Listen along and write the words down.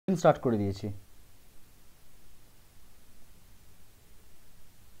Start করে দিয়েছি।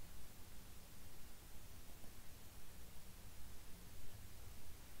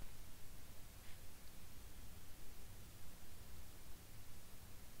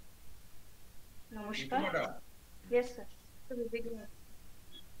 নমস্কার। Yes sir. So we begin.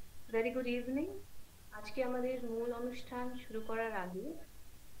 Very good evening. আজকে আমাদের মূল অনুষ্ঠান শুরু করার আগে,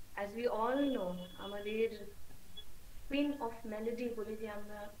 as we all know, আমাদের Queen of Melody বলে যে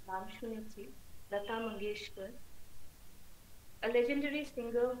আমরা নাম শুনেছি, Lata Mangeshkar, a legendary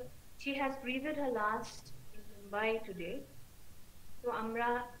singer. She has breathed her last in Mumbai today. তো আমরা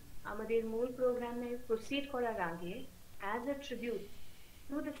আমাদের মূল প্রোগ্রামে প্রসিড করার আগে, as a tribute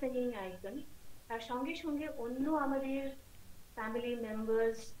to the singing icon, তার সঙ্গে সঙ্গে অন্য আমাদের family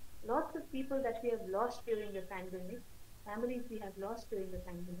members, lots of people that we have lost during the pandemic, families we have lost during the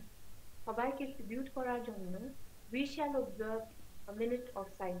pandemic, সবাইকে tribute করার জন্য we shall observe a minute of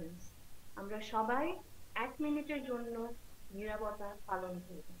silence. আমরা সবাই 1 মিনিটের জন্য নীরবতা পালন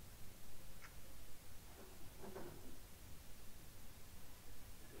করব।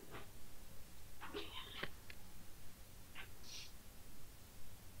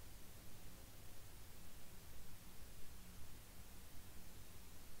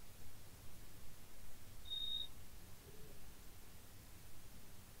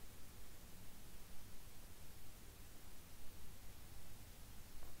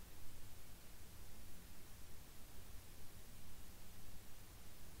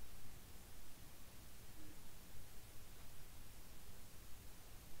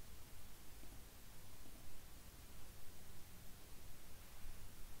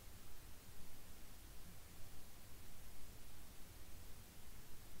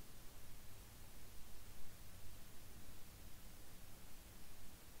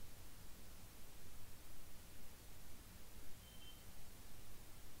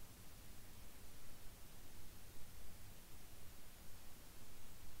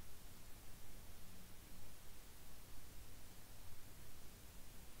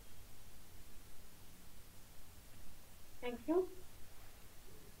 Thank you.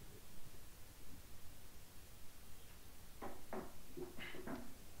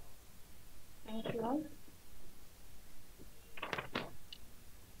 Thank you all.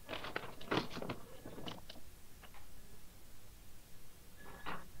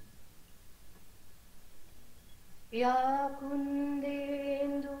 या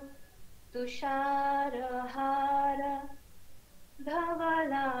कुन्देन्दु तुषारहार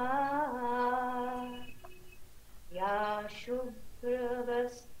धवला या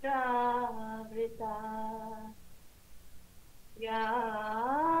शुभ्रवस्त्रावृता या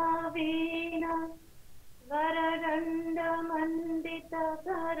वीणा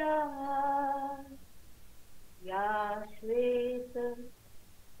वरदण्डमण्डितकरा या श्वेत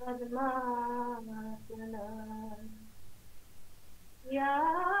पद्मासना या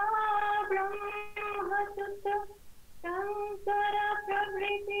ब्रह्मसुत शङ्कर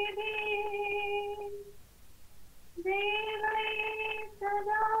प्रभृतिभिः देवै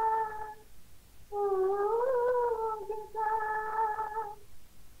सदा पूजिता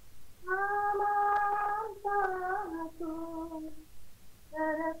मां पातु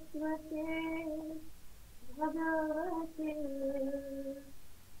Saraswati Bhagwati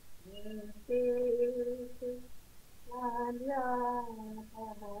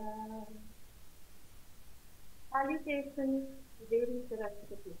Salutations to Devi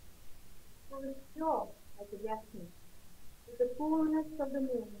Saraswati, who is pure as a jasmine, with the coolness of the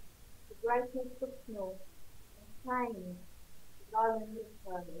moon, the brightness of snow, and shines the garland of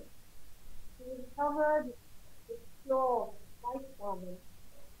flowers. She is covered with pure white garments.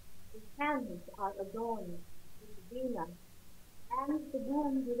 His hands are adorned with veena and the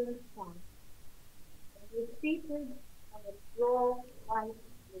boom-given star, and he is seated on a pure white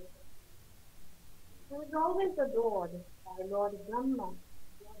lotus. He was always adored by Lord Brahma,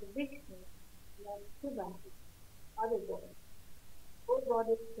 Lord Vishnu, Lord Shiva, other gods. O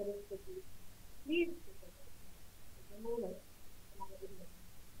Goddess Saraswati, please protect us, remove us from our ignorance.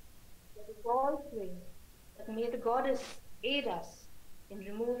 Let us all pray that may the Goddess aid us in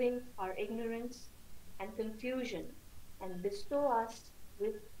removing our ignorance and confusion and bestow us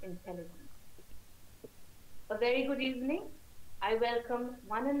with intelligence. A very good evening. I welcome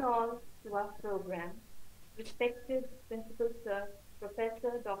one and all to our program, respected Principal Sir,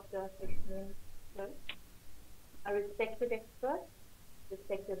 Professor Dr. Krishnan Sir, our respected experts,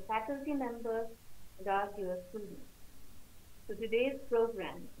 respected faculty members, and our dear students. To today's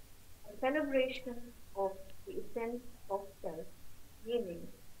program, a celebration of the essence of self, meaning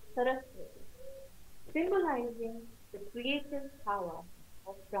Saraswati, symbolizing the creative power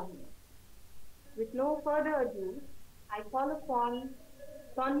of Brahma. With no further ado, I call upon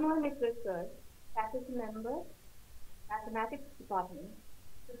Tanmay Mitra sir, faculty member, Mathematics Department,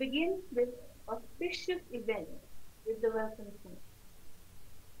 to begin this auspicious event with the welcome song.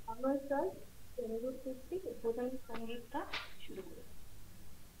 Tanmay sir, অনুরোধ করছি উদ্বোধনী সঙ্গীতটা শুরু করুন।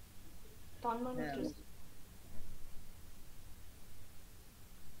 তন্ময় মিত্র হ্যাঁ, sir।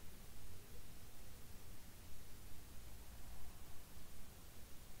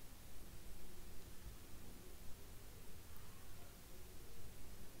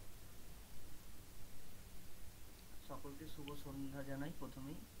 সকলকে শুভ সন্ধ্যা জানাই।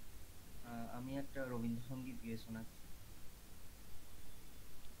 প্রথমেই আমি একটা রবীন্দ্রসঙ্গীত গেয়ে শোনাচ্ছি।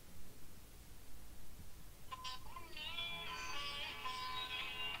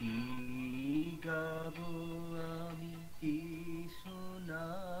 কি গাবো আমি, কি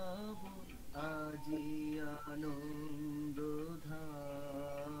শোনাবো আজি আনন্দ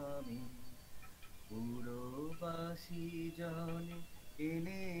ধামে, পুরবাসী জনে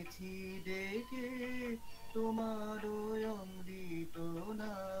এনেছি ডেকে তোমার অমৃত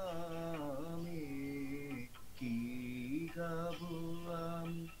নামে। কি গাবো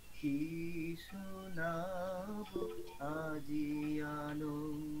আমি, কি শোনাবো আজি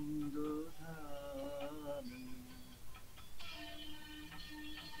আনন্দ ধামে।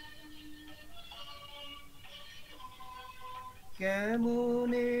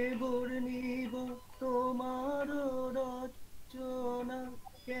 কেমনে বর্ণিব তোমার রচনা,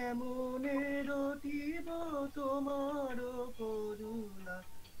 কেমনে রটিব তোমার করুণা,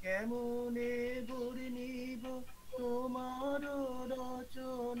 কেমনে বর্ণিব তোমার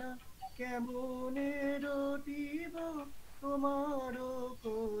রচনা, কেমনে রটিব তোমার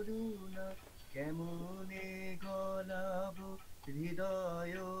করুণা, কেমনে গলাব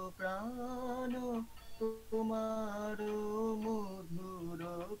হৃদয় প্রাণ তোমার মধুর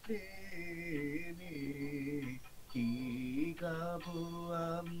প্রেমে। কি গাবো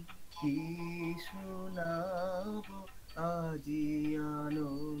আমি, কি শোনাবো আজি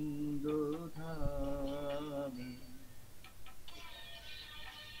আনন্দ ধামে।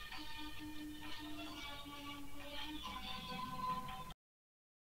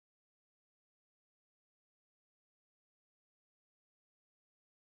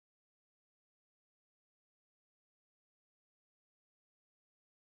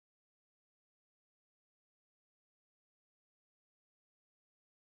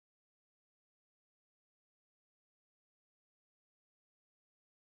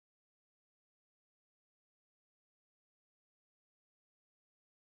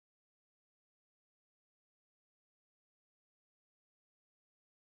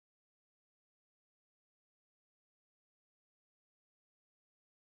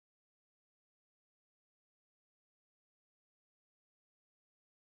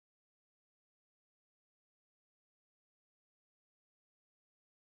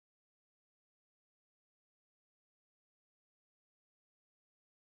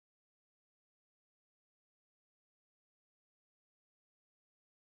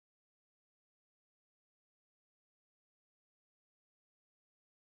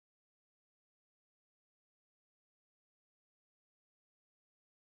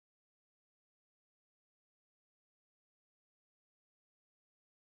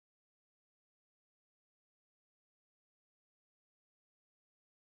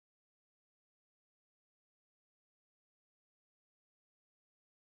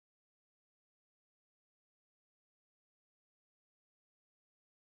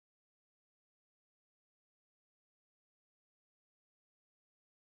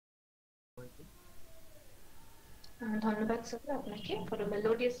 ধন্যবাদ স্যার আপনাকে for a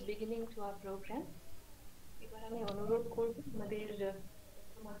melodious beginning to our program. এবার আমি অনুরোধ করব আমাদের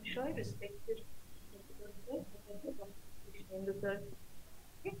মহাশয় respected Krishnendu sir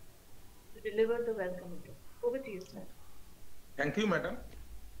to deliver the welcome address. Over to you, sir. Thank you, madam.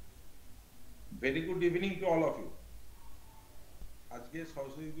 Very good evening to all of you. আজকে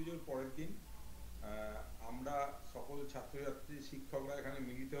সরস্বতী পুজোর পরের দিন আমরা সকল ছাত্রছাত্রী শিক্ষকরা এখানে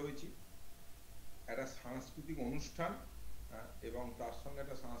মিলিত হয়েছি একটা সাংস্কৃতিক অনুষ্ঠান এবং তার সঙ্গে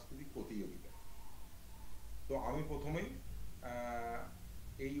একটা সাংস্কৃতিক প্রতিযোগিতা। তো আমি প্রথমেই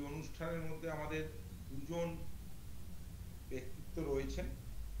এই অনুষ্ঠানের মধ্যে আমাদের দুজন ব্যক্তিত্ব রয়েছেন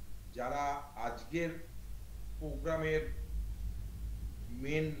যারা আজকের প্রোগ্রামের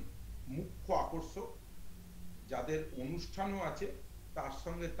মেন মুখ্য আকর্ষক, যাদের অনুষ্ঠানও আছে তার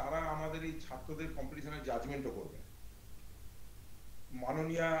সঙ্গে তারা আমাদের এই ছাত্রদের কম্পিটিশনের জাজমেন্টও করবেন।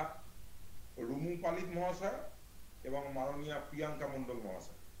 মাননীয়া রুমু পালিত মহাশয় এবং মাননীয়া প্রিয়াঙ্কা মণ্ডল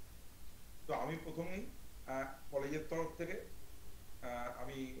মহাশয়। তো আমি প্রথমেই কলেজের তরফ থেকে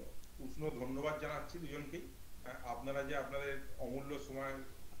আমি উষ্ণ ধন্যবাদ জানাচ্ছি দুজনকেই। আপনারা যে আপনাদের অমূল্য সময়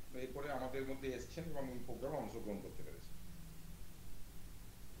ব্যয় করে আমাদের মধ্যে এসেছেন এবং এই প্রোগ্রামে অংশগ্রহণ করতে পেরেছেন।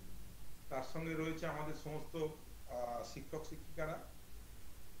 তার সঙ্গে রয়েছে আমাদের সমস্ত শিক্ষক শিক্ষিকারা,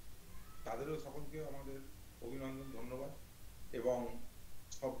 তাদেরও সকলকে আমাদের অভিনন্দন, ধন্যবাদ। এবং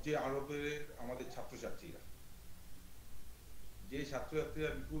সবচেয়ে আনন্দের আমাদের ছাত্রছাত্রীরা, যে ছাত্রছাত্রীরা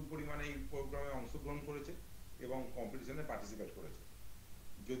বিপুল পরিমাণে এই প্রোগ্রামে অংশগ্রহণ করেছে এবং কম্পিটিশনে পার্টিসিপেট করেছে।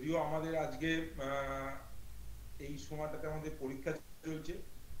 যদিও আমাদের আজকে এই সময়টাতে আমাদের পরীক্ষা চলছে,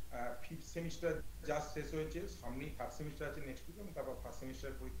 ফিফথ সেমিস্টার জাস্ট শেষ হয়েছে, সামনেই থার্ড সেমিস্টার আছে নেক্সট উইক, এবং তারপর ফার্স্ট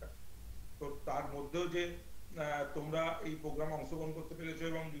সেমিস্টারের পরীক্ষা। তো তার মধ্যেও যে তোমরা এই প্রোগ্রামে অংশগ্রহণ করতে পেরেছো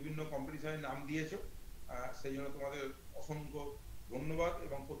এবং বিভিন্ন কম্পিটিশনে নাম দিয়েছো, সেই জন্য তোমাদের অসংখ্য ধন্যবাদ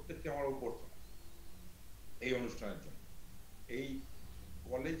এবং প্রত্যেককে আমার অভ্যর্থনা এই অনুষ্ঠানের জন্য। এই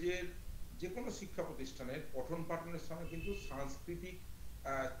কলেজের যে কোনো শিক্ষা প্রতিষ্ঠানের পঠন পাঠনের সঙ্গে কিন্তু সাংস্কৃতিক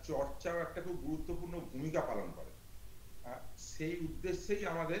চর্চাও একটা খুব গুরুত্বপূর্ণ ভূমিকা পালন করে। সেই উদ্দেশ্যেই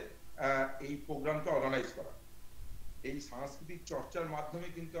আমাদের এই প্রোগ্রামটা অর্গানাইজ করা। এই সাংস্কৃতিক চর্চার মাধ্যমে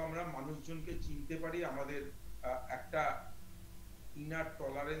কিন্তু আমরা মানুষজনকে চিনতে পারি, আমাদের একটা ইনার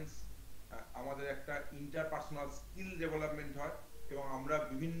টলারেন্স, আমাদের একটা ইন্টারপার্সোনাল স্কিল ডেভেলপমেন্ট হয়, এবং আমরা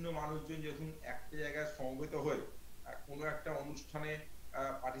বিভিন্ন মানুষজন যখন একটা জায়গায় সমবেত হয়ে কোনো একটা অনুষ্ঠানে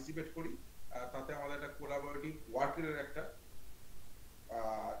পার্টিসিপেট করি, তাতে আমাদের একটা কোলাবোরেটিভ ওয়ার্কের একটা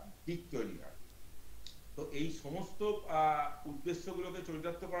দিক তৈরি হয়। তো এই সমস্ত উদ্দেশ্যগুলোকে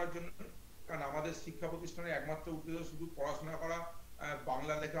চরিতার্থ করার জন্য, কারণ আমাদের শিক্ষা প্রতিষ্ঠানের একমাত্র উদ্দেশ্য শুধু পড়াশোনা করা,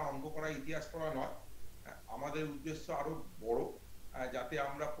 বাংলা লেখা, অঙ্ক করা, ইতিহাস পড়া নয়, আমাদের উদ্দেশ্য আরো বড়, যাতে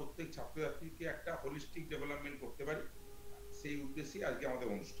আমরা প্রত্যেক ছাত্রছাত্রীকে একটা হোলিস্টিক ডেভেলপমেন্ট করতে পারি, সেই উদ্দেশ্যেই আজকে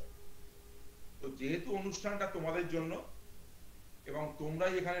আমাদের অনুষ্ঠান। তো যেহেতু অনুষ্ঠানটা তোমাদের জন্য এবং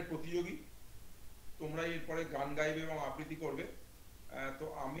তোমরাই এখানে প্রতিযোগী, তোমরাই এরপরে গান গাইবে এবং আবৃত্তি করবে, তো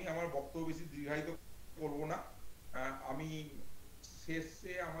আমি আমার বক্তব্য বেশি দীর্ঘায়িত করব না। আমি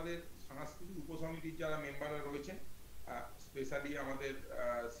শেষে আমাদের সাংস্কৃতিক উপসমিতির যারা মেম্বাররা রয়েছেন, স্পেশালি আমাদের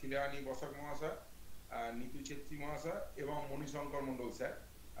শিলানি বসাক মহাশয়, নিতু ছেত্রী মহাশয় এবং মণিশঙ্কর মন্ডল স্যার,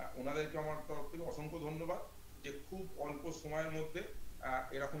 ওনাদেরকে আমার তরফ থেকে অসংখ্য ধন্যবাদ যে খুব অল্প সময়ের মধ্যে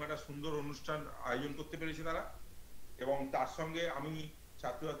এরকম একটা সুন্দর অনুষ্ঠান আয়োজন করতে পেরেছে তারা। এবং তার সঙ্গে আমি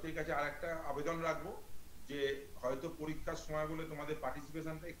ছাত্রছাত্রীর কাছে আর একটা আবেদন রাখবো যে হয়তো পরীক্ষার সময় বলে তোমাদের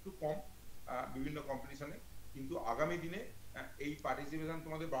পার্টিসিপেশনটা একটু কম বিভিন্ন কম্পিটিশনে, কিন্তু আগামী দিনে এই পার্টিসিপেশন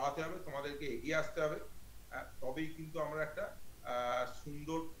তোমাদের বাড়াতে হবে, তোমাদেরকে এগিয়ে আসতে হবে, তবেই কিন্তু আমরা একটা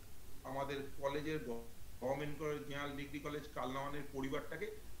সুন্দর আমাদের কলেজের government college, general degree college কালনা-এর পরিবারটাকে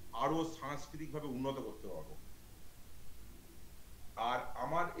আরো সাংস্কৃতিকভাবে উন্নত করতে পারবো। আর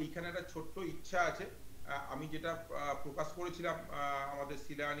আমার এইখানে একটা ছোট্ট ইচ্ছা আছে, আমি যেটা প্রকাশ করেছিলাম আমাদের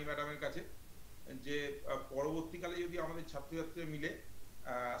শিলানি ম্যাডামের কাছে, যে পরবর্তীকালে যদি আমাদের ছাত্রছাত্রীরা মিলে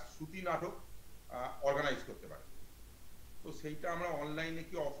শ্রুতি নাটক অর্গানাইজ করতে পারে, তো সেইটা আমরা অনলাইনে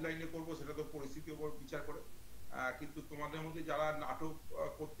কি অফলাইনে করব সেটা তো পরিস্থিতির উপর বিচার করে, কিন্তু তোমাদের মধ্যে যারা নাটক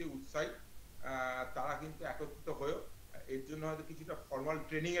করতে উৎসাহী তারা কিন্তু একত্রিত হয়েও এর জন্য হয়তো কিছুটা ফর্মাল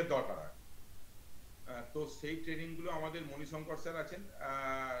ট্রেনিং এর দরকার হয়। তো সেই ট্রেনিং গুলো আমাদের মণিশঙ্কর স্যার আছেন,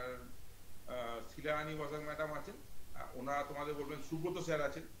 শিলানি বসাক ম্যাডাম আছেন, ওনারা তোমাদের বলবেন, সুব্রত স্যার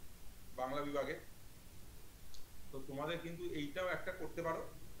আছেন বাংলা বিভাগে। তো তোমাদের কিন্তু এইটাও একটা করতে পারো,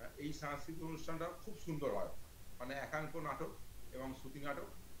 এই সাংস্কৃতিক অনুষ্ঠানটা খুব সুন্দর হয়, মানে একাঙ্ক নাটক এবং শ্রুতি নাটক,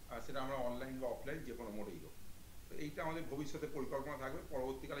 সেটা আমরা অনলাইন বা অফলাইন যে কোনো মোডেই হোক। তো এইটা আমাদের ভবিষ্যতে পরিকল্পনা থাকবে,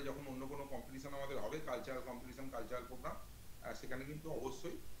 পরবর্তীকালে যখন অন্য কোনো কম্পিটিশন আমাদের হবে, কালচারাল কম্পিটিশন, কালচারাল প্রোগ্রাম, সেখানে কিন্তু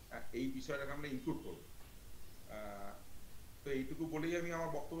অবশ্যই এই বিষয়টাকে আমরা ইনক্লুড করবো। তো এইটুকু বলেই আমি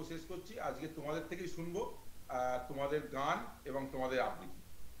আমার বক্তব্য শেষ করছি। আজকে তোমাদের থেকেই শুনবো তোমাদের গান এবং তোমাদের আবৃত্তি।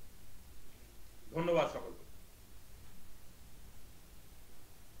 ধন্যবাদ সকলকে।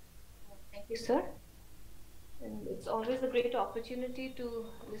 Thank you, sir. And it's always a great opportunity to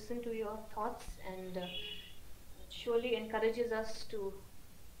listen to your thoughts, and surely encourages us to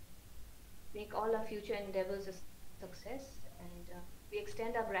make all our future endeavors a success. And we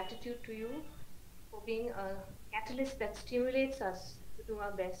extend our gratitude to you for being a catalyst that stimulates us to do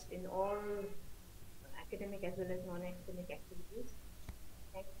our best in all academic as well as non-academic activities.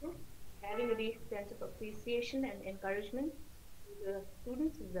 Thank you. Having a deep sense of appreciation and encouragement to the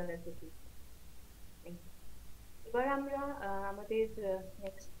students as well as the teachers. Thank you. এবার আমরা আমাদের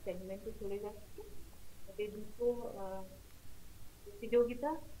next সেগমেন্টে চলে যাচ্ছি। আমাদের দুটো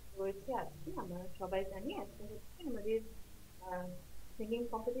প্রতিযোগিতা রয়েছে আজকে, আমরা সবাই জানি। একটা হচ্ছে আমাদের সিঙ্গিং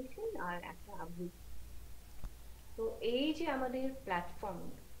কম্পিটিশন আর একটা আবৃত্তি। তো এই যে আমাদের প্ল্যাটফর্ম,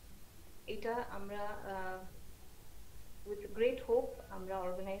 এটা আমরা উইথ গ্রেট হোপ আমরা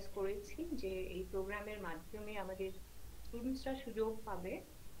অর্গানাইজ করেছি যে এই প্রোগ্রামের মাধ্যমে আমাদের স্টুডেন্টসরা সুযোগ পাবে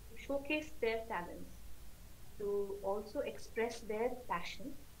to showcase their talents, to also express their passion.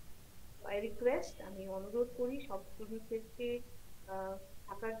 So I request, আমি অনুরোধ করি সব স্টুডেন্টদেরকে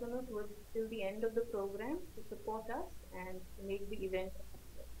থাকার জন্য till the end of the program to support us and to make the event a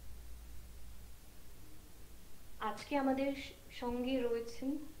success. আজকে আমাদের সঙ্গে রয়েছেন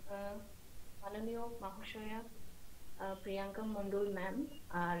মাননীয় মহাশয়া প্রিয়াঙ্কা মন্ডল ম্যাম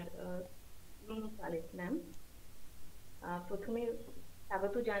আর রুনু পালেট ম্যাম। প্রথমে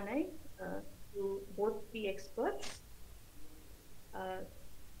স্বাগত জানাই to both the experts.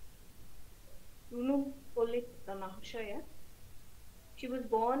 Runu Palit Mahashaya, she was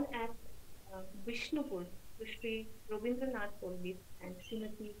born at Vishnupur to Sri Rabindranath Pandit and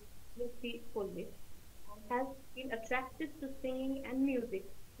Srimati Mukti Pandit, and has been attracted to singing and music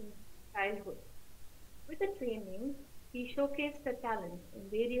since childhood. With the training, he showcased her talent in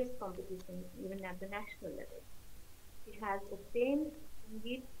various competitions, even at the national level. He has obtained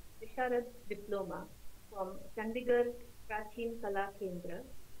Sangeet Visharad Diploma from Chandigarh Prachin Kala Kendra,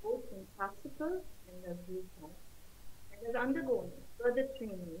 both in classical and nursery song, and has undergone further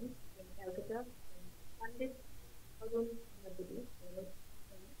training in Calcutta from Pandit Arun Nagari,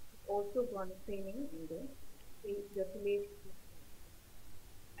 also gone training in the village.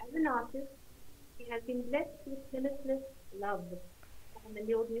 As an artist, he has been blessed with limitless love for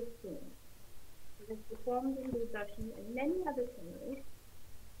melodious tunes. He has performed in Doordarshan and many other channels,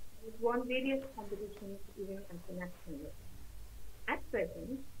 and has won various competitions even at the national level. At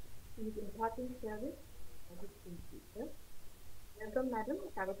present, he is imparting service as a school teacher. Welcome, madam.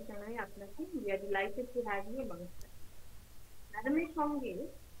 স্বাগত জানাই আপনাকে. We are delighted to have you amongst us. ম্যাডামের সঙ্গে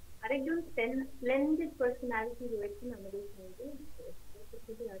আরেকজন splendid personality রয়েছেন আমাদের সঙ্গে,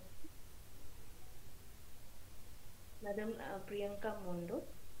 Madam Priyanka Mondol.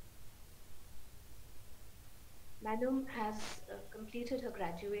 Madam has completed her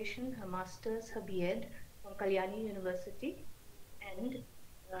graduation, her master's, her B.Ed from Kalna-I University, and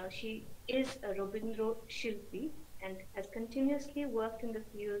she is a Rabindra Shilpi and has continuously worked in the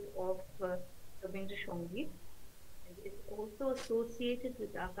field of Rabindra Sangeet, and is also associated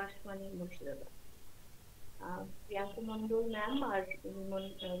with Akashvani Murshidabad. Priyanka Mondol ma'am আর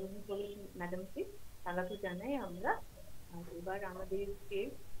ম্যাডামকে স্বাগত জানাই আমরা। আর এবার আমাদের যে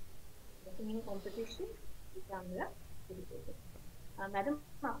singing competition এটা আমরা শুরু করব। ম্যাডাম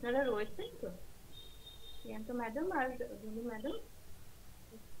আপনারা রয়েছেন তো? প্রিয়াঙ্কা ম্যাডাম আর রুনু ম্যাডাম।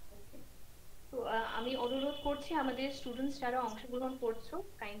 তো আমি অনুরোধ করছি আমাদের স্টুডেন্টস যারা অংশগ্রহণ করছো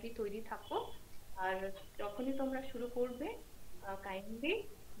কাইন্ডলি তৈরি থাকো, আর যখনই তোমরা শুরু করবে কাইন্ডলি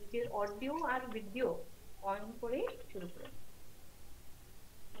নিজের অডিও আর ভিডিও অন করে শুরু করো।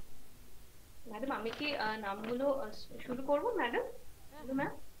 ম্যাডাম আমি কি নামগুলো শুরু করব? ম্যাডাম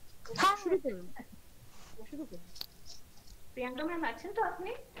ম্যাম শুরু করুন। প্রিয়াঙ্কা ম্যাম আছেন তো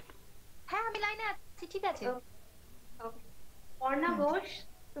আপনি? হ্যাঁ আমি লাইনে আছি, ঠিক আছে। অর্ণা ঘোষ,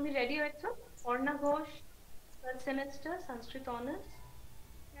 তুমি রেডি হয়েছো? অর্ণা ঘোষ, ফার্স্ট সেমেস্টার সংস্কৃত অনার্স।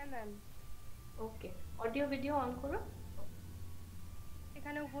 হ্যাঁ ma'am. Okay, audio video on করো।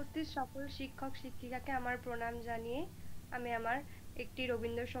 এখানে উপস্থিত সকল শিক্ষক শিক্ষিকাকে আমার প্রণাম জানিয়ে আমি আমার একটি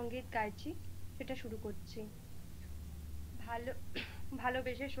রবীন্দ্রসঙ্গীত গাইছি, সেটা শুরু করছি।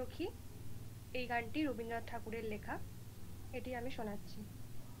 ভালোবেসে সখী, এই গানটি রবীন্দ্রনাথ ঠাকুরের লেখা, এটি আমি শোনাচ্ছি।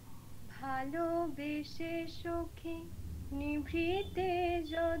 ভালোবেসে সখী নিভৃতে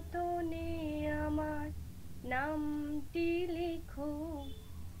যতনে আমার নামটি লিখো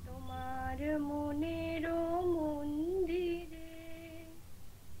তোমার মনের মন্দিরে।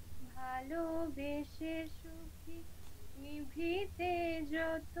 ভালোবেসে সখী নিভৃতে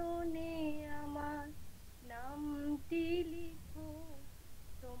যতনে আমার নামটি লিখো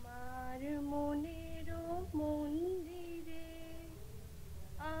তোমার মনের মন্দিরে।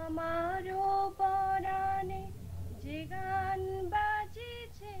 আমারও পরাণে যে গান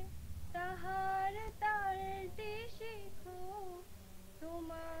বাজিছে তাহার তালটি শিখো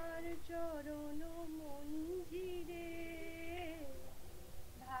তোমার চরণ মঞ্জিরে।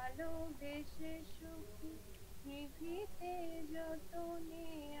 ভালোবেসে সখী নিভৃতে যতনে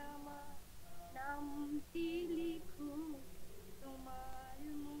আমার নামটি লিখো তোমার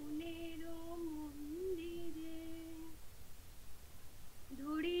মনের মন্দিরে।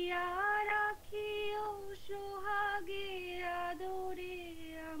 ধরিয়া রাখিও সোহাগে আদরে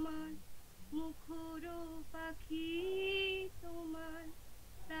আমার মুখর পাখি তোমার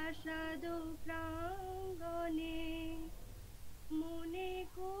প্রাসাদ প্রাঙ্গণে। মনে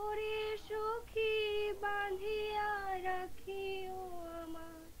করে সখী বাঁধিয়া রাখিও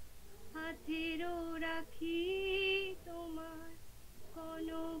আমার হাতেরও রাখি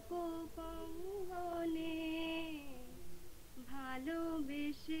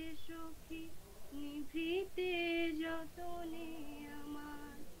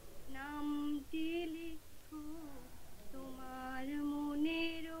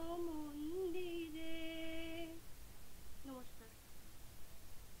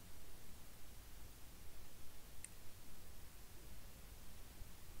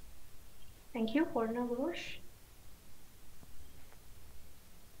thank you Parna Ghosh.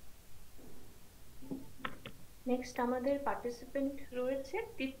 Next আমাদের পার্টিসিপেন্ট রয়েছে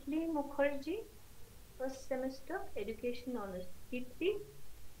Titli Mukherjee, first semester education honours. Titli,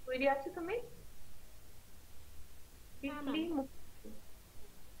 তৈরি আছো তুমি? Titli Mukherjee,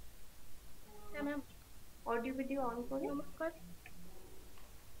 audio video on করে। নমস্কার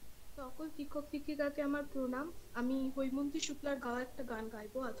সকল শিক্ষক শিক্ষিকাকে আমার প্রণাম। আমি হৈমন্তী শুক্লার গাওয়া একটা গান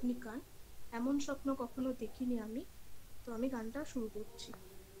গাইবো, আধুনিক গান, এমন স্বপ্ন কখনো দেখিনি আমি। তো আমি গানটা শুরু করছি।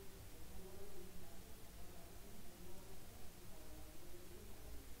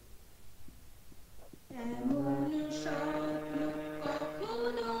 এমন স্বপ্ন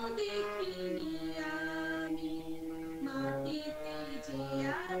কখনো দেখিনি আমি, মাটিতে যে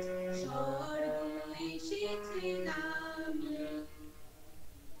আজ স্বর্গ এসেছে নামি।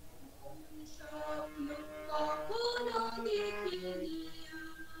 এমন স্বপ্ন কখনো দেখিনি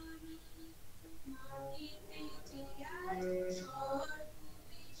আমি, মাটিতে যে আজ স্বর্গ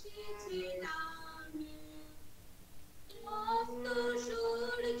এসেছে নামি। মস্ত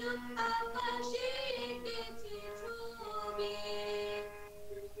সূর্য আকাশে এঁকেছে ছবি,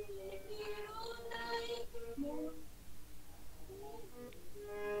 প্রেরণায় মন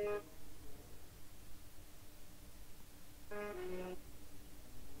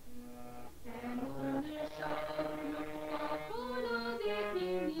এমন স্বপ্ন কখনো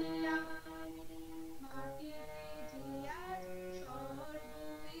দেখিনি আমি, মাটিতে যে আজ স্বর্গ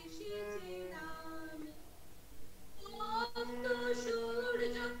এসেছে নামি। মস্ত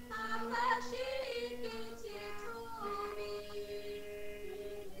সূর্য আকাশে এঁকেছে ছবি,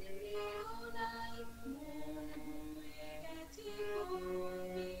 প্রেরণায় মন বয়ে গেছে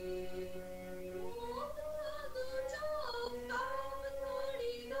কবি। মুগ্ধ চোখ স্তব্ধ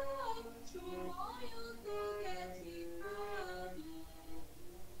হৃদয়, সময় তো গেছে ভাবি।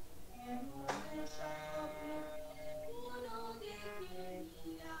 এমন স্বপ্ন কখনো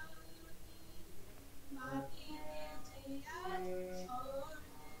দেখিনি আমি, মাটিতে যে আজ স্বর্গ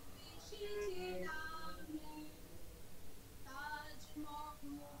এসেছে নামি।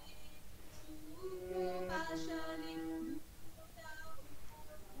 তাজমহলের শুভ্র পাষাণে দুটা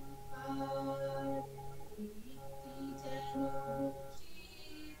উপহার, একটি যেন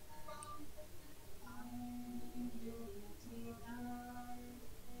বসির আঙুল, আরেকটি মেলেছে দ্বার।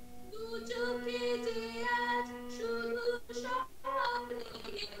 দু চোখে যে আজ শুধু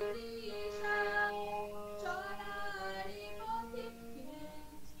স্বপ্নের তৃষা, চলার পথে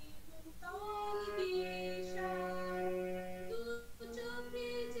খেলছি নূতন দিশা। দু চোখে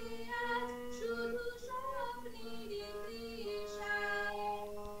যে আজ শুধু স্বপ্নের তৃষা,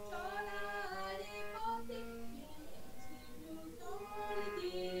 চলার পথে খেলছি নূতন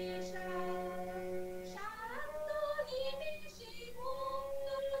দিশা। শান্ত নিমেষে মুক্ত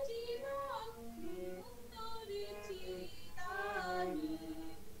জীবন, মুক্ত চিরদানি।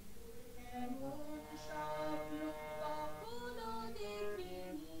 এমন স্বপ্ন কখনো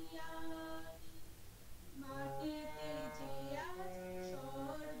দেখিনি আমি, মাটিতে যে আজ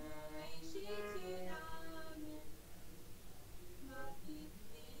স্বর্গ এসেছে নামি।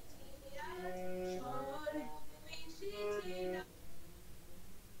 মাটিতে যে আজ স্বর্গ এসেছে নামি,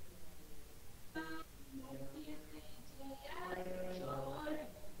 মাটিতে যে আজ স্বর্গ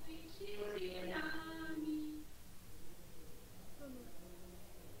এসেছে নামি।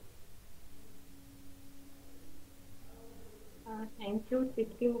 Thank you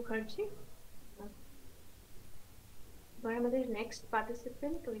Titli Mukherjee. এবার আমাদের নেক্সট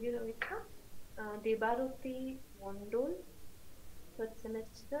পার্টিসিপেন্ট তৈরি রয়েছে Debarati Mondal, third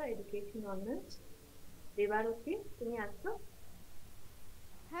semester education honours. Debarati, তুমি আছো?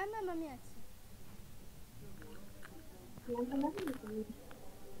 হ্যাঁ ম্যাম, আমি আছি।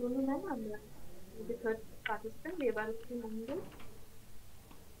 শুনুন ম্যাম, আমরা third participant Debarati Mondal.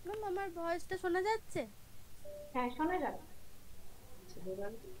 Ma'am, আমার ভয়েসটা শোনা যাচ্ছে? হ্যাঁ, শোনা যাচ্ছে।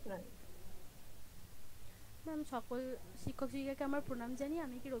 দেবারতী, শোনা যাচ্ছে। ম্যাম, সকল শিক্ষক শিক্ষিকাকে আমার প্রণাম জানিয়ে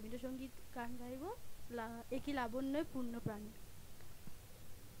আমি কি রবীন্দ্রসঙ্গীত গান গাইব, একই লাবণ্যে পূর্ণ প্রাণী।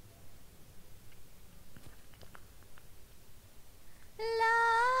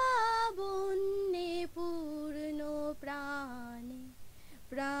 লাবণ্যে পূর্ণ প্রাণে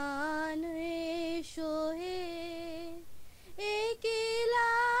প্রাণ এসো হে, একই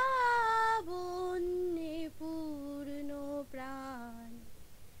লাবণ্যে পূর্ণ প্রাণ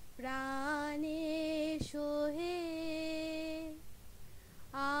প্রাণে এসো হে।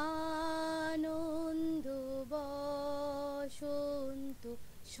 আনন্দ বসো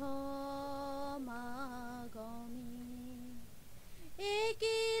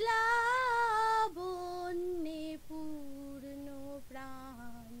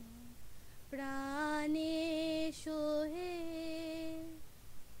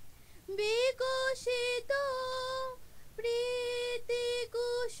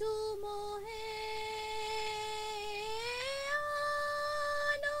কুসুম হে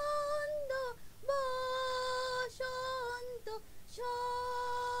আনন্দ বসন্ত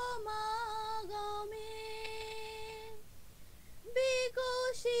সমাগমে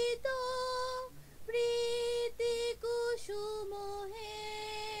বিকশিত প্রীতি কুসুম হে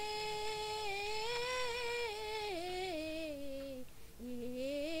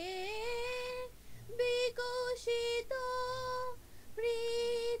বিকশিত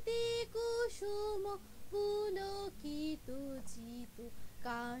প্রীতি কুসুম পুলকিত চিত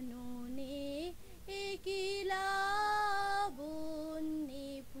কাননে একিলা বন্যে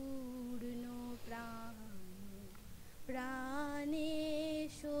পূর্ণ প্রাণে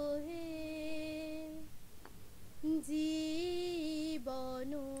সোহে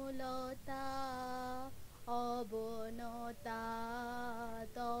জীবনলতা অবনতা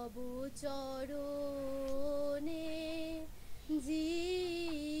তবু চরণে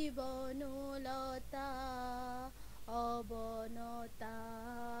জীবনলতা অবনতা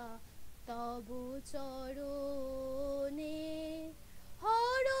তবু চরণে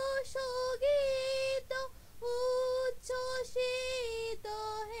হরষ গীত উচ্ছ্বসিত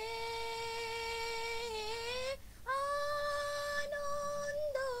হে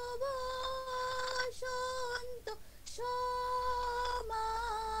আনন্দ বসন্ত সমাগমে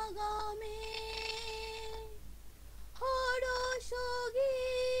হরষ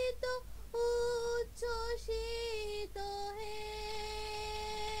গীত উচ্ছ্বসিত হে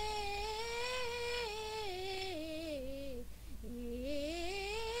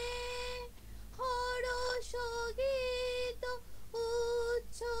হরষ গীত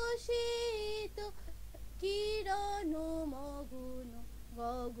উচ্ছ্বসিত কিরণ মগুন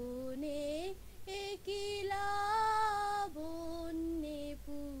গগনে একিলা বন্যে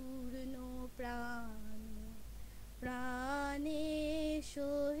পূর্ণ প্রাণে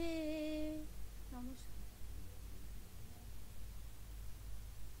সোহে। নমস্কার।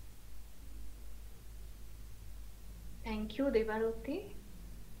 Thank you Debarati.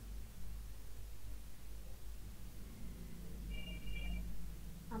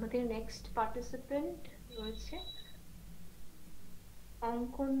 আমাদের নেক্সট পার্টিসিপেন্ট রয়েছে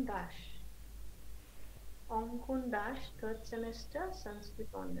অঙ্কন দাস। অঙ্কন দাস, থার্ড সেমিস্টার,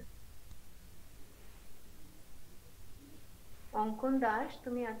 সংস্কৃত অনার্স। অঙ্কন দাস,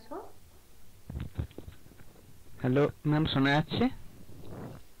 তুমি আছো? হ্যালো ম্যাম, শোনা যাচ্ছে?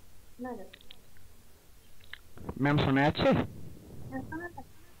 না ম্যাম শোনা যাচ্ছে?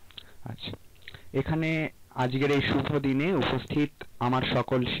 আচ্ছা, এখানে আজকের এই শুভ দিনে উপস্থিত আমার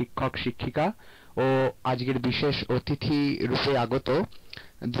সকল শিক্ষক শিক্ষিকা ও আজকের বিশেষ অতিথি রূপে আগত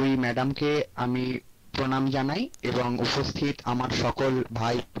দুই ম্যাডামকে আমি প্রণাম জানাই এবং উপস্থিত আমার সকল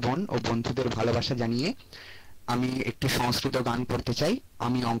ভাই বোন ও বন্ধুদের ভালোবাসা জানিয়ে আমি একটি সংস্কৃত গান পড়তে চাই।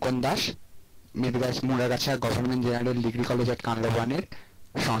 আমি অঙ্কন Das, Muragachha government general degree college এট কানলা-ইর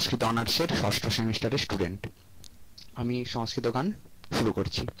সংস্কৃত অনার্সের ষষ্ঠ সেমিস্টারের স্টুডেন্ট। আমি সংস্কৃত গান শুরু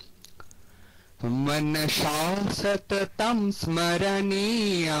করছি। मनसा सततं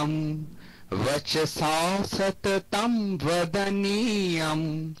स्मरणीयं वचसा सततं वदनीयं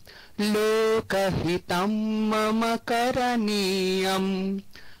लोकहितं मम करणीयं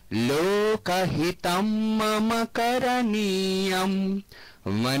लोकहितं मम करणीयं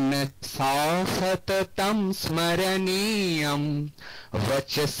मनसा सततं स्मरणीयं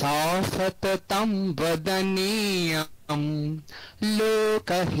वचसा सततं वदनीयं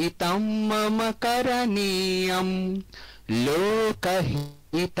लोकहितं मम करणीयं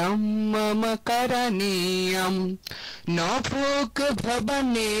लोकहितं मम करणीयं न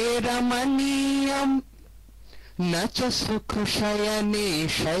भोगभवने रमणीयं न च सुखशयने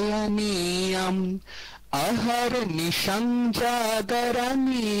शयनीयं अहर्निशं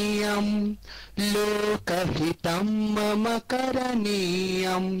जागरणीयं लोकहितं मम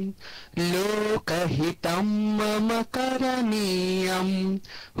करणीयं लोकहितं मम करणीयं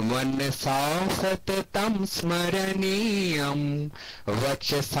मनसा सततं स्मरणीयं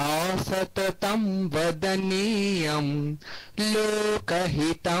वचसा सततं वदनीयं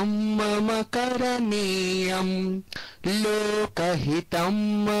लोकहितं मम करणीयं लोकहितं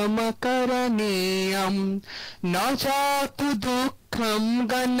मम करणीयं न जातु दुःखं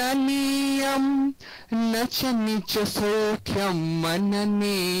गणनीयं न च निज सौख्यं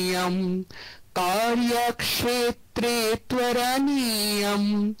मननीयं कार्यक्षेत्र क्षत्रे त्वरणीयं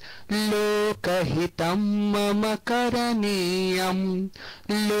लोकहितं मम करणीयं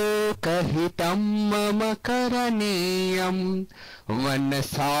लोकहितं मम करणीयं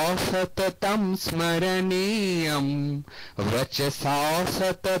मनसा सततं स्मरणीयं वचसा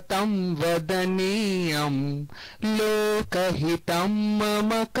सततं वदनीयं लोकहितं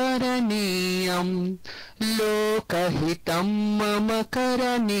मम करणीयं लोकहितं मम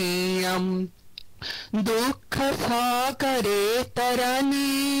करणीयं दुःखसागरे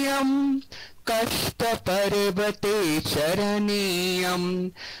तरणीयं कष्टपर्वते चरणीयं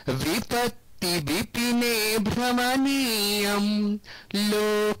विपत्तिविपिने भ्रमणीयं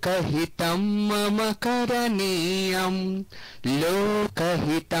लोकहितं मम करणीयं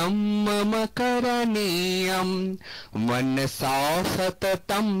लोकहितं मम करणीयं मनसा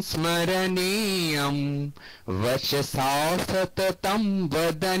सततं स्मरणीयं वचसा सततं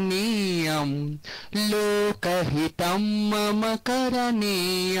वदनीयं लोकहितं मम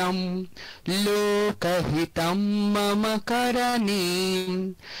करणीयं लोकहितं मम करणीयं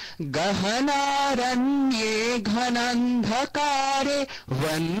गहनारण्ये घनान्धकारे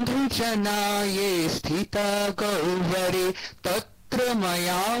बन्धुजनाये स्थिता गह्वरे तत्र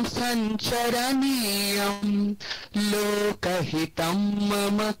मया सञ्चरणीयं लोकहितं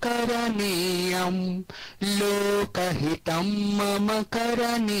मम करणीयं लोकहितं मम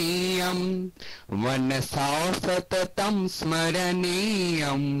करणीयं मनसा सततं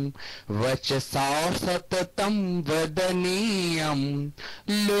स्मरणीयं वचसा सततं वदनीयं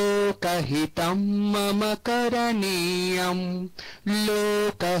लोकहितं मम करणीयं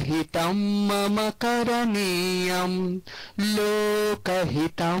लोकहितं मम करणीयं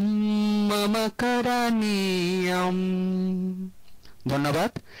लोकहितं मम करणीयं।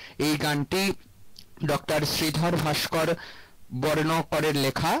 ধন্যবাদ। এই গানটি ডক্টর শ্রীধর ভাস্কর বর্ণকরের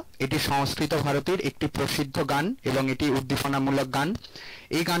লেখা। এটি সংস্কৃত ভারতীর একটি প্রসিদ্ধ গান এবং এটি উদ্দীপনামূলক গান।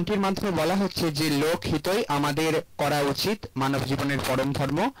 এই গানটির মাধ্যমে বলা হচ্ছে যে লোকহিতই আমাদের করা উচিত, মানব জীবনের পরম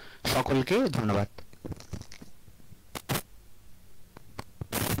ধর্ম। সকলকে ধন্যবাদ।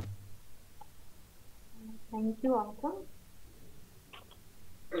 Thank you, Uncle.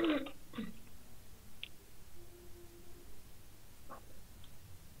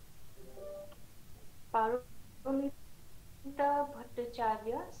 Paromita Bhattacharya,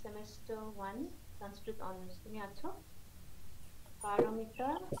 semester 1, Sanskrit honours. তুমি আছো? পারমিতা।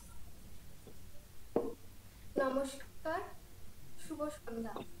 নমস্কার, শুভ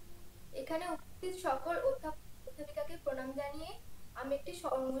সন্ধ্যা। এখানে উপস্থিত সকল অধ্যাপক অধ্যাপিকাকে প্রণাম জানিয়ে আমি একটি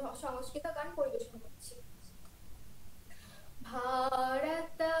সংস্কৃত গান পরিবেশন করছি।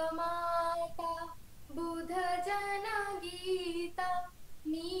 ভারত মাতা বুধ জন গীতা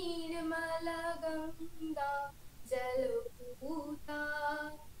নির্মল গঙ্গা জলপুতা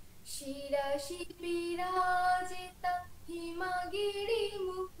শিরসি বিরাজিত হিমগিরি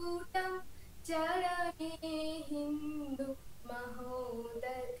মুকুটম চরণে হিন্দু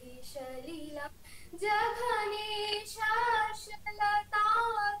মহোদধি সলিলা জঘনে শাসলতা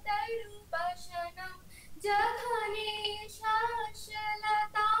তরুবশনম জঘনে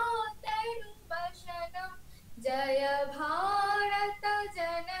শাসলতা তরুবশনম জয় ভারত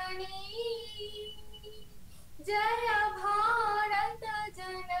জননী জয় ভারত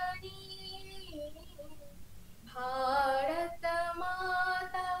জননী भारत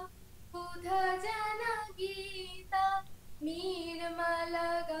माता बुध जन गीता निर्मल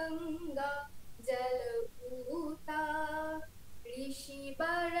गंगा जलपूता ऋषि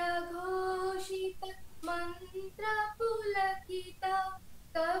वर घोषित मंत्र पुलकित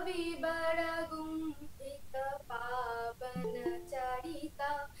कवि वर गुंफित पावन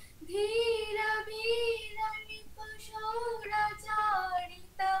चरिता धीर वीर निपुशूर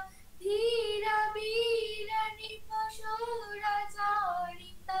चारिता धीर वीर निपुशूर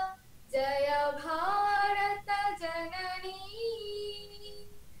चारिता जय भारत जननी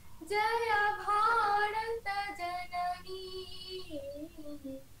जय भारत जननी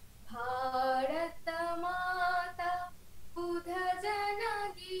भारत माता बुध जन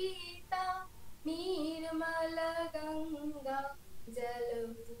गीता निर्मल गंगा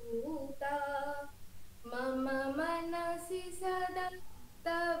जलपूता मम मनसि सदा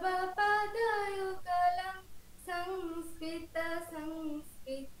तव पदयुगलं संस्कृत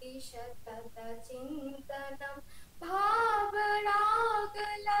संस्कृति सतत चिन्तनं भावराग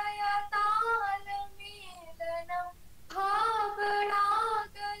लय ताल मेलनं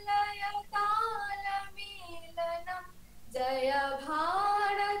भावराग लय ताल मेलनं जय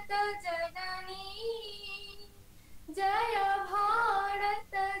भारत जननी जय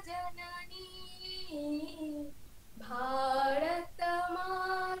भारत जननी भारत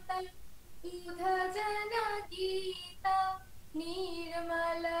माता बुध जन गीता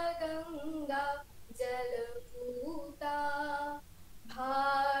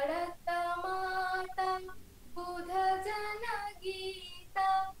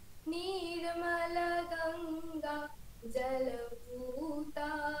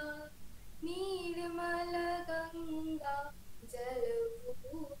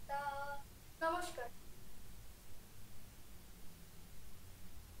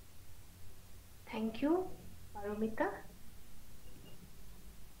থ্যাংক ইউ পারমিতা।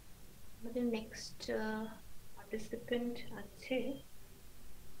 আমাদের নেক্সট পার্টিসিপেন্ট আছে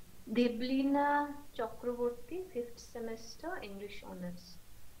Debolina Chakraborty, 5th semester English honours.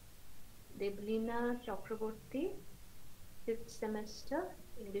 Debolina Chakraborty, 5th semester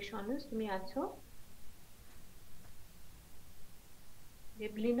English honours, তুমি আছো?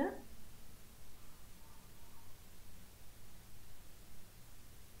 Debolina?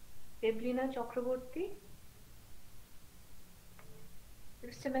 Debolina Chakraborty,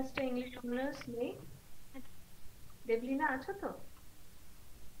 5th semester English honours নেই? দেবলীনা আছো তো?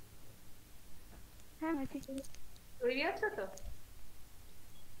 হ্যাঁ আছি। তৈরি আছো তো?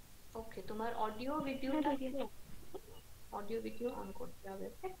 ওকে, তোমার অডিও ভিডিওটা অডিও ভিডিও অন করতে হবে।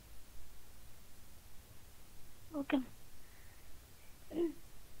 ওকে,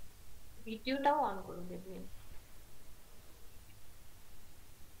 ভিডিওটাও অন করো দেবলীনা।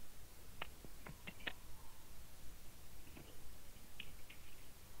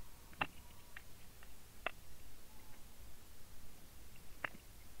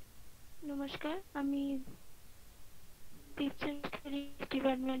 নমস্কার, আমি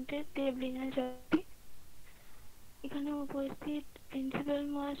ডিপার্টমেন্টের দেবলীনা চৌধুরী। এখানে উপস্থিত প্রিন্সিপাল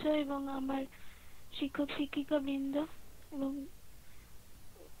মহাশয় এবং আমার শিক্ষক শিক্ষিকা বৃন্দ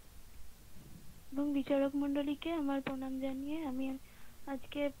এবং বিচারক মণ্ডলীকে আমার প্রণাম জানিয়ে আমি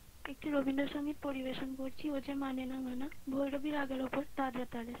আজকে একটি রবীন্দ্রসঙ্গীত পরিবেশন করছি, ও যে মানে না মানা, ভৈরবী রাগের ওপর তাজা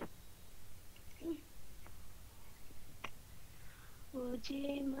তালে। ও যে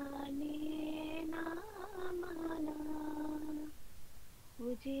মানে না মানা, ও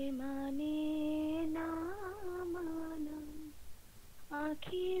যে মানে না মানা,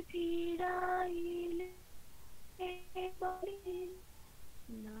 আঁখি ফিরাইলে বলে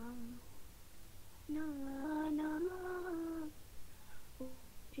না না না, ও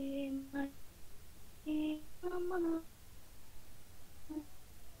যে মানে মানা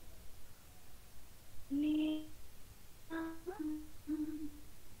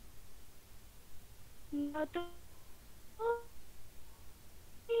নত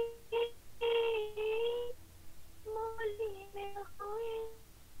মলিনে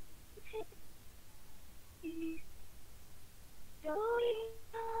হয়েছে জয়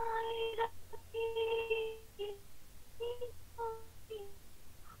রাখি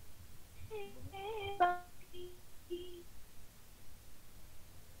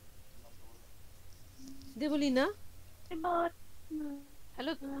দেবলীনা,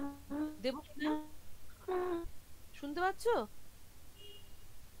 হ্যালো দেবলীনা, শুনতে পাচ্ছ?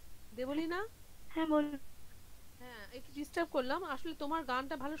 দেবলীনা, হ্যাঁ বল। হ্যাঁ একটু ডিস্টার্ব করলাম, আসলে তোমার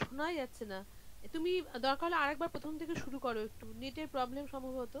গানটা ভালো শোনাই যাচ্ছে না। তুমি দরকার হলে আরেকবার প্রথম থেকে শুরু করো, একটু নেটের প্রবলেম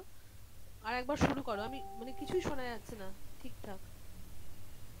সম্ভবত। আরেকবার শুরু করো, আমি মানে কিছুই শোনা যাচ্ছে না ঠিকঠাক।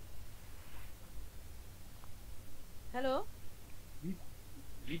 হ্যালো,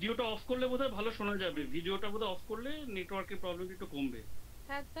 ভিডিওটা অফ করলে বোধহয় ভালো শোনা যাবে, ভিডিওটা বোধহয় অফ করলে নেটওয়ার্কের প্রবলেম একটু কমবে।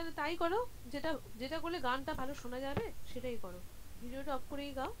 হ্যাঁ তাহলে তাই করো, যেটা যেটা করলে গানটা ভালো শোনা যাবে সেটাই করো, ভিডিওটা অফ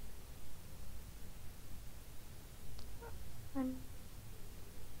করেই গাও।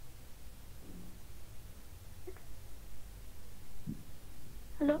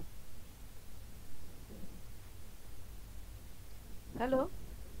 হ্যালো হ্যালো,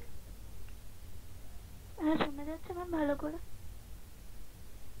 হ্যাঁ শোনা যাচ্ছে ম্যাম ভালো করে।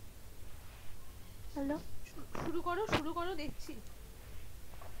 হ্যালো, শুরু করো দেখছি,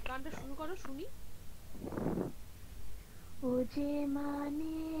 গানটা শুরু করো শুনি। ও যে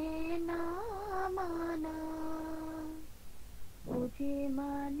মানে না মানা, ও যে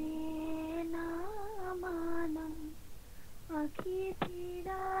মানে না মানা, আঁখি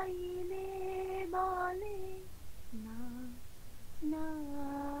ফিরাইলে বলে না না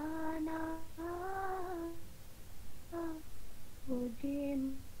না, ও যে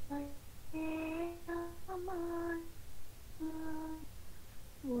মানে না মানা,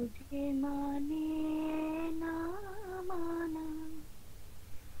 ও যে মানে না মানা,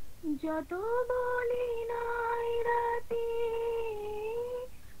 যত বলি নাই রাতে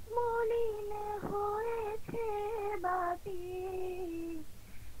মলিন হয়েছে বাতি,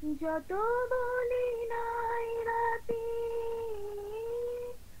 যত বলি নাই রাতে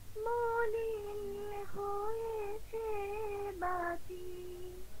মলিন হয়েছে বাতি,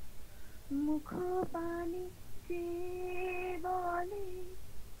 মুখ পানে সে বলে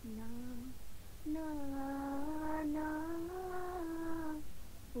না না না,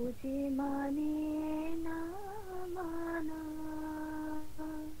 ও যে মানে না মানা,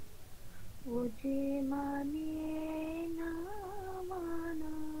 ও যে মানে না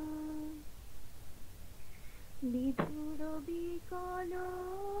মানা, বিধুর বিকল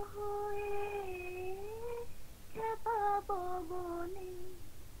হয়ে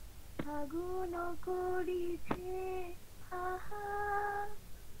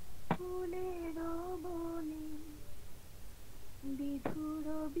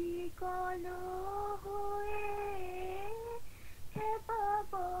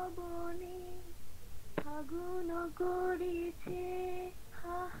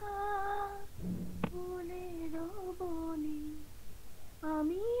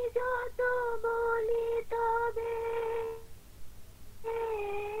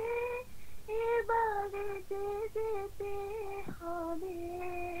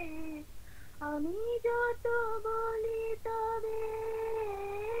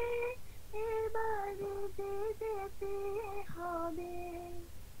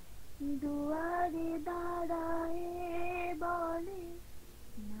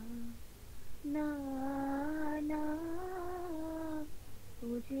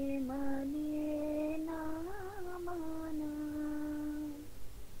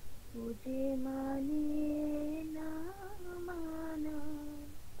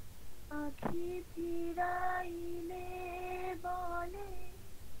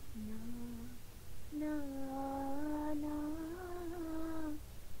না না না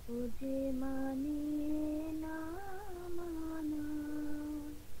বুঝে মানে না মানা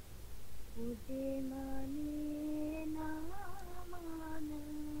বুঝে মানে না মানা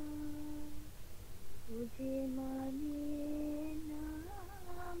বুঝে মানে না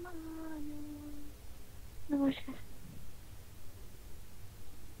মানা। নমস্কার।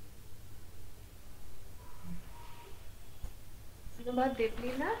 ধন্যবাদ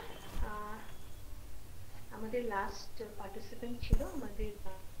দেবলীনা। আমাদের লাস্ট পার্টিসিপেন্ট ছিল আমাদের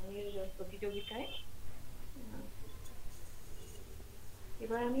গানের প্রতিযোগিতায়।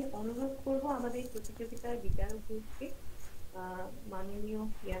 এবার আমি অনুরোধ করব আমাদের প্রতিযোগিতার বিচারকদেরকে, মাননীয়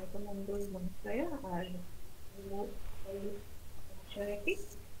প্রিয়াঙ্কা মণ্ডল মহাশয়া আর মহাশয়াকে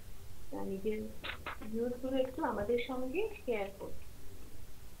নিজের ভিউজগুলো একটু আমাদের সঙ্গে শেয়ার করতে।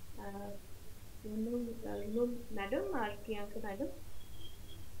 ম্যাডাম আর প্রিয়াঙ্কা ম্যাডাম।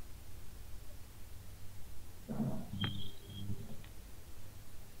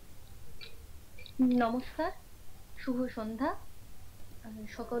 নমস্কার, শুভ সন্ধ্যা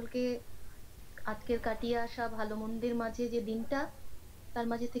সকলকে। আজকের কাটিয়ে আসা ভালো মন্দের মাঝে যে দিনটা, তার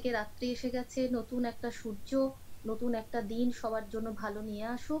মাঝে থেকে রাত্রি এসে গেছে, নতুন একটা সূর্য, নতুন একটা দিন সবার জন্য ভালো নিয়ে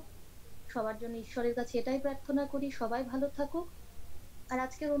আসুক। সবার জন্য ঈশ্বরের কাছে এটাই প্রার্থনা করি, সবাই ভালো থাকুক। আর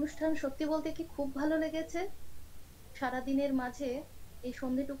আজকের অনুষ্ঠান সত্যি বলতে কি খুব ভালো লেগেছে। সারাদিনের মাঝে এই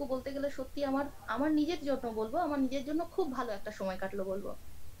সন্ধেটুকু বলতে গেলে সত্যি আমার নিজের জন্য বলবো, আমার নিজের জন্য খুব ভালো একটা সময় কাটলো বলবো।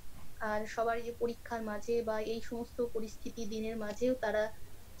 আর সবার যে পরীক্ষার মাঝে বা এই সমস্ত পরিস্থিতি দিনের মাঝেও তারা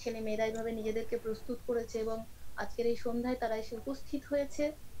ছেলে মেয়েরা এইভাবে নিজেদেরকে প্রস্তুত করেছে এবং আজকের এই সন্ধ্যায় তারা এসে উপস্থিত হয়েছে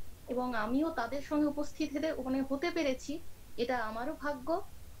এবং আমিও তাদের সঙ্গে উপস্থিত হতে পেরেছি। এটা আমারও ভাগ্য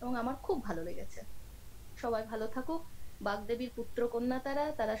এবং আমার খুব ভালো লেগেছে। সবাই ভালো থাকুক। বাগদেবীর পুত্র কন্যা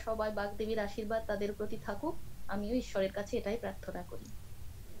তারা সবাই বাগদেবীর আশীর্বাদ তাদের প্রতি থাকুক। আমিও ঈশ্বরের কাছে এটাই প্রার্থনা করি।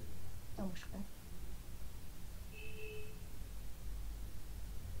 নমস্কার।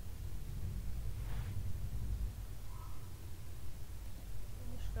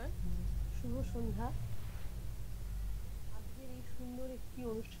 নমস্কার, শুভ সন্ধ্যা। আজকের এই সুন্দর একটি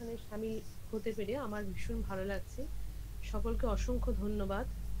অনুষ্ঠানে সামিল হতে পেরে আমার ভীষণ ভালো লাগছে। সকলকে অসংখ্য ধন্যবাদ।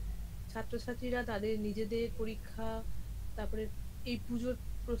 ছাত্রছাত্রীরা তাদের নিজেদের পরীক্ষা, তারপরে এই পুজোর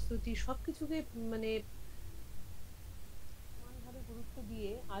প্রস্তুতি সবকিছুকে মানে সমানভাবে গুরুত্ব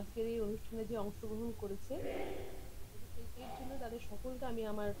দিয়ে আজকের এই অনুষ্ঠানে যে অংশগ্রহণ করেছে, এর জন্য তাদের সকলকে আমি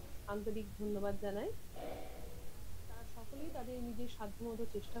আমার আন্তরিক ধন্যবাদ জানাই। তারা সকলেই তাদের নিজের সাধ্যমতো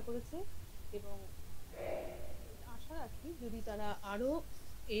চেষ্টা করেছে এবং আশা রাখি যদি তারা আরো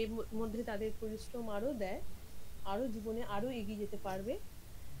এর মধ্যে তাদের পরিশ্রম আরো দেয়, আরো জীবনে আরো এগিয়ে যেতে পারবে।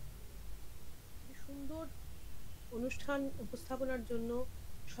 সুন্দর অনুষ্ঠান উপস্থাপনার জন্য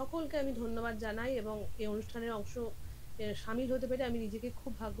সকলকে আমি ধন্যবাদ জানাই এবং এই অনুষ্ঠানের অংশ সামিল হতে পেরে আমি নিজেকে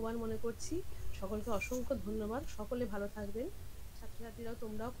খুব ভাগ্যবান মনে করছি। সকলকে অসংখ্য ধন্যবাদ। সকলে ভালো থাকবেন। ছাত্রছাত্রীরাও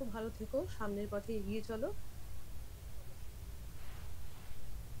তোমরাও খুব ভালো থেকো, সামনের পথে এগিয়ে চলো।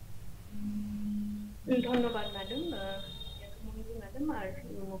 ধন্যবাদ ম্যাডাম, ম্যাডাম আর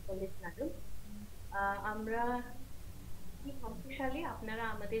ম্যাডাম। আমরা খুব ভাগ্যশালী আপনারা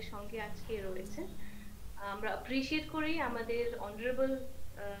আমাদের সঙ্গে আজকে রয়েছেন। আমরা অ্যাপ্রিশিয়েট করি আমাদের অনারেবল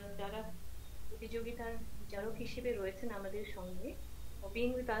যারা প্রতিযোগিতার বিচারক হিসেবে রয়েছেন আমাদের সঙ্গে, বিং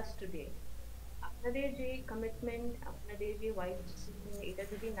উইথ আস টুডে। আপনাদের যে কমিটমেন্ট, আপনাদের যে ওয়াইজ ডিসিশন, এটা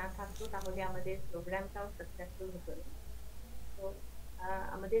যদি না থাকতো তাহলে আমাদের প্রোগ্রামটাও সাকসেসফুল হতো না। তো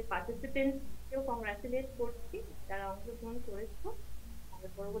আমাদের পার্টিসিপেন্টকেও কংগ্রাচুলেট করছি যারা অংশগ্রহণ করেছো। আর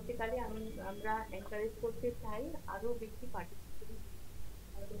পরবর্তীকালে আমরা এনকারেজ করতে চাই আরো বেশি পার্টিসিপেন্ট,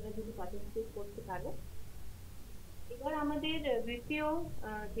 তোমরা যদি পার্টিসিপেট করতে পারো। এবার আমাদের দ্বিতীয়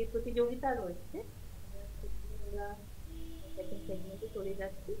যে প্রতিযোগিতা রয়েছে, আমরা সেকেন্ড সেগমেন্টে চলে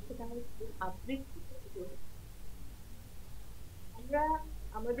যাচ্ছি, সেটা হচ্ছে আবৃত্তি প্রতিযোগিতা। আমরা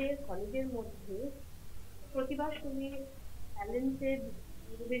আমাদের কলেজের মধ্যে প্রতিভাশালী, talented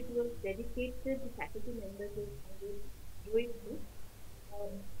individuals, dedicated faculty members সঙ্গে রয়েছে।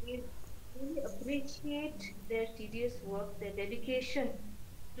 We really appreciate their tedious work, their dedication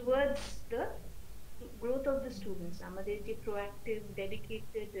towards the growth of the students. আমাদের যে proactive,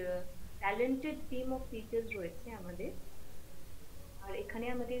 dedicated, talented team of teachers রয়েছে আমাদের। আর এখানে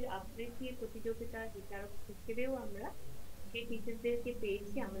আমাদের আবৃত্তি প্রতিযোগিতার বিচারক হিসেবেও আমরা যে টিচারদেরকে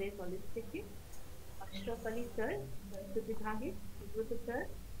পেয়েছি আমাদের কলেজ থেকে, আশরাফ আলী স্যার সংস্কৃত বিভাগে, Subrata sir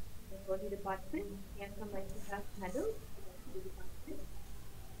Bengali department, Priyanka মাইতিদাস madam department.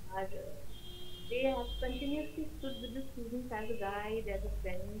 R they have continuously stood with the students as a guide, as a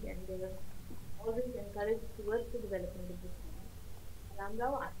friend, and they were always encouraged towards the development of the students. আর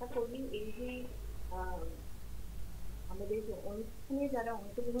আমরাও আশা করি এই যে আমাদের অনুষ্ঠানে যারা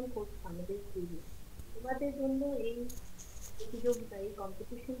অংশগ্রহণ করছে আমাদের স্কুলে, তোমাদের জন্য এই প্রতিযোগিতা, এই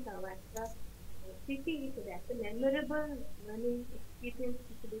কম্পিটিশনটাও একটা স্মৃতি হিসেবে, একটা মেমোরেবল লার্নিং এক্সপিরিয়েন্স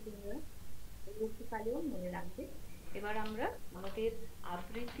হিসেবে তোমরা পরবর্তীকালেও মনে রাখবে। এবার আমরা আমাদের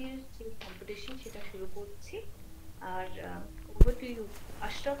আবৃত্তির যে কম্পিটিশন সেটা শুরু করছি। আর over to you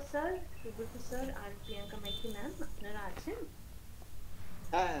Ashraf sir, Subrata sir R Priyanka Maiti ma'am, আপনারা আছেন?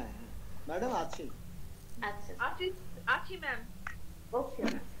 হ্যাঁ ম্যাডাম আছি। আচ্ছা আছি ম্যাম। ওকে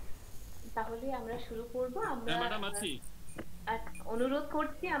ম্যাম, তাহলে আমরা শুরু করব। আমরা ম্যাডাম আছি। অনুরোধ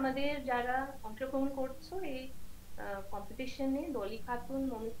করছি আমাদের যারা অংশগ্রহণ করছো এই কম্পিটিশনে, ডলি খাতুন,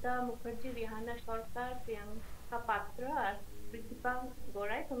 মমিতা মুখার্জি, রিহানা সরকার, প্রিয়াঙ্কা পাত্র আর প্রীতিপা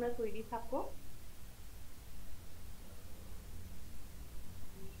গড়াই, তোমরা তৈরি থাকো।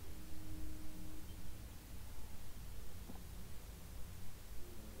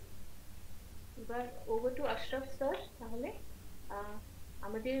 এবার ওভার টু আশরাফ স্যার। তাহলে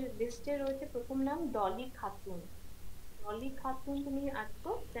আমাদের লিস্টে রয়েছে প্রথম নাম ডলি খাতুন। ডলি খাতুন, তুমি আছো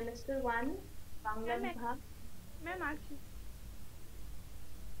সেমিস্টার 1 বাংলা বিভাগ। ম্যাম আছি।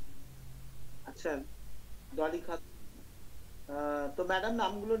 আচ্ছা ডলি খাতুন, তো ম্যাডাম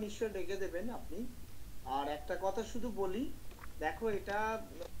নামগুলো নিশ্চয়ই লিখে দেবেন আপনি। আর একটা কথা শুধু বলি, দেখো এটা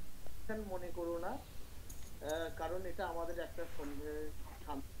মনে করো না, কারণ এটা আমাদের একটা সন্ধ্যে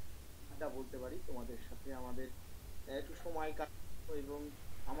ঠান্ডা বলতে পারি, তোমাদের সাথে আমাদের একটু সময় কাটানো, এবং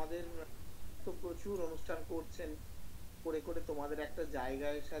আমাদের তো প্রচুর অনুষ্ঠান করছেন, করে করে তোমাদের একটা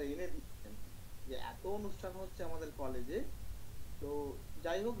জায়গায় স্যার এনে দিচ্ছেন, যে এত অনুষ্ঠান হচ্ছে আমাদের কলেজে। তো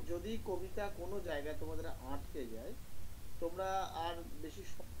যাই হোক, যদি কবিতা কোনো জায়গায় তোমাদের আটকে যায়, তোমরা আর বেশি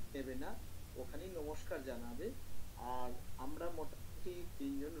সময় নেবে না, ওখানেই নমস্কার জানাবে। আর আমরা মোটামুটি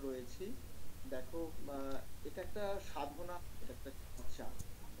 3 জন রয়েছি। দেখো এটা একটা সাধনা, এটা একটা চর্চা।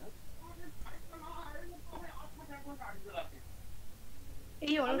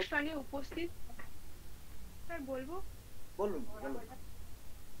 এই অনুষ্ঠানে উপস্থিত স্যার বলবো, বলুন বলুন।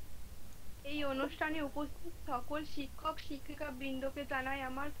 এই অনুষ্ঠানে উপস্থিত সকল শিক্ষক শিক্ষিকা বৃন্দকে জানাই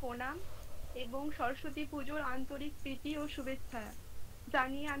আমার প্রণাম এবং সরস্বতী পুজোর আন্তরিক প্রীতি ও শুভেচ্ছা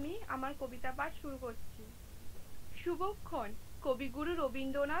জানিয়ে আমি আমার কবিতা পাঠ শুরু করছি। শুভক্ষণ, কবিগুরু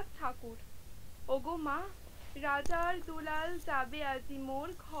রবীন্দ্রনাথ ঠাকুর। ওগো মা, রাজার দুলাল যাবে আজি মোর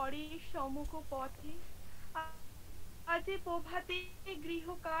ঘরের সম্মুখ পথে, আজি প্রভাতে গৃহ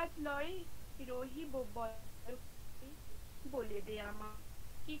কাজ লয় রহিব বলে দে আমার,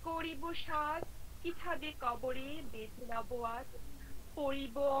 কি করিব সাজ, কি ছাদে কবরে বেঁধে আজ,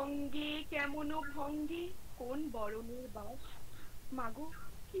 পরিব অঙ্গে কেমন ভঙ্গে কোন বরণের বাস। মাগো,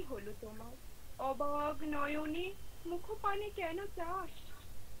 কি হলো তোমার অবাক নয়নে, মুখ পানে কেন চাস?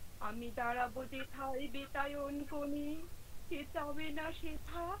 আমি দাঁড়াবো যেথায় বেতায়ন কোণে, সে চাবে না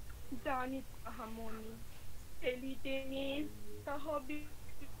সেথা জানি তাহা মনে, ঠেলি টেনে তাহবে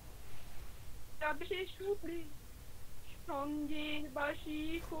যাবে সে সুরে, সঙ্গের বাসি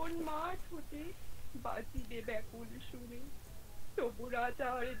কোন মাঠ হতে বাজিবে ব্যাকুল সুরে। তবু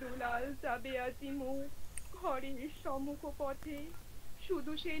রাজার দুলাল যাবে আজি মোর ঘরের সম্মুখ পথে,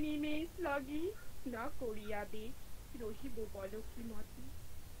 শুধু সে নিমেষ লাগি না করিয়াবে রহিব বল কি মতে।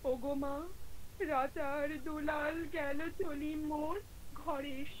 ওগো মা, রাজার দুলাল গেল চলি মোর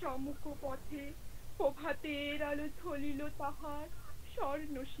ঘরের সম্মুখ পথে, প্রভাতের আলো ঝলিল তাহার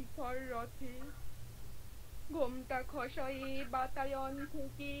স্বর্ণ শিখর রথে। ঘোমটা খসায়ে বাতায়ন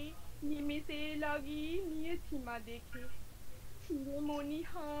থেকে নিমেষে লাগি নিয়েছি মা দেখে,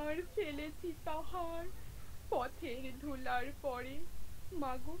 শিরোমণিহার ফেলেছি তাহার পথের ধুলার পরে।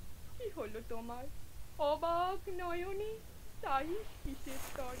 মাগো, কি হলো তোমার অবাক নয়নে তাই কিসের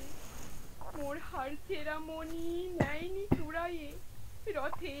তরে? মোর হার ছেঁড়া মণি নেয়নি চূড়ায়ে,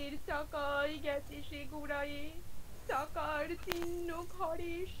 রথের চাকায় গেছে সে ঘুরায়ে, চাকার চিহ্ন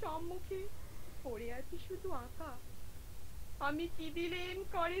ঘরের সম্মুখে পড়ে আছে শুধু আঁকা। আমি কি দিলেম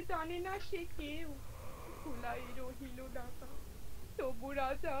করে জানে না সে কেউ, ধুলাই রহিল ডাকা। তবু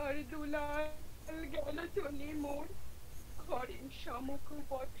রাজার দুলাল গেল চলে মোর ঘরের সম্মুখ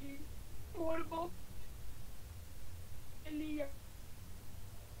পথে, পড়ব ফেলিয়া।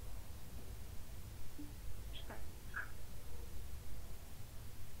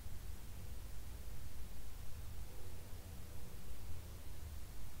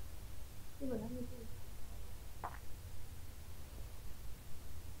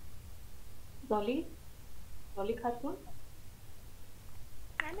 ডলি, ডলি খাতুন।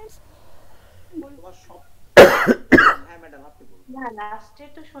 তোমার সব হ্যাঁ ম্যাডাম আপনি বলুন। না, লাস্টে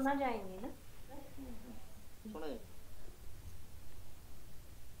তো শোনা যায়নি না? শোনা যায়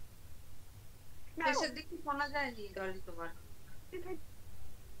শেষের দিকে শোনা যায়নি ডলি তোমার।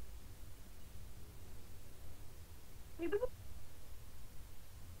 আমি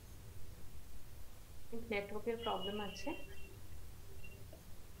নেটওয়ার্কের প্রবলেম আছে।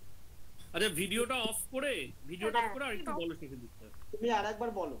 আচ্ছা ভিডিওটা অফ করে আরেকটু হ্যাঁ, বলো সেক্ষেত্রে। তুমি আরেকবার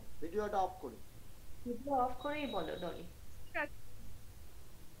বলো ভিডিওটা অফ করে। ভিডিও অফ করেই বলো ডলি।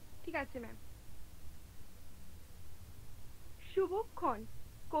 ঠিক আছে ম্যাম। শুভক্ষণ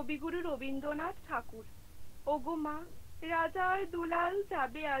কবিগুরু রবীন্দ্রনাথ ঠাকুর। ওগো মা, রাজার দুলাল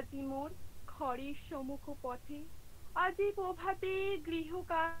যাবে আজি মোর ঘরের সম্মুখ পথে, আজি প্রভাতে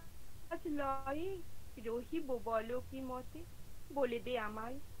গৃহকাজ লয়ে রহিব বলো কি মতে, বলে দে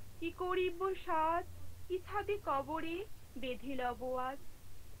আমায় কি করিব সাজ, কি ছাদে কবরে বেঁধে লব আজ,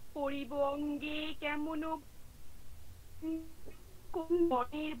 পরিব অঙ্গে কেমন কোন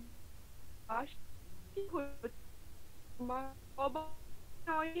মনের বাস, কি হলো তোমার অবাক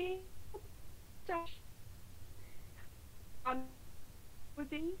নয়ে চাষ, আমি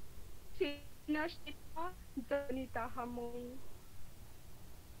বুঝি সে না সেটা জানি তাহা মই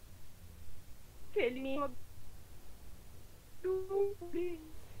ফেলিনি ডুবে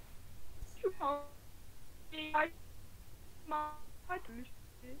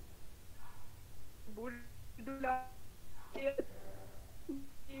বুড়দুলা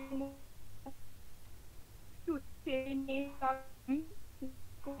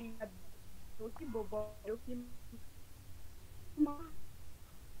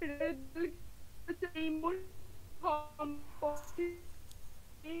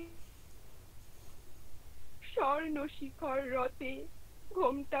স্বর্ণ শিখর রথে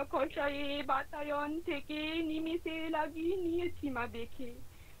ঘোমটা খসায়ে বাতায়ন থেকে নিমিষে লাগিয়ে নিয়েছি মা দেখে,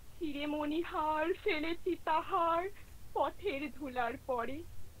 হিরে মণিহার ফেলেছি তাহার পথের ধুলার পরে,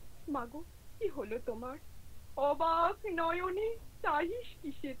 মাগো কি হলো তোমার অবাক নয়নে চাহিস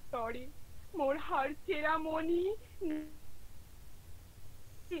কিসের তরে, মোর হার ছেঁড়া মণি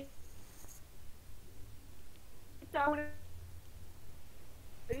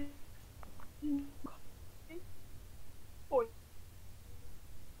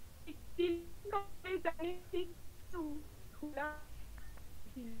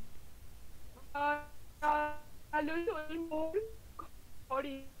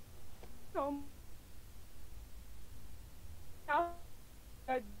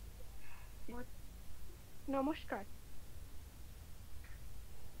নমস্কার।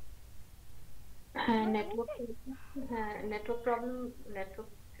 হ্যাঁ নেটওয়ার্ক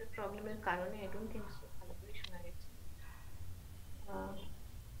প্রবলেমের কারণে আই ডোন্ট থিংক সো ভালো করে শোনা গেছে।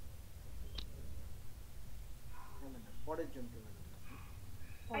 পরের জনকে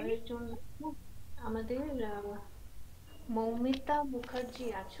পরের জন্য আমাদের মৌমিতা মুখার্জি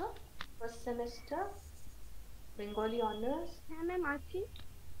আছো, ফার্স্ট সেমেস্টার বেঙ্গলি অনার্স। হ্যাঁ ম্যাম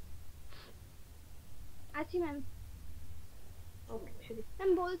আছি ম্যাম।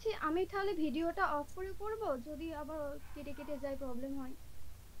 ম্যাম বলছি আমি তাহলে ভিডিওটা অফ করে করব যদি আবার কেটে কেটে যায় প্রবলেম হয়।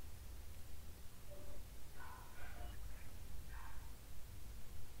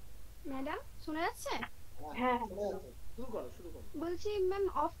 ম্যাডাম শোনা যাচ্ছে? হ্যাঁ শুরু করো বলছি ম্যাম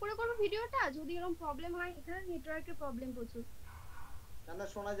অফ করে করব ভিডিওটা যদি এরকম প্রবলেম হয়, এখানে নেটওয়ার্কের প্রবলেম প্রচুর। না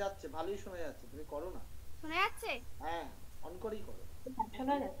শোনা যাচ্ছে, ভালোই শোনা যাচ্ছে, তুমি করো না। শোনা যাচ্ছে? হ্যাঁ অন করেই করো।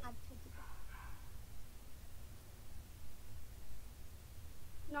 শোনা যাচ্ছে। আচ্ছা ঠিক আছে।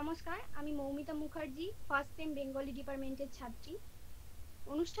 নমস্কার, আমি Moumita Mukherjee, first same Bengali ডিপার্টমেন্টের ছাত্রী।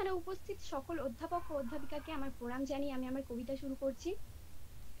 অনুষ্ঠানে উপস্থিত সকল অধ্যাপক ও অধ্যাপিকাকে আমার প্রণাম জানিয়ে আমি আমার কবিতা শুরু করছি।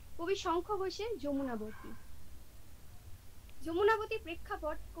 কবি শঙ্খ ঘোষের যমুনাবতী। যমুনাবতী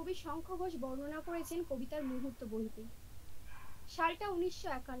প্রেক্ষাপট কবি শঙ্খ ঘোষ বর্ণনা করেছেন কবিতার মুহূর্ত বহিতে। সালটা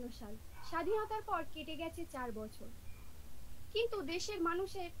 1951 সাল, স্বাধীনতার পর কেটে গেছে 4 বছর, কিন্তু দেশের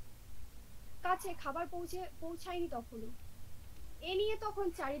মানুষের কাছে খাবার পৌঁছায়নি তখনও। এ নিয়ে তখন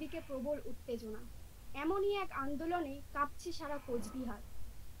চারিদিকে প্রবল উত্তেজনা। এমনই এক আন্দোলনে কাঁপছে সারা কোচবিহার।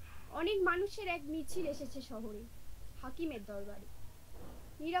 অনেক মানুষের এক মিছিল এসেছে শহরে, হাকিমের দরবারে।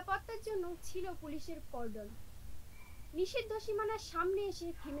 নিরাপত্তার জন্য ছিল পুলিশের কর্ডন। নিষিদ্ধ সীমানার সামনে এসে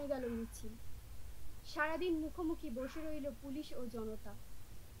থেমে গেল মিছিল। সারাদিন মুখোমুখি বসে রইল পুলিশ ও জনতা।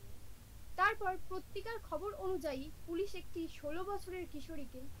 তারপর পত্রিকার খবর অনুযায়ী পুলিশ একটি 16 বছরের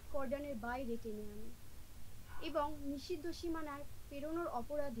কিশোরীকে কর্ডনের বাইরে টেনে আনে এবং নিষিদ্ধ সীমানার পেরোনোর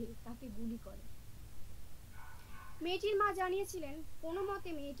অপরাধে তাকে গুলি করে। মেয়েটির মা জানিয়েছিলেন কোনো মতে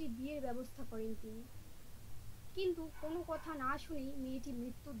মেয়েটির বিয়ের ব্যবস্থা করেন তিনি, কিন্তু কোনো কথা না শুনেই মেয়েটি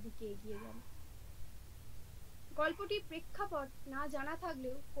মৃত্যুর দিকে এগিয়ে গেল। গল্পটির প্রেক্ষাপট না জানা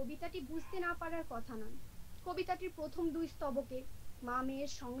থাকলেও কবিতাটি বুঝতে না পারার কথা নয়। কবিতাটির প্রথম 2 স্তবকে মা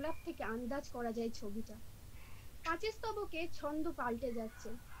মেয়ের সংলাপ থেকে আন্দাজ করা যায় ছবিটা। 5 স্তবকে ছন্দ পাল্টে যাচ্ছে,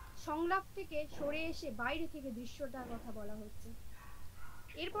 সংলাপ থেকে সরে এসে বাইরে থেকে দৃশ্যটার কথা বলা হচ্ছে।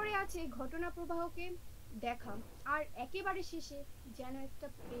 এরপরে আছে ঘটনা প্রবাহকে দেখা, আর একেবারে শেষে যেন একটা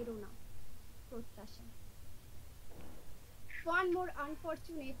প্রেরণা, প্রত্যাশা। One more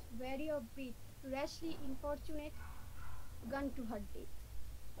unfortunate, wary of breath, rashly importunate, gun to her death.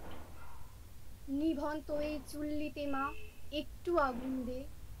 নিভন্ত এই চুল্লিতে মা একটু আগুন দে,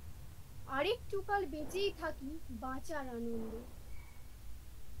 আরেকটু কাল বেঁচেই থাকি বাঁচার আনন্দে।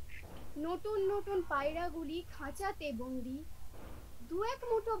 নতুন নতুন পায়রাগুলি খাঁচাতে বন্দি, দু এক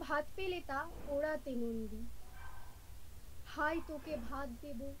মুঠো ভাত পেলে তা ওড়াতে মন্দি। হায় তোকে ভাত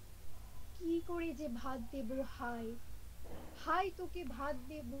দেব, কি করে যে ভাত দেব হায়, হায় তোকে ভাত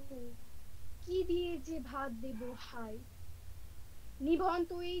দেব, কি দিয়ে যে ভাত দেব হায়।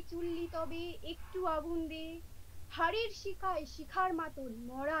 নিভন্ত এই চুল্লি তবে একটু আগুন দে, হাড়ের শিখায় শিখার মাতন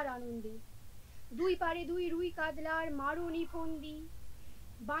মরার আনন্দে। দুই পারে দুই রুই কাতলার মারণী ফন্দি,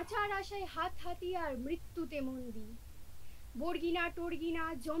 বাঁচার আশায় হাত হাতিয়ার মৃত্যুতে মন্দি। বর্গিনা টর্গিনা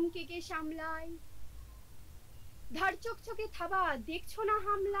জমকেকে সামলায়, ধার চকচকে থাবা দেখছো না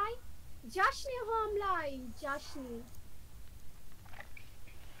হামলায়, যাসনে হামলায় যাসনে।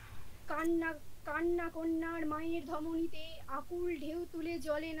 কান্না কান্না কন্যার মায়ের ধমনীতে আকুল ঢেউ তুলে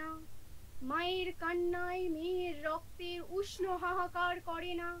জ্বলে না, মায়ের কান্নায় মেয়ের রক্তের উষ্ণ হাহাকার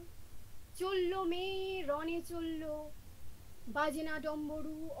করে না। চলল মেয়ে রণে চলল, বাজে না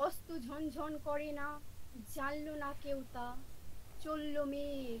ডম্বরু অস্ত ঝনঝন করে না, জানল না কেউ তা, চলল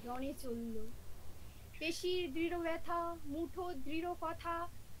মেয়ে রণে চলল। পেশির দৃঢ় ব্যথা, মুঠো দৃঢ় কথা,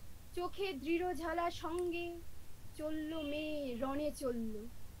 চোখে দৃঢ় ঝালা সঙ্গে, চলল মেয়ে রণে চলল।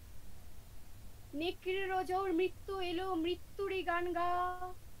 নেকড়ের জোর মৃত্যু এলো মৃত্যুরই গান গা,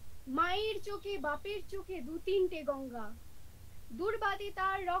 মায়ের চোখে বাপের চোখে দু তিনটে গঙ্গা। দুর্বাদে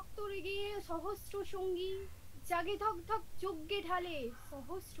তার রক্ত রেগে সহস্র সঙ্গী, জাগে ধক ধক যজ্ঞে ঢালে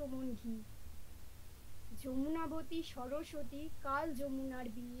সহস্র মন ঘি। যমুনাবতী সরস্বতী কাল যমুনার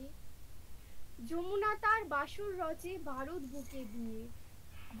বিয়ে, যমুনা তার বাসর রচে বারুদ বুকে দিয়ে,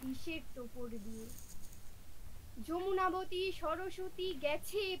 বিষের টোপর দিয়ে। যমুনাবতী সরস্বতী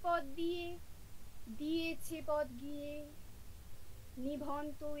গেছে এ পথ দিয়ে, দিয়েছে পথ গিয়ে।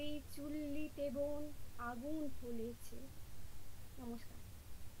 নিভন্ত এই চুল্লিতে বোন আগুন ফলেছে। নমস্কার।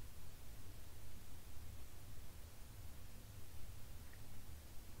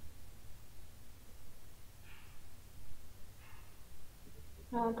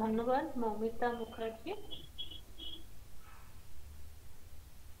 ধন্যবাদ মৌমিতা মুখার্জি।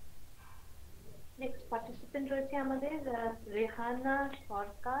 নেক্সট পার্টিসিপেন্ট রয়েছে আমাদের রেহানা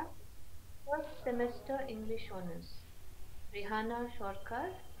সরকার, first semester English honours. Rehana সরকার,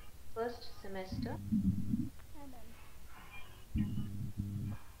 ফার্স্ট সেমেস্টার।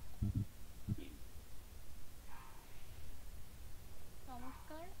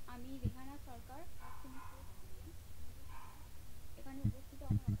 নমস্কার, আমি রেহানা সরকার, ফার্স্ট সেমিস্টার স্টুডেন্ট। এখানে উপস্থিত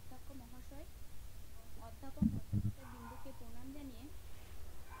আমার অধ্যক্ষ মহাশয়, অধ্যাপক অধ্যাপিকা বৃন্দকে প্রণাম জানিয়ে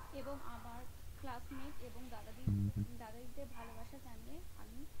এবং আমার ক্লাসমেট এবং দাদাদিদের ভালোবাসা জানিয়ে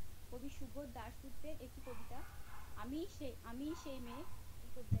আমি কবি সুবোধ দাশগুপ্তের একটি কবিতা আমি সেই মেয়ে, এই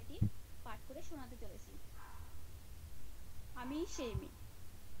কবিতাটি পাঠ করে শোনাতে চলেছি। আমি সেই মেয়ে।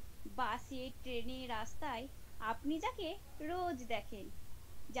 বাসে ট্রেনে রাস্তায় আপনি যাকে রোজ দেখেন,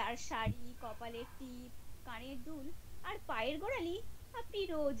 যার শাড়ি, কপালের টিপ, কানের দুল আর পায়ের গোড়ালি আপনি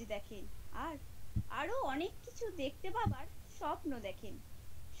রোজ দেখেন, আর আরো অনেক কিছু দেখতে পাবার স্বপ্ন দেখেন।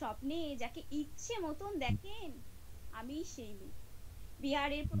 স্বপ্নে যাকে ইচ্ছে মতন দেখেন, আমি সেই মেয়ে।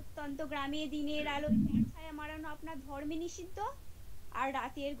 বিহারের প্রত্যন্ত গ্রামে দিনের আলোয় ছায়া মারানো আপনার ধর্মে নিষিদ্ধ, আর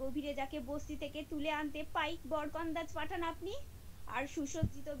রাতের গভীরে যাকে বস্তি থেকে তুলে আনতে পাইক বরকন্দাজ পাঠান আপনি, আর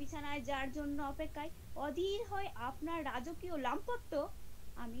সুসজ্জিত বিছানায় যার জন্য অপেক্ষায় অধীর হয় আপনার রাজকীয় লাম্পট্য,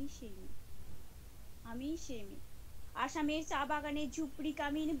 আমি সেই মেয়ে। আমি সেই মেয়ে। আসামের চা বাগানের ঝুপড়ি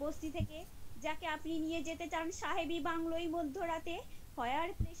কামিন বস্তি থেকে যাকে আপনি নিয়ে যেতে চান সাহেবী বাংলোয় মধ্যরাতে, ফয়ার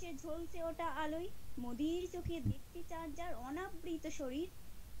প্লেসে ঝলসে ওঠা আলোয় মোদির চোখে দেখতে চান যার অনাবৃত শরীর,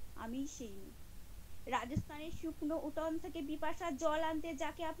 আমি সেই মেয়ে। রাজস্থানের শুকনো উঠোন থেকে পিপাসার জল আনতে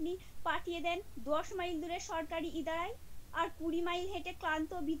যাকে আপনি পাঠিয়ে দেন 10 মাইল দূরে সরকারি ইদারায়, আর 20 মাইল হেঁটে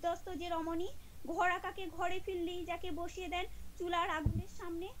ক্লান্ত বিধ্বস্ত যে রমণী ঘোড়া কাকে ঘরে ফিরলেই যাকে বসিয়ে দেন চুলার আগুনের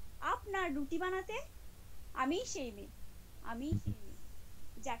সামনে আপনার রুটি বানাতে, আমি সেই মেয়ে। আমি সেই মেয়ে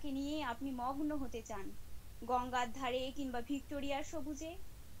যাকে নিয়ে আপনি মগ্ন হতে চান গঙ্গার ধারে কিংবা ভিক্টোরিয়ার সবুজে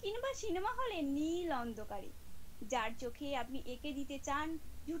কিংবা সিনেমা হলে নীল অন্ধকারে, যার চোখে আপনি এঁকে দিতে চান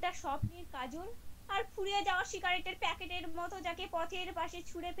ঝুটা স্বপ্নের কাজল, আর ফুরিয়ে যাওয়া সিগারেটের প্যাকেটের মতো যাকে পথের পাশে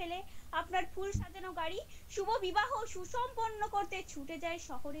ছুঁড়ে ফেলে আপনার ফুল সাজানো গাড়ি শুভ বিবাহ সুসম্পন্ন করতে ছুটে যায়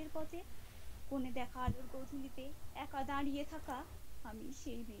শহরের পথে। কোণে দেখা আলোর গধূলিতে একা দাঁড়িয়ে থাকা, আমি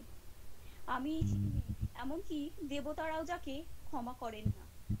সেই মেয়ে। আমি সেই মেয়ে, এমনকি দেবতারাও যাকে ক্ষমা করেন না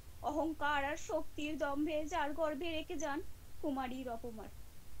অহংকার আর শক্তির দম্ভে যার গর্ভে রেখে যান কুমারীর অপমান।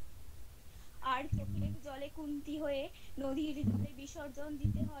 আর চোখের জলে কুন্তি হয়ে নদীর জলে বিসর্জন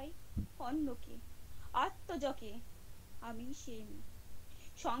দিতে হয় অন্যকে, আত্মজকে। আমি সেই মেয়ে।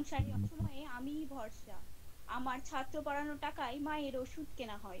 সংসারে অসময়ে আমিই ভরসা। আমার ছাত্র পড়ানোর টাকায় মায়ের ওষুধ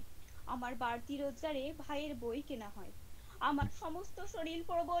কেনা হয়, আমার বাড়তি রোজগারে ভাইয়ের বই কেনা হয়। আমার সমস্ত শরীর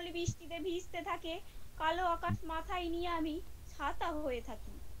প্রবল বৃষ্টিতে ভিজতে থাকে, কালো আকাশ মাথায় নিয়ে আমি ছাতা হয়ে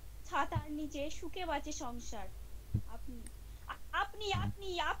থাকি। ছাতার নিচে সুখে বাঁচে সংসার। আপনি আপনি আপনি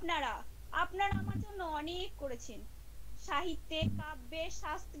আপনারা আপনারা আমার জন্য অনেক করেছেন। সাহিত্যে, কাব্যে,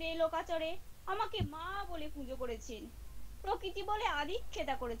 শাস্ত্রে, লোকাচরে আমাকে মা বলে পুজো করেছেন, প্রকৃতি বলে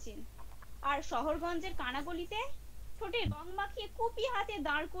আদিক্ষেতা করেছেন। আর শহরগঞ্জের কানাগলিতে ঠোঁটে রং মাখিয়ে কুপি হাতে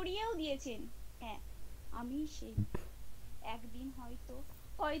দাঁড় করিয়েও দিয়েছেন। হ্যাঁ, আমি সেই। একদিন হয়তো,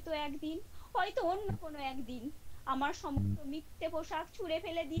 হয়তো অন্য কোনো একদিন আমার সমস্ত মিথ্যে পোশাক ছুঁড়ে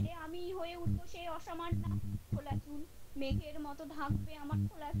ফেলে দিলে আমি হয়ে উঠবো সেই অসামান্য। খোলা চুল মেঘের মতো ঢাকবে আমার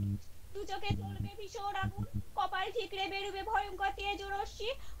খোলা পিঠ, দু চোখে জ্বলবে ভীষণ আগুন, কপাল ঠিকরে বেরুবে ভয়ঙ্কর তেজ ও রশ্মি,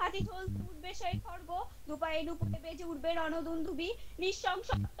 হাতি ঝলতে উঠবে সেই খড়গ, দুপায়ে দুপুরে বেজে উঠবে রণদুন্দুবি, নিঃশংস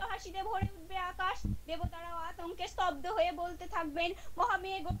হাসিতে ভরে উঠবে আকাশ। দেবতারাও আতঙ্কে স্তব্ধ হয়ে বলতে থাকবেন,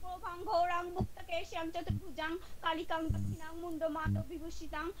 মহামেঘ প্রভাং ঘোরাং মুক্তাকেশাং চতুর্ভুজাং কালিকাং দক্ষিণাং মুন্ডমাল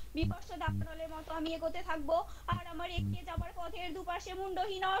বিভূষিতাং বিকর্ষ দাবানলের মতো আমি এগোতে থাকবো। আর আমার এগিয়ে যাবার পথের দুপাশে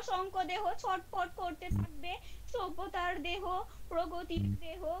মুন্ডহীন অসংখ্য দেহ ছটফট করতে থাকবে। সভ্যতার দেহ, প্রগতির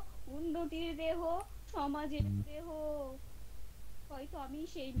দেহ, উন্নতির দেহ, সমাজের দেহ। হয়তো আমি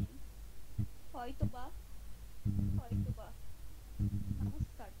সেই মেয়ে, হয়তোবা, হয়তোবা।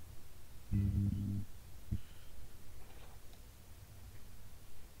 নমস্কার।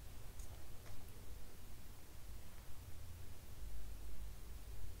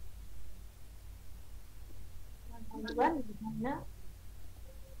 ধন্যবাদ বিধানা।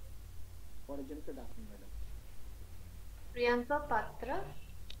 পরের জনকে ডাকুন madam. Priyanka Patra,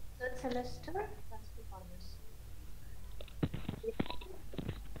 third semester, classical commerce.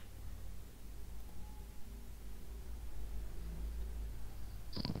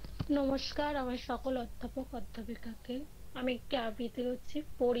 নমস্কার আমার সকল অধ্যাপক অধ্যাপিকাকে। আমি একটি আবৃত্তি করছি,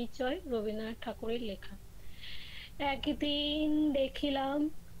 পরিচয়, রবীন্দ্রনাথ ঠাকুরের লেখা। একদিন দেখিলাম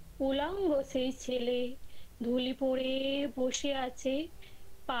উলঙ্গ সেই ছেলে, ধুলি পড়ে বসে আছে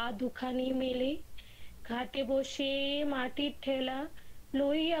পা দুখানি মেলে, ঘাটে বসে মাটির ঠেলা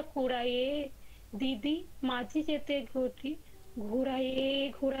লইয়া কুড়াইয়ে, দিদি মাঝি যেতে ঘটি ঘুরাইয়ে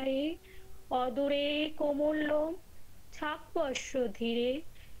ঘুরাইয়ে, অদূরে কোমল লোম ছাপ বর্ষ ধীরে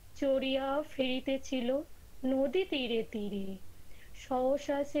চড়িয়া ফিরিতেছিল নদী তীরে তীরে।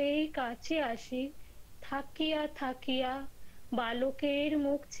 সহসা সেই কাছে আসি থাকিয়া থাকিয়া, বালকের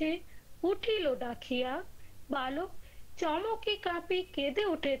মুখছে উঠিল ডাকিয়া, বালক চমকে কাঁপি কেঁদে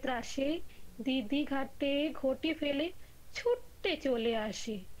ওঠে ত্রাসে, দিদি ঘাটে ঘটি ফেলে ছুটতে চলে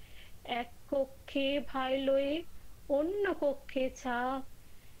আসে। এক কক্ষে ভাই লয়ে অন্য কক্ষে ছাপ,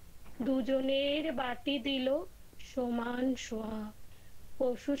 দুজনের বাটি দিল সমান সোহাগ।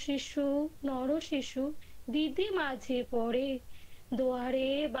 পশু শিশু নর শিশু দিদি মাঝে পড়ে, দুয়ারে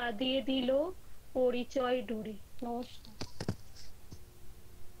বাঁধিয়ে দিল পরিচয় ডোরে। নমস্কার।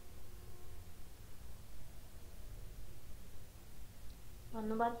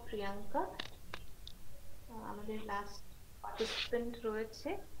 ধন্যবাদ প্রিয়াঙ্কা। আমাদের লাস্ট পার্টিসিপেন্ট রয়েছে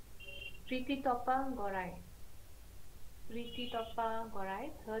প্রীতিতপা Gorai. প্রীতিতপা Gorai,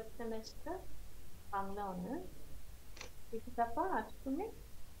 third semester, Bangla honours. প্রীতিতপা, আছো তুমি?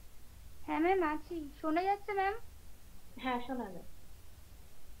 হ্যাঁ ম্যাম আছি, শোনা যাচ্ছে ম্যাম? হ্যাঁ শোনা যায়।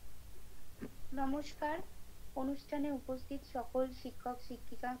 নমস্কার। অনুষ্ঠানে উপস্থিত সকল শিক্ষক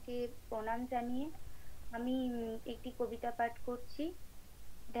শিক্ষিকাকে প্রণাম জানিয়ে আমি একটি কবিতা পাঠ করছি।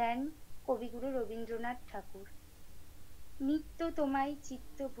 ধ্যান, কবিগুরু রবীন্দ্রনাথ ঠাকুর। নিত্য তোমায়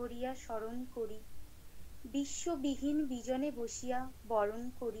চিত্ত ভরিয়া স্মরণ করি, বিশ্ববিহীন বিজনে বসিয়া বরণ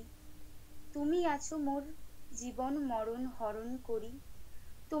করি। তুমি আছো মোর জীবন মরণ হরণ করি,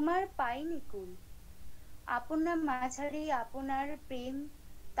 তোমার পাইনি কুল। আপনার মাঝারে আপনার প্রেম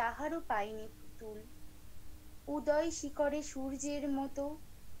তাহারও পাইনি তুল। উদয় শিখরে সূর্যের মতো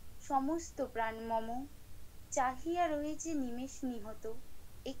সমস্ত প্রাণ মম, চাহিয়া রয়েছে নিমেষ নিহত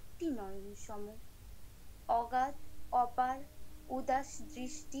একটি নয়ন সম। অগাধ অপার উদাস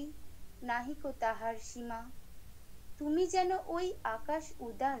দৃষ্টি, নাহিকো তাহার সীমা। তুমি যেন ওই আকাশ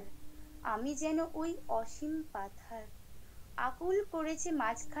উদার, আমি যেন ওই অসীম পাথার। আকুল করেছে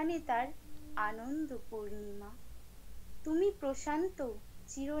মাঝখানে তার আনন্দ পূর্ণিমা। তুমি প্রশান্ত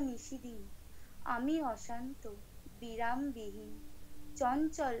চির নিশিদিন, আমি অশান্ত বিরামবিহীন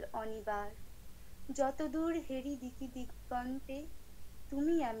চঞ্চল অনিবার। যতদূর হেরি দিকি দিগন্তে,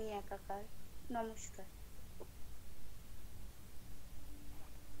 তুমি আমি একাকার। নমস্কার।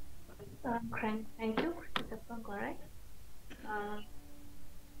 থ্যাংক ইউ কৃতিত্ব করায়।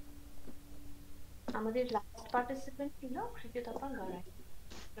 আমাদের লাস্ট পার্টিসিপেন্ট ছিল কৃতিত্ব গড়াই।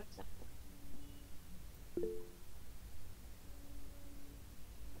 আচ্ছা,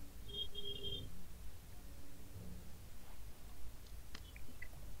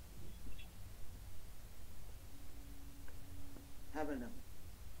 হ্যাঁ ম্যাডাম,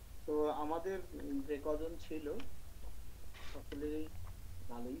 তো আমাদের যে কজন ছিল সকলেই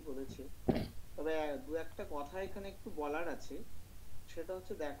ভালোই বলেছে, তবে দু একটা কথা এখানে একটু বলার আছে। সেটা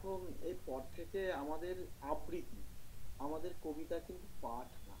হচ্ছে দেখো, এরপর থেকে আমাদের আবৃত্তি, আমাদের কবিতা কিন্তু পাঠ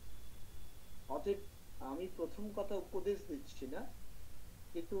না। অতএব আমি প্রথম কথা উপদেশ দিচ্ছি না,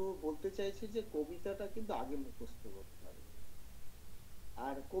 কিন্তু বলতে চাইছি যে কবিতাটা কিন্তু আগে মুখস্থ করতে হবে।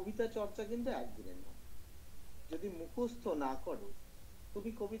 আর কবিতা চর্চা কিন্তু একদিনের নয়। যদি মুখস্থ না করো তুমি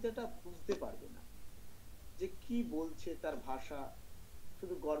কবিতাটা বুঝতে পারবে না যে কি বলছে, তার ভাষা।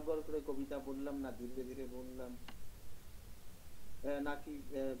 শুধু গড় গড় করে কবিতা বললাম, না ধীরে ধীরে বললাম, নাকি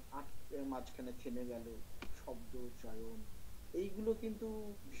মাঝখানে থেমে গেল, শব্দ চয়ন, এইগুলো কিন্তু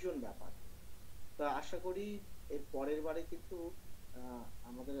ভীষণ ব্যাপার। তা আশা করি এর পরের বারে কিন্তু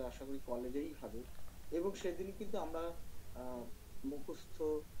আমাদের আশা করি কলেজেই হবে, এবং সেদিন কিন্তু আমরা মুখস্থ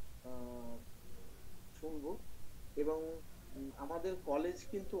শুনবো। এবং আমাদের কলেজ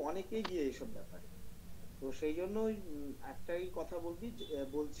কিন্তু অনেক এগিয়ে এসব ব্যাপারে। তো সেই জন্যই একটাই কথা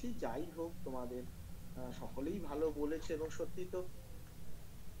বলছি, যাই হোক তোমাদের সকলেই ভালো বলেছে, এবং সত্যি তো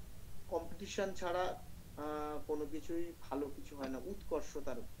কম্পিটিশন ছাড়া কোনো কিছুই ভালো কিছু হয় না, উৎকর্ষ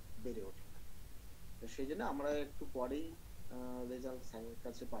তার বেড়ে ওঠে না। তো সেই জন্য আমরা একটু পরেই রেজাল্ট স্যারের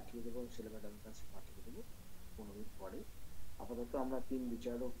কাছে পাঠিয়ে দেবো, ছেলে ম্যাডামের কাছে পাঠিয়ে দেবো 15 মিনিট পরে। আপাতত আমরা 3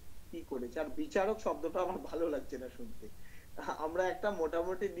 বিচারক কি করেছে, আর বিচারক শব্দটা আমার ভালো লাগছে না শুনতে। আমরা একটা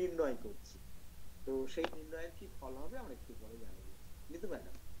মোটামুটি নির্ণয় করছি, তো সেই নির্ণয়ের কি ফল হবে আমরা একটু পরে জানাবো। নিতু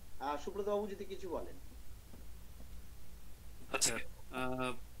ম্যাডাম, সুব্রত বাবু যদি কিছু বলেন। আচ্ছা,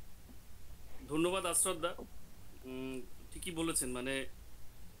 ধন্যবাদ আশ্রদ্ধা। ঠিকই বলেছেন, মানে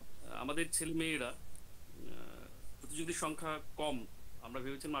আমাদের ছেলে মেয়েরা প্রতিযোগীর সংখ্যা কম, আমরা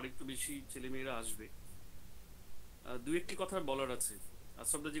ভেবেছিলাম আরেকটু বেশি ছেলে মেয়েরা আসবে। দু একটি কথা বলার আছে।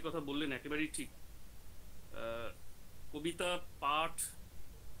 আশ্রদ্ধা যে কথা বললেন একেবারেই ঠিক। কবিতা পাঠ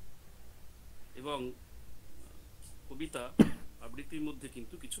এবং কবিতা আবৃত্তির মধ্যে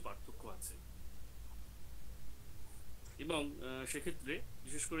কিন্তু কিছু পার্থক্য আছে, এবং সেক্ষেত্রে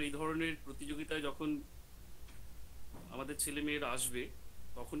বিশেষ করে এই ধরনের প্রতিযোগিতায় যখন আমাদের ছেলে মেয়েরা আসবে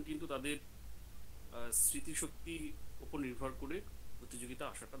তখন কিন্তু তাদের স্মৃতিশক্তির উপর নির্ভর করে প্রতিযোগিতা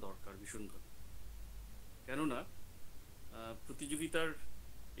আসাটা দরকার ভীষণভাবে। কেননা প্রতিযোগিতার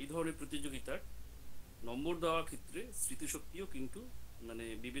এই ধরনের প্রতিযোগিতার নম্বর দেওয়ার ক্ষেত্রে স্মৃতিশক্তিও কিন্তু মানে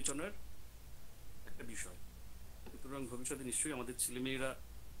বিবেচনার একটা বিষয়। সুতরাং ভবিষ্যতে নিশ্চয়ই আমাদের ছেলেমেয়েরা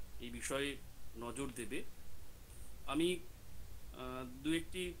এই বিষয়ে নজর দেবে। আমি দু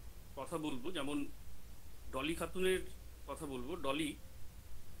একটি কথা বলবো, যেমন ডলি খাতুনের কথা বলবো। ডলি,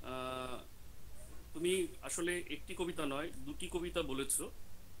 তুমি আসলে একটি কবিতা নয়, দুটি কবিতা বলেছো।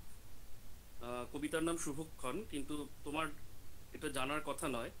 কবিতার নাম শুভক্ষণ, কিন্তু তোমার এটা জানার কথা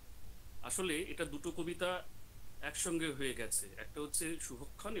নয়। আসলে এটা দুটো কবিতা একসঙ্গে হয়ে গেছে। একটা হচ্ছে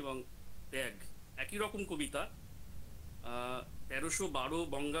শুভক্ষণ এবং ত্যাগ, একই রকম কবিতা। 1312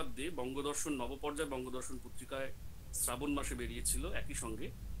 বঙ্গাব্দে বঙ্গদর্শন নবপর্যায় বঙ্গদর্শন পত্রিকায় শ্রাবণ মাসে বেরিয়েছিল একই সঙ্গে,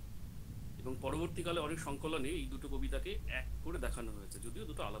 এবং পরবর্তীকালে অনেক সংকলনে এই দুটো কবিতাকে এক করে দেখানো হয়েছে, যদিও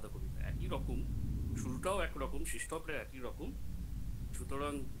দুটো আলাদা কবিতা, একই রকম, শুরুটাও একরকম, শেষটাও প্রায় একই রকম।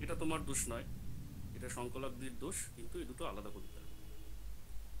 সুতরাং এটা তোমার দোষ নয়, এটা সংকলকদের দোষ, কিন্তু এই দুটো আলাদা কবিতা।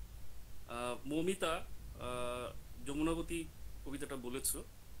 মৌমিতা যমুনাবতী কবিতাটা বলেছ,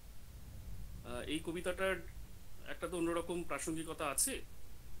 এই কবিতাটার একটা তো অন্যরকম প্রাসঙ্গিকতা আছে।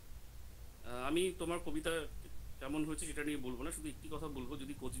 আমি তোমার কবিতা কেমন হয়েছে সেটা নিয়ে বলবো না, শুধু একটি কথা বলবো,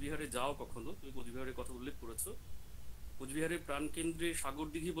 যদি কোচবিহারে যাও কখনো, তুমি কোচবিহারের কথা উল্লেখ করেছো, কোচবিহারের প্রাণকেন্দ্রে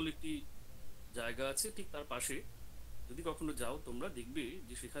সাগরদিঘি বলে একটি জায়গা আছে, ঠিক তার পাশে যদি কখনো যাও তোমরা দেখবে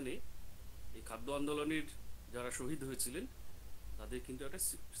যে সেখানে এই খাদ্য আন্দোলনের যারা শহীদ হয়েছিলেন তাদের কিন্তু একটা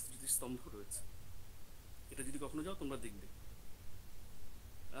স্মৃতিস্তম্ভ রয়েছে। এটা যদি কখনো যাও তোমরা দেখবে।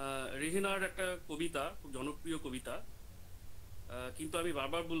 রেহেনার একটা কবিতা, খুব জনপ্রিয় কবিতা, কিন্তু আমি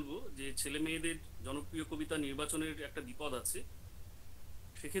বারবার বলবো যে ছেলে মেয়েদের জনপ্রিয় কবিতা নির্বাচনের একটা বিপদ আছে।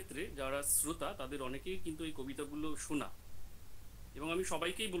 সেক্ষেত্রে যারা শ্রোতা তাদের অনেকেই কিন্তু এই কবিতাগুলো শোনা, এবং আমি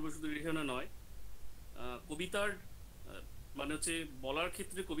সবাইকেই বলবো, শুধু রেহেনা নয়, কবিতার মানে হচ্ছে বলার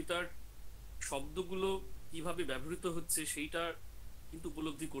ক্ষেত্রে কবিতার শব্দগুলো কিভাবে ব্যবহৃত হচ্ছে সেইটা কিন্তু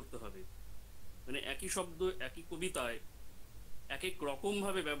উপলব্ধি করতে হবে। মানে একই শব্দ একই কবিতায় এক এক রকম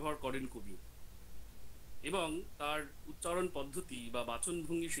ভাবে ব্যবহার করেন কবি। এবং তার উচ্চারণ পদ্ধতি বা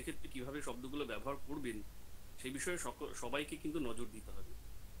বাচনভঙ্গি সেক্ষেত্রে কিভাবে শব্দগুলো ব্যবহার করবেন সেই বিষয়ে সবাইকে কিন্তু নজর দিতে হবে।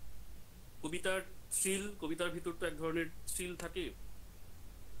 কবিতার স্টিল, কবিতার ভিতর তো এক ধরনের স্টিল থাকে,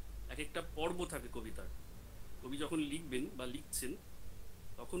 এক একটা পর্ব থাকে কবিতার। কবি যখন লিখবেন বা লিখছেন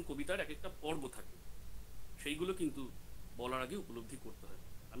তখন কবিতার এক একটা পর্ব থাকে, সেইগুলো কিন্তু বলার আগে উপলব্ধি করতে হয়।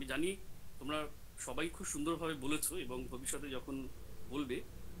 আমি জানি তোমরা সবাই খুব সুন্দরভাবে বলেছো এবং ভবিষ্যতে যখন বলবে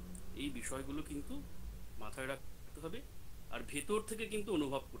এই বিষয়গুলো কিন্তু মাথায় রাখতে হবে, আর ভেতর থেকে কিন্তু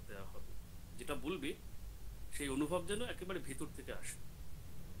অনুভব করতে হবে। যেটা বলবে সেই অনুভব যেন একেবারে ভেতর থেকে আসে।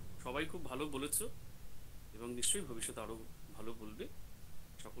 সবাই খুব ভালো বলেছো এবং নিশ্চয়ই ভবিষ্যতে আরো ভালো বলবে।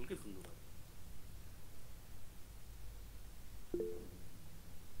 সকলকে ধন্যবাদ।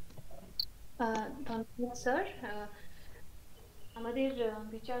 ধন্যবাদ স্যার। আমাদের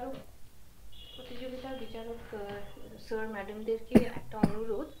বিচারক প্রতিযোগিতার বিচারক স্যার ম্যাডামদেরকে একটা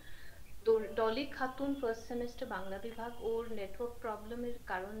অনুরোধ, ডলি খাতুন ফার্স্ট সেমেস্টার বাংলা বিভাগ, ওর নেটওয়ার্ক প্রবলেমের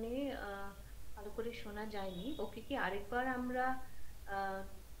কারণে ভালো করে শোনা যায়নি। ওকে কি আরেকবার আমরা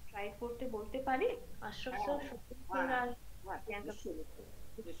ট্রাই করতে বলতে পারি? আশরাফ স্যার,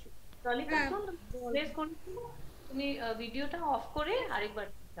 ডলি খাতুন তুমি ভিডিওটা অফ করে আরেকবার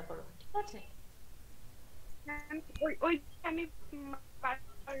চেষ্টা করো, ঠিক আছে? ওই আমি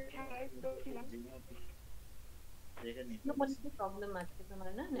প্রবলেম আছে তোমার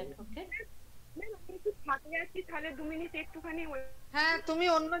না নেটওয়ার্কে? তাহলে 2 মিনিট একটুখানি। হ্যাঁ, তুমি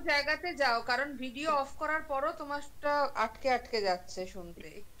অন্য জায়গাতে যাও, কারণ ভিডিও অফ করার পরও তোমারটা আটকে আটকে যাচ্ছে শুনতে।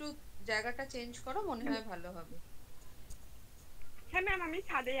 একটু জায়গাটা চেঞ্জ করো, মনে হয় ভালো হবে। হ্যাঁ ম্যাম, আমি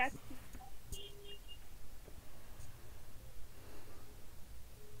ছাদে যাচ্ছি।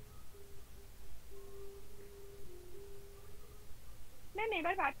 ম্যাম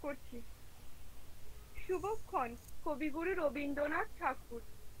এবার পাঠ করছি। শুভক্ষণ, কবিগুরু রবীন্দ্রনাথ ঠাকুর।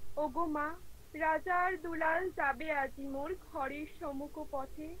 ওগো মা, রাজার দুলাল যাবে আজি মোর ঘরের সম্মুখ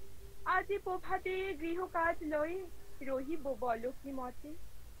পথে, আজি প্রভাতে গৃহকাজ লয়ে রহিব বল কি মতে।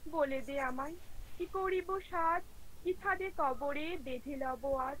 বলে দে আমায় কি করিব সাজ, কি ছাদে কবরে বেঁধে লব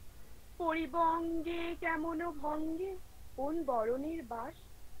আজ। পরিব অঙ্গে কেমন ভঙ্গে কোন বরণের বাস।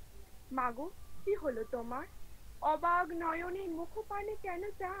 মাগো, কি হলো তোমার? অবাক নয়নে মুখ পানে কেন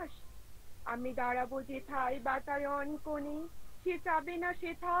চাস? আমি দাঁড়াবো যেথায় বাতায়ন কোণে, সে চাবে না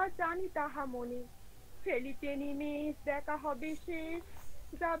সেথা জানি তাহা মনে। ফেলিতে নিমেষ দেখা হবে শেষ,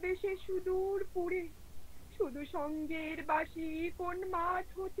 যাবে সে সুদূর পুরে। শুধু সঙ্গের বাঁশি কোন মাঠ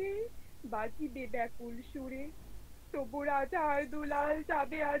হতে বাজিবে ব্যাকুল সুরে। তবু রাজার দুলাল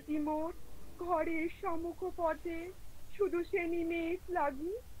যাবে আজি মোর ঘরের সম্মুখ পথে, শুধু সে নিমেষ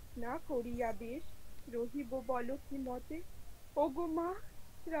লাগি না করিয়া বেশ রহিব বল কি মতে। ওগো মা,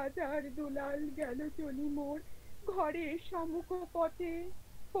 রাজার দুলাল গেল চলি মোর ঘরের সম্মুখ পথে,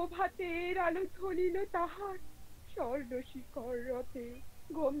 প্রভাতের আলো ঝলিল তাহার স্বর্ণ শিখর রথে।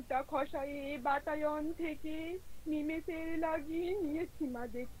 ঘোমটা খসায়ে বাতায়ন থেকে নিমেষের লাগি নিয়েছি মা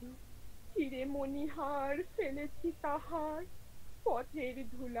দেখি, হিরে মণিহার ফেলেছি তাহার পথের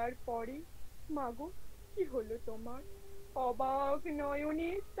ধুলার পরে। মাগো, কি হলো তোমার? অবাক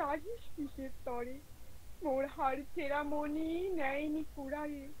নয়নে চাহিস কিসের তরে? মোর হার ছেঁড়া মণি নেয়নি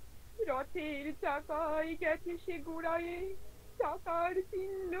কুড়ায়ে, রথের চাকায় গেছে সে গুড়ায়ে। চাকার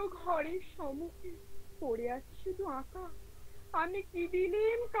চিহ্ন ঘরের সম্মুখে পড়ে আছে শুধু আঁকা। আমি কি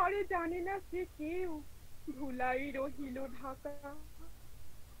দিলেম কারে জানে না সে কেউ, ধুলাই রহিল ঢাকা।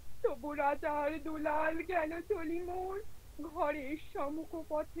 তবু রাজার দুলাল গেল চলি মোর ঘরের সম্মুখ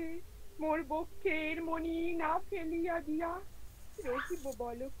পথে, মোর বক্ষের মণি না ফেলিয়া দিয়া রহিব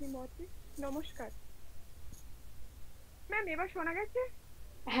বল কি মতে। নমস্কার ম্যাম, এবার শোনা গেছে?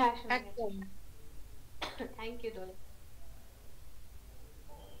 হ্যাঁ, একদম। Thank you Dolly.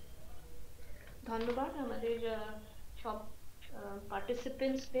 ধন্যবাদ আমাদের সব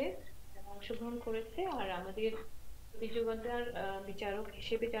পার্টিসিপেন্টসদের অংশগ্রহণ করেছে, আর আমাদের প্রতিযোগিতার বিচারক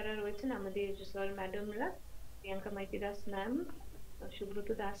হিসেবে যারা রয়েছেন আমাদের sir ম্যাডামরা, Priyanka Maiti Das ma'am, Subrata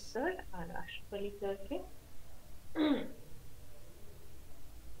Das sir আর আশরাফ আলী স্যারকে।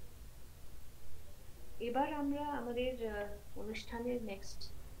 এবার আমরা আমাদের অনুষ্ঠানের নেক্সট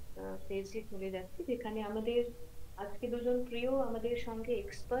ফেজে চলে যাচ্ছি, যেখানে আমাদের আজকে দুজন প্রিয় আমাদের সঙ্গে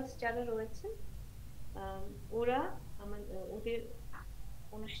এক্সপার্টস যারা রয়েছেন, ওরা ওদের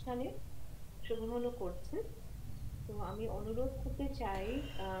অনুষ্ঠানে অংশগ্রহণ করছেন। তো আমি অনুরোধ করতে চাই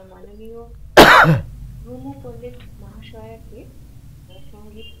মাননীয় রুমু পণ্ডিত মহাশয়াকে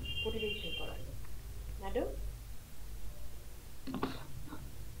সঙ্গীত পরিবেশন করার। ম্যাডাম,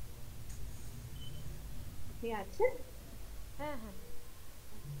 আপনি আছেন? হ্যাঁ হ্যাঁ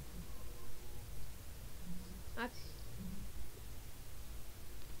আছি,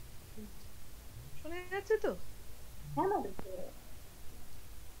 শোনা যাচ্ছে তো? হ্যাঁ ম্যাডাম।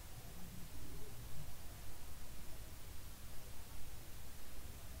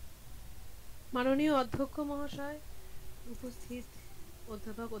 মাননীয় অধ্যক্ষ মহাশয়, উপস্থিত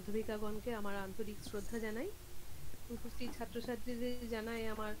অধ্যাপক অধ্যাপিকাগণকে আমার আন্তরিক শ্রদ্ধা জানাই। উপস্থিত ছাত্রছাত্রীদের জানাই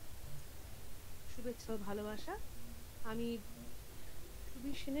আমার শুভেচ্ছা ও ভালোবাসা। আমি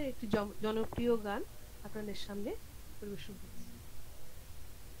সুবীর সেনের একটি জনপ্রিয় গান আপনাদের সামনে পরিবেশন করছি।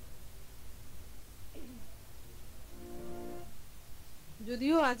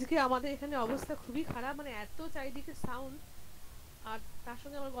 যদিও আজকে আমাদের এখানে অবস্থা খুবই খারাপ, মানে এত চারিদিকে সাউন্ড, আর তার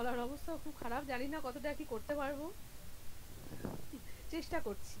সঙ্গে আমার গলার অবস্থাও খুব খারাপ। জানি না কতটা কি করতে পারবো, চেষ্টা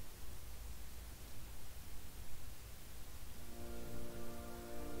করছি।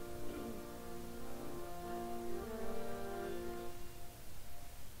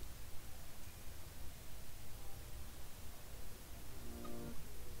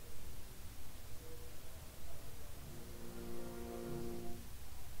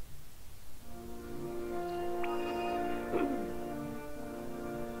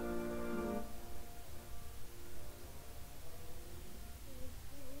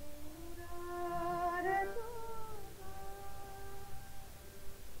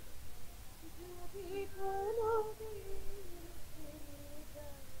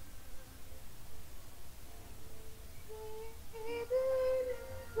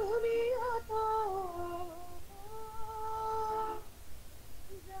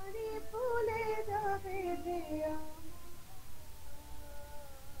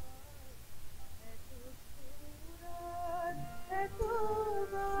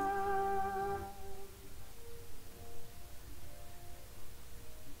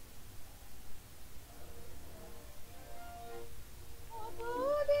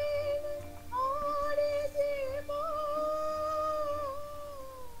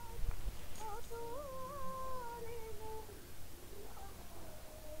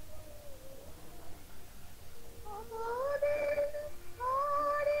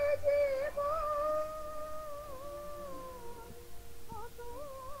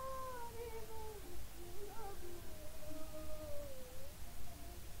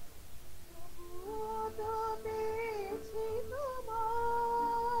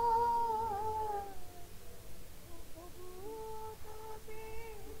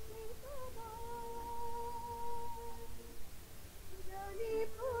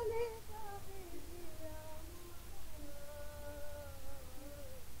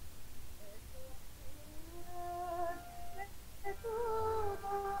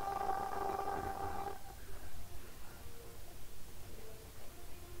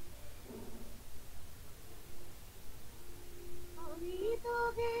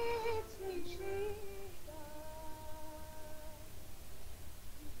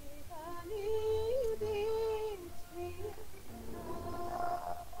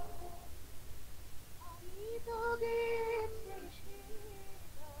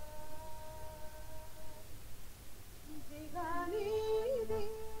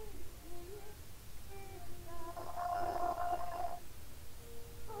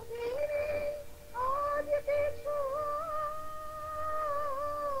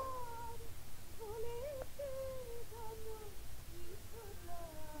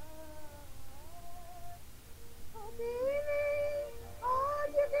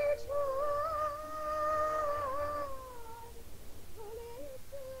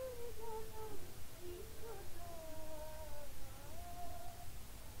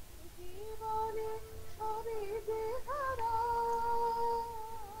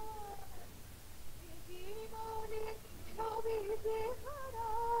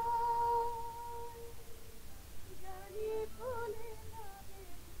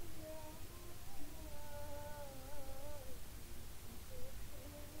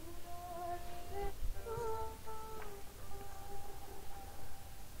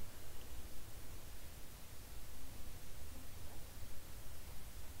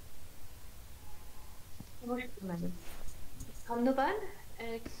 নমস্কার ম্যাডাম, ধন্যবাদ।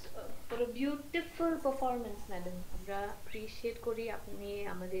 It's for a beautiful performance madam. আমরা অ্যাপ্রিশিয়েট করি আপনি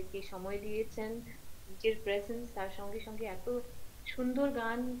আমাদেরকে সময় দিয়েছেন, নিজের প্রেজেন্স, তার সঙ্গে সঙ্গে এত সুন্দর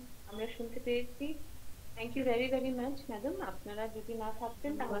গান আমরা শুনতে পেরেছি। Thank you very very much madam. আপনারা যদি না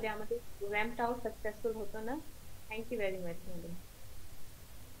থাকতেন তাহলে আমাদের প্রোগ্রামটাও সাকসেসফুল হতো না। Thank you very much madam.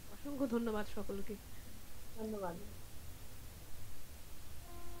 অসংখ্য ধন্যবাদ সকলকে। ধন্যবাদ।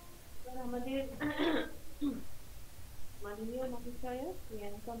 আমাদের মাননীয় মহাশয়া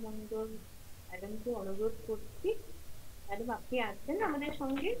প্রিয়াঙ্কা মন্ডল ম্যাডামকে অনুরোধ করছি। ম্যাডাম আপনি আছেন আমাদের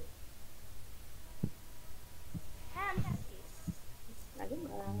সঙ্গে? হ্যাঁ আমি আছি। ম্যাডাম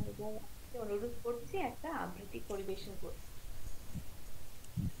এবার আপনাকে অনুরোধ করছি একটা আবৃত্তি পরিবেশন করতে।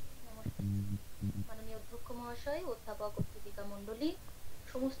 মাননীয় অধ্যক্ষ মহাশয়, অধ্যাপক অধ্যাপিকা মণ্ডলী,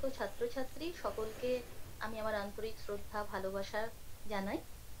 সমস্ত ছাত্রছাত্রী সকলকে আমি আমার আন্তরিক শ্রদ্ধা ভালোবাসা জানাই।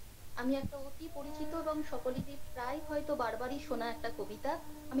 আমি একটা অতি পরিচিত এবং সকলেরই প্রায় হয়তো বারবারই শোনা একটা কবিতা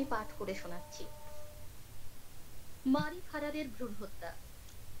আমি পাঠ করে শোনাচ্ছি। মারি ফারারের ভ্রূণ হত্যা,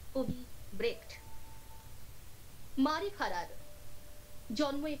 কবি ব্রেক্ট। মারি ফারার,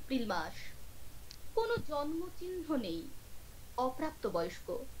 জন্ম এপ্রিল মাস, কোনো জন্মচিহ্ন নেই, অপ্রাপ্তবয়স্ক,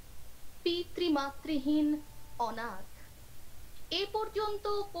 পিতৃমাতৃহীন, অনাথ। এ পর্যন্ত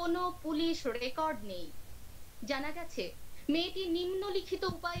কোনো পুলিশ রেকর্ড নেই। জানা গেছে মেয়েটি নিম্নলিখিত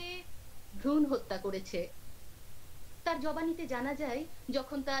উপায়ে ভ্রূণ হত্যা করেছে। তার জবানিতে জানা যায়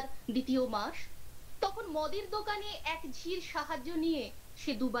যখন তার দ্বিতীয় মাস, তখন মদের দোকানে এক ঝির সাহায্য নিয়ে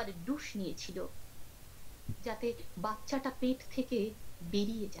সে দুবার ডুস নিয়েছিল যাতে বাচ্চাটা পেট থেকে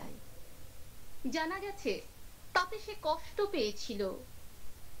বেরিয়ে যায়। জানা গেছে তাতে সে কষ্ট পেয়েছিল,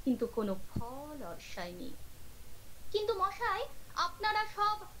 কিন্তু কোনো ফল অর্শায়নি। কিন্তু মশাই, আপনারা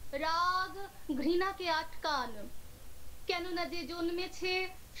সব রাগ ঘৃণাকে আটকান, কেননা যে জন্মেছে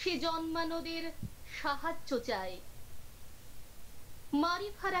সে জন্মানোদের সাহায্য চায়। মারি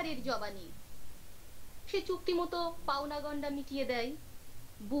ফারারের জবানি, সে চুক্তি মতো পাওনা গন্ডা মিটিয়ে দেয়,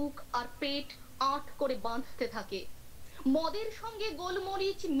 বুক আর পেট আঁট করে বাঁধতে থাকে, মদের সঙ্গে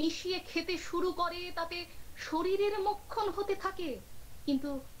গোলমরিচ মিশিয়ে খেতে শুরু করে, তাতে শরীরের মক্ষণ হতে থাকে, কিন্তু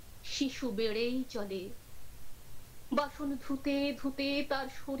শিশু বেড়েই চলে। বাসন ধুতে ধুতে তার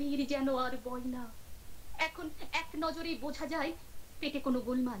শরীর যেন আর বয় না। এখন এক নজরে বোঝা যায় পেটে কোনো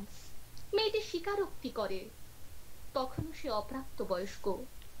গোলমাল। মেয়েটি স্বীকারোক্তি করে, তখনও সে অপ্রাপ্ত বয়স্ক।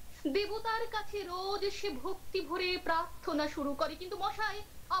 দেবতার কাছে রোজ সে ভক্তি ভরে প্রার্থনা শুরু করে। কিন্তু মশাই,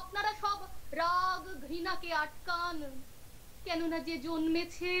 আপনারা সব রাগ ঘৃণাকে আটকান, কেননা যে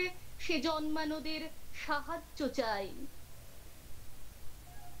জন্মেছে সে জন্মানোদের সাহায্য চাই।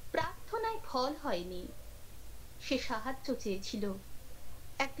 প্রার্থনায় ফল হয়নি, সে সাহায্য চেয়েছিল।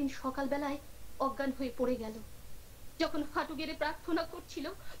 একদিন সকালবেলায় অজ্ঞান হয়ে পড়ে গেল। যখন হাঁটু গেড়ে প্রার্থনা করছিল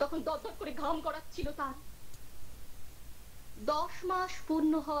তখন দরদর করে ঘাম গড়াচ্ছিল তার। 10 মাস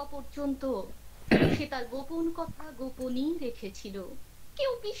পূর্ণ হওয়া পর্যন্ত সে তার গোপন কথা গোপনই রেখেছিল।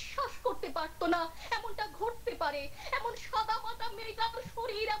 কেউ বিশ্বাস করতে পারতো না এমনটা ঘটতে পারে, এমন সাদা মাটা মেয়েটার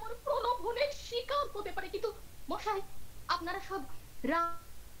শরীর এমন প্রলোভনের শিকার হতে পারে। কিন্তু মশাই, আপনারা সব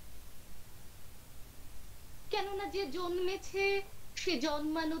কেননা যে জন্মেছে সে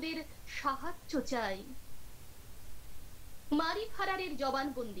জন্মানোদের সাহায্য চাই। মারি ফারারের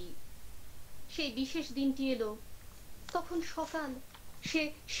জবানবন্দি, সেই বিশেষ দিনটি এলো। তখন সকাল, সে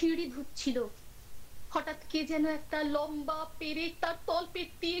সিঁড়ি ধুচ্ছিল, হঠাৎ কে যেন একটা লম্বা পেরেক তার তলপেট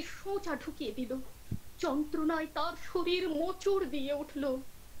দিয়ে সোজা ঢুকিয়ে দিল। যন্ত্রণায় তার শরীর মোচড় দিয়ে উঠল।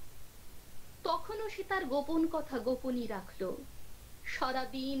 তখনও সে তার গোপন কথা গোপনই রাখলো।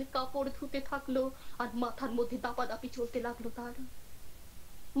 সারাদিন কাপড় ধুতে থাকলো আর মাথার মধ্যে দাপাদাপি চলতে লাগলো তার।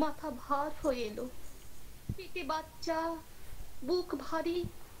 মাথা ভার হয়ে এলো, পেটে বাচ্চা, বুক ভারী।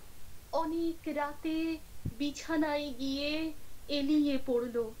 অনেক রাতে বিছানায় গিয়ে এলিয়ে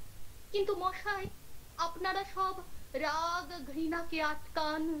পড়লো। কিন্তু মশাই, আপনারা সব রাগ ঘৃণাকে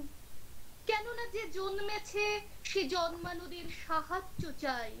আটকান, কেননা যে জন্মেছে সে জন্মানোদের সাহায্য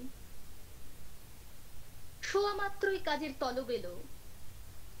চাই। শোয়া মাত্রই কাজের তলব এলো।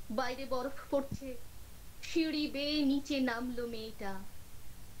 বাইরে বরফ পড়ছে, সিঁড়ি বেয়ে নিচে নামলো মেয়েটা।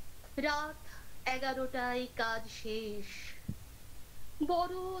 রাত 11টায় কাজ শেষ।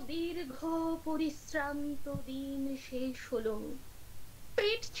 বড় দীর্ঘ পরিশ্রান্ত দিন শেষ হলো।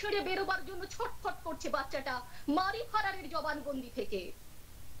 পেট ছেড়ে বেরোবার জন্য ছটফট করছে বাচ্চাটা মারি ফারারের জবানবন্দি থেকে।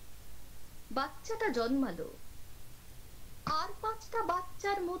 বাচ্চাটা জন্মালো, আর 5টা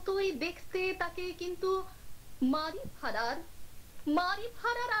বাচ্চার মতোই দেখতে তাকে, কিন্তু মারি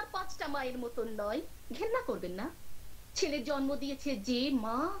ফারার আর 5টা মায়ের মতন নয়। ঘেন্না করবেন না, ছেলের জন্ম দিয়েছে যে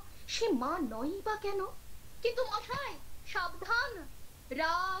মা, সে মা নয় বা কেন? কিন্তু মশাই সাবধান,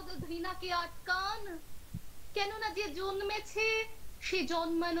 রাগ ঘৃণাকে আটকান, কেননা যে জন্মেছে সে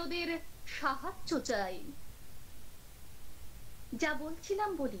জন্মানোদের সাহায্য চাই। যা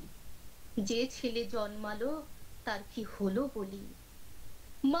বলছিলাম বলি, যে ছেলে জন্মালো তার কি হলো বলি।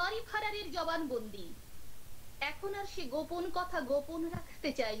 মারি ফারারের জবানবন্দি। এখন আর সে গোপন কথা গোপন রাখতে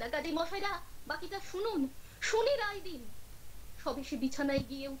চায় না। কাজে মশাইরা বাকিটা শুনুন, শুনে রায় দিন। সবে সে বিছানায়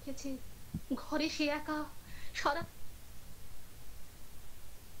গিয়ে উঠেছে, ঘরে সে একা। সারা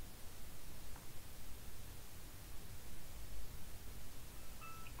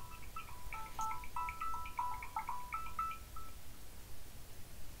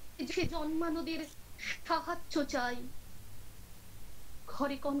সে জন্মানোদের সাহায্য চাই।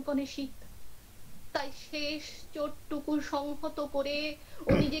 ঘরে কনকনে শীত, তাই শেষ চোটটুকু সংহত করে ও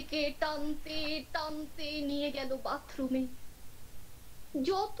নিজেকে টানতে টানতে নিয়ে গেল বাথরুমে।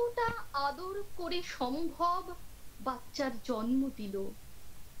 যতটা আদর করে সম্ভব বাচ্চার জন্ম দিল।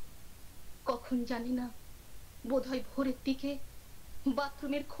 কখন জানি না, বোধহয় ভোরের দিকে।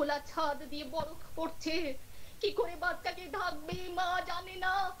 বাথরুমের খোলা ছাদ দিয়ে বরফ পড়ছে, কি করে বাচ্চাকে ঢাকবে মা জানে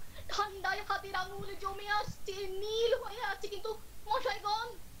না। ঠান্ডায় হাতের আঙুল জমে আসছে, নীল হয়ে আছে। কিন্তু মশাইগণ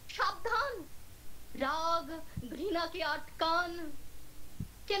সাবধান, রাগ ঘৃণাকে আটকান,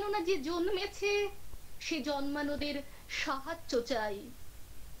 কেননা যে জন্মেছে সে জন্মানোদের সাহায্য চাই।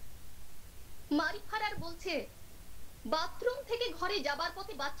 মারি ফারার বলছে, বাথরুম থেকে ঘরে যাবার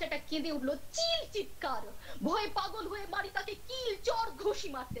পথে বাচ্চাটা কেঁদে উঠলো, চিল চিৎকার। ভয়ে পাগল হয়ে মারি তাকে কিল চড় ঘুষি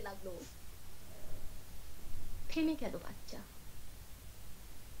মারতে লাগলো। থেমে গেল বাচ্চা।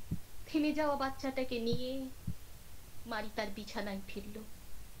 থেমে যাওয়া বাচ্চাটাকে নিয়ে মারি তার বিছানায় ফিরল।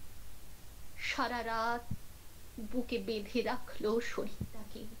 সারা রাত বুকে বেঁধে রাখলো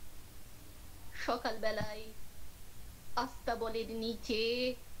শরীরটাকে। সকালবেলায় আস্তাবলের নিচে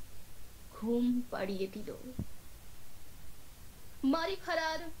ঘুম পাড়িয়ে দিল। মারি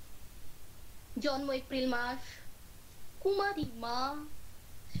ফারার জন্ম এপ্রিল মাস। কুমারী মা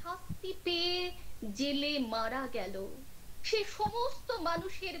শাস্তি পেয়ে জেলে মারা গেল। সে সমস্ত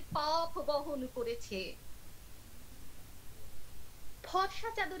মানুষের পাপ বহন করেছে। ফর্সা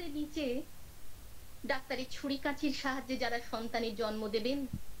চাদরের নিচে ডাক্তারের ছুরি কাঁচির সাহায্যে যারা সন্তানের জন্ম দেবেন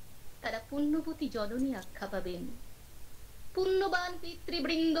তারা পুণ্যবতী জননী আখ্যা পাবেন। পুণ্যবান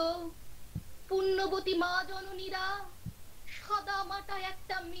পিতৃবৃন্দ, পুণ্যবতী মা জননীরা, সাদা মাটা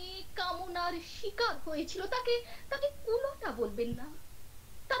একটা মেয়ে কামনার শিকার হয়েছিল। তাকে তাকে কুলটা বলবেন না,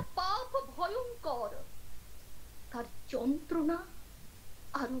 তার পাপ ভয়ঙ্কর, তার যন্ত্রণা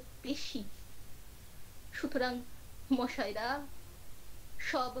আরো বেশি। সুতরাং মশাইরা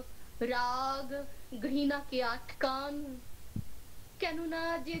সব রাগ ঘৃণাকে আটকান, কেননা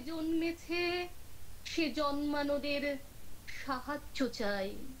যে জন্মেছে সে জন্মানোদের সাহায্য চাই।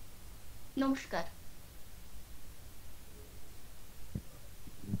 নমস্কার।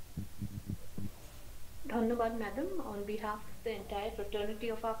 ধন্যবাদ madam. On behalf of the entire fraternity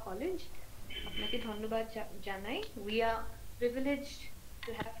of our college আপনাকে ধন্যবাদ জানাই। We are privileged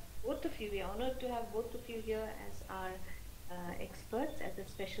to have both of you, we are honored to have both of you here as our experts, as a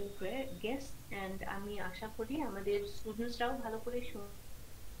special guest, and আমি আশা করি আমাদের স্টুডেন্টসরাও ভালো করে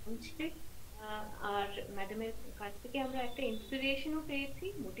শুনছে। আর ম্যাডামের কাছ থেকে আমরা একটা ইন্সপিরেশনও পেয়েছি,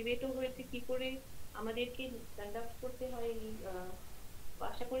 মোটিভেটও হয়েছে কি করে আমাদেরকে কন্ডাক্ট করতে হয়।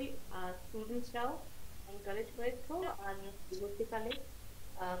 আশা করি স্টুডেন্টসরাও এনকারেজ হয়েছে আর পরবর্তীকালে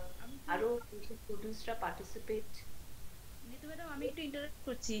আরো বেশি স্টুডেন্টসরা পার্টিসিপেট। নিতু ম্যাডাম, আমি একটু ইন্টারাপ্ট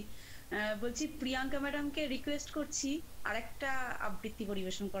করছি। বলছি প্রিয়াঙ্কা ম্যাডামকে রিকোয়েস্ট করছি আরেকটা আবৃত্তি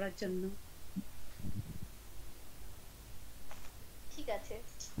পরিবেশন করার জন্য। ঠিক আছে,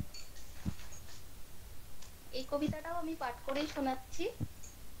 এই কবিতাটাও আমি পাঠ করেই শোনাচ্ছি।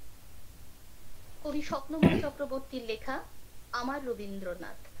 কবি স্বপ্নময় চক্রবর্তীর লেখা আমার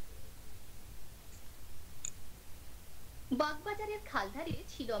রবীন্দ্রনাথ। বাগবাজারের খালধারে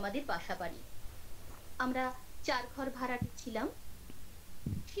ছিল আমাদের বাসা বাড়ি। আমরা 4 ঘর ভাড়াটে ছিলাম।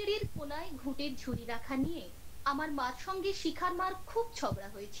 সিঁড়ির কোনায় ঘুঁটের ঝুড়ি রাখা নিয়ে আমার মার সঙ্গে শিখার মার খুব ঝগড়া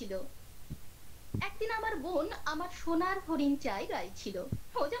হয়েছিল। একদিন আমার বোন আমার সোনার হরিণ চাই গাইছিল,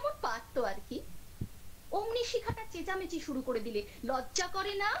 ও যেমন পারতো আর কি। অমনি শিখাটা চেঁচামেচি শুরু করে দিলে, লজ্জা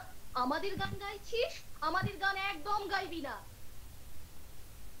করে না? আমাদের গান গাইছিস, আমাদের গান একদম গাইবি না।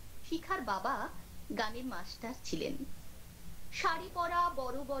 শিখার বাবা গানের মাস্টার ছিলেন। শাড়ি পরা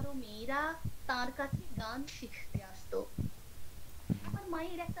বড় বড় মেয়েরা তার কাছে গান শিখতে আসতো। আমার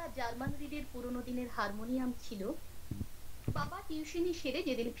মায়ের একটা জার্মান রিডের পুরোনো দিনের হারমোনিয়াম ছিল। বাবা টিউশনি সেরে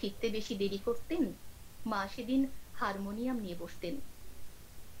যেদিন ফিরতে বেশি দেরি করতেন, মা সেদিন হারমোনিয়াম নিয়ে বসতেন।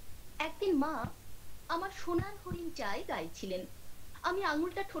 একদিন মা আমার সোনার হরিণ চাই গাইছিলেন। আমি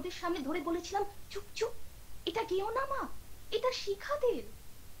আঙুলটা ঠোঁটের সামনে ধরে বলেছিলাম, চুপ চুপ, এটা গেও না মা, এটা শিখাদের।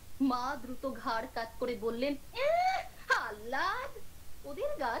 মা দ্রুত ঘাড় কাত করে বললেন, আহ্লাদ,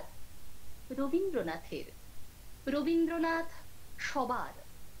 ওদের গান রবীন্দ্রনাথের। রবীন্দ্রনাথ সবার।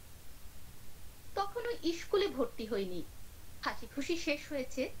 তখনও স্কুলে ভর্তি হয়নি, হাসি খুশি শেষ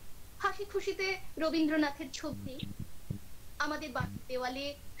হয়েছে। হাসি খুশিতে রবীন্দ্রনাথের ছবি। আমাদের বাড়ির দেওয়ালে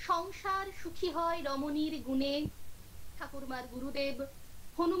সংসার সুখী হয় রমণীর গুণে, ঠাকুরমার গুরুদেব,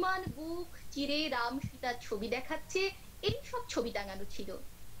 হনুমান বুক চিরে রাম সীতার ছবি দেখাচ্ছে, এই সব ছবি টাঙানো ছিল।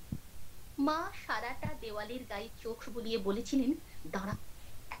 মা সারাটা দেওয়ালের গায়ে চোখ বুলিয়ে বলেছিলেন, দাঁড়া,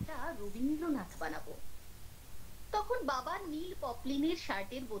 একটা রবীন্দ্রনাথ বানাবো। তখন বাবার নীল পপলিনের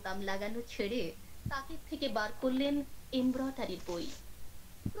শার্টের বোতাম লাগানো ছেড়ে তাকের থেকে বার করলেন এমব্রয়ডারির বই।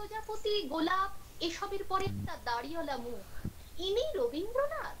 প্রজাপতি, গোলাপ এসবের পরে একটা দাড়িওয়ালা মুখ, ইনি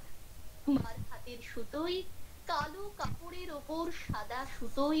রবীন্দ্রনাথ। মার হাতের সুতোয়, কালো কাপড়ের ওপর সাদা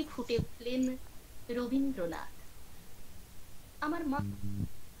সুতোয় ফুটে উঠলেন রবীন্দ্রনাথ।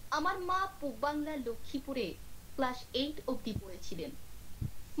 আমার মা পূব বাংলার লক্ষ্মীপুরে ক্লাস 8 অবধি পড়েছিলেন।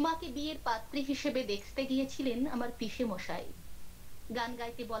 মাকে বিয়ের পাত্রী হিসেবে দেখতে গিয়েছিলেন আমার পিসে মশাই। গান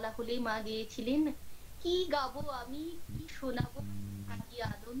গাইতে বলা হলে মা গেয়েছিলেন, কি গাবো আমি, কি শোনাবো থাকি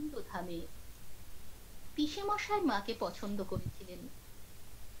আনন্দ ধামে। পিসে মশাই মাকে পছন্দ করেছিলেন।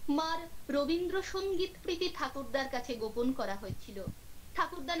 মার রবীন্দ্রসঙ্গীত প্রীতি ঠাকুরদার কাছে গোপন করা হয়েছিল।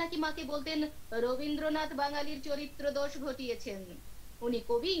 ঠাকুরদা নাকি মাকে বলতেন, রবীন্দ্রনাথ বাঙালির চরিত্র দোষ ঘটিয়েছেন, উনি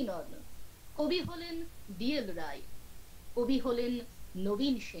কবিই নন। কবি হলেন ডিএল রায়, কবি হলেন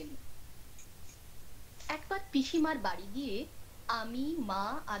নবীন সেন। একবার পিসিমার বাড়ি গিয়ে আমি, মা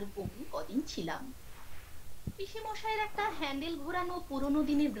আর বোন কদিন ছিলাম। পিসি মশাইয়ের একটা হ্যান্ডেল ঘোরানো পুরোনো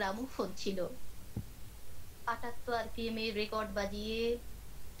দিনের গ্রামোফোন ছিল। 78 RPM এর রেকর্ড বাজিয়ে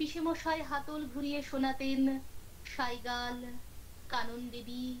পিসি মশাই হাতল ঘুরিয়ে শোনাতেন সাইগাল, কানন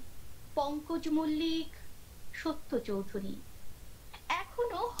দেবী, পঙ্কজ মল্লিক, সত্য চৌধুরী।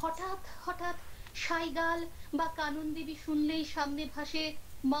 এখনো হঠাৎ হঠাৎ সাইগাল বা কানন দেবী শুনলেই সামনে ভাসে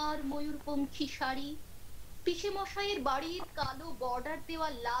মার ময়ূরপঙ্খী শাড়ি, পিসে মশাইয়ের বাড়ির কালো বর্ডার দেওয়া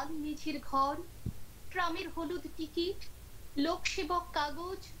লাল মেঝের ঘর, ট্রামের হলুদ টিকিট, লোকসেবক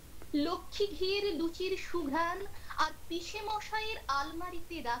কাগজ, লক্ষ্মী ঘিয়ের লুচির সুঘ্রাণ, আর পিসে মশাইয়ের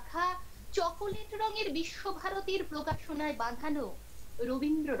আলমারিতে রাখা চকোলেট রঙের বিশ্বভারতীর প্রকাশনায় বাঁধানো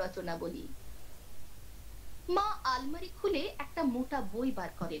রবীন্দ্র রচনাবলী। মা আলমারি খুলে একটা মোটা বই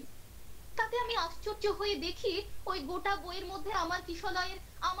বার করেন। তাতে আমি আশ্চর্য হয়ে দেখি ওই গোটা বইয়ের মধ্যে আমার কিশলয়ের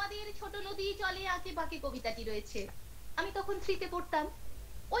আমাদের ছোট নদী চলে আঁকে বাঁকে কবিতাটি রয়েছে। আমি তখন 3তে পড়তাম।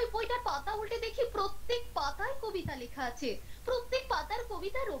 ওই বইটার পাতা উল্টে দেখি প্রত্যেক পাতায় কবিতা লেখা আছে, প্রত্যেক পাতার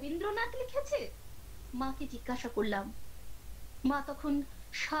কবিতা রবীন্দ্রনাথ লিখেছে। মাকে জিজ্ঞাসা করলাম। মা তখন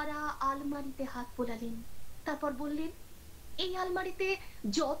সারা আলমারিতে হাত বোলালেন, তারপর বললেন, এই আলমারিতে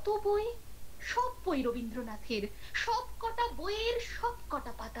যত বই, সব বই রবীন্দ্রনাথের, সব কটা বইয়ের সব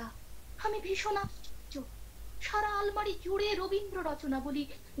কটা পাতা। আমি ভীষণ আশ্চর্য। সারা আলমারি জুড়ে রবীন্দ্র রচনা বলি,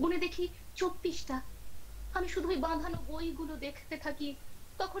 গুনে দেখি 24টা। আমি শুধু ওই বাঁধানো বইগুলো দেখতে থাকি।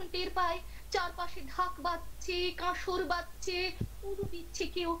 তখন টের পাই চারপাশে ঢাক বাজছে, কাঁসর বাজছে, পুরো দিচ্ছে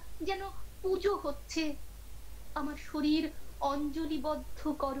কেউ, যেন পুজো হচ্ছে। আমার শরীর অঞ্জলিবদ্ধ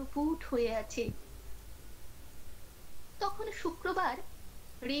করপুট হয়ে আছে। তখন শুক্রবার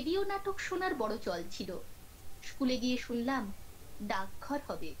রেডিও নাটক শোনার বড় চল ছিল। স্কুলে গিয়ে শুনলাম ডাকঘর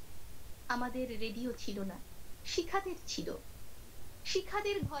হবে। আমাদের রেডিও ছিল না, শিখাদের ছিল।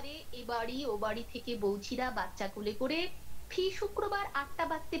 শিখাদের ঘরে এ বাড়ি ও বাড়ি থেকে বৌছিরা বাচ্চা কোলে করে ফি শুক্রবার 8টা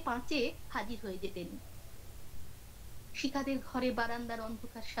বাজতে 5-এ হাজির হয়ে যেতেন। শিখাদের ঘরে বারান্দার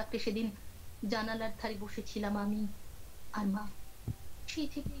অন্ধকার সাথে সেদিন জানালার ধারে বসেছিলাম আমি আর মা।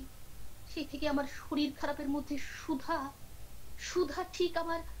 সেই থেকে আমার শরীর খারাপের মধ্যে সুধা সুধা ঠিক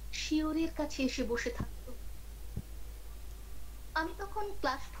আমার শিয়রের কাছে এসে বসে থাকতো। আমি তখন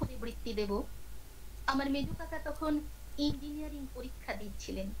ক্লাস 4-এ বৃত্তি দেব। আমার মেজো কাকা তখন ইঞ্জিনিয়ারিং পরীক্ষা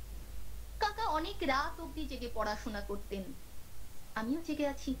দিচ্ছিলেন। কাকা অনেক রাত অবধি জেগে পড়াশোনা করতেন, আমিও জেগে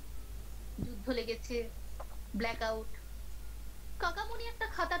আছি। যুদ্ধ লেগেছে, ব্ল্যাক আউট। কাকামণি একটা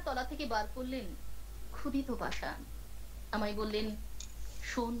খাতার তলা থেকে বার করলেন ক্ষুদিত পাষাণ, আমায় বললেন,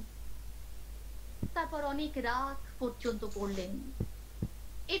 শোন। তারপর অনেক রাত পর্যন্ত পড়লেন।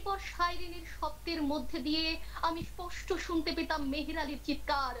 এরপর সাইরেনের শব্দের মধ্যে দিয়ে আমি স্পষ্ট শুনতে পেতাম মেহের আলীর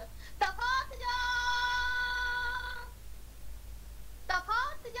চিৎকার, তাফাত যা,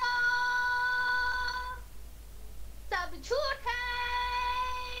 তাফাত যা, সব ঝুট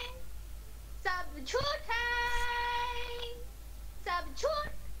হ্যায়, সব ঝুট হ্যায়, সব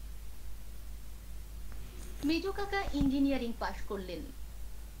ঝুট। মেজো কাকা ইঞ্জিনিয়ারিং পাশ করলেন,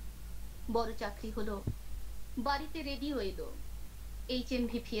 বড় চাকরি হলো, বাড়িতে রেডিও এলো,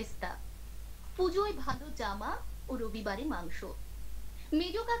 HMV ফিয়েস্তা, পুজোয় ভালো জামা ও রবিবারে মাংস।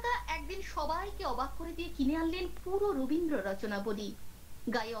 মেজো কাকা একদিন সবাইকে অবাক করে দিয়ে কিনে আনলেন পুরো রবীন্দ্র রচনাবলী,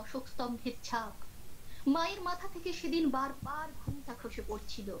 গায়ে অশোক স্তম্ভের ছাপ। মায়ের মাথা থেকে সেদিন বারবার ঘুমটা খসে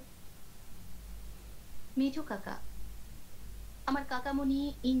পড়ছিল। মেজো কাকা, আমার কাকামণি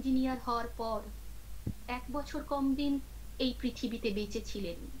ইঞ্জিনিয়ার হওয়ার পর 1 বছর কম দিন এই পৃথিবীতে বেঁচে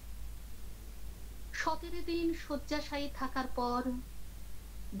ছিলেন। 17 দিন শয্যাশায়ী থাকার পর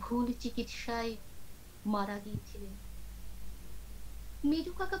ভুল চিকিৎসায় মারা গিয়েছিলেন।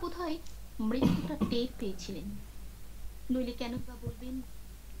 মেজো কাকা বোধহয় মৃত্যুটা টের পেয়েছিলেন, নইলে কেন বা বলবেন,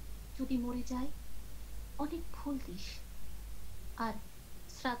 যদি মরে যায় অনেক ফুল দিস, আর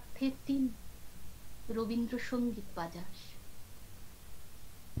শ্রাদ্ধের দিন রবীন্দ্রসঙ্গীত বাজাস।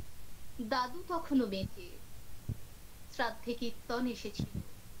 দাদু তখনও বেঁচে, শ্রাদ্ধে কীর্তন এসেছিল।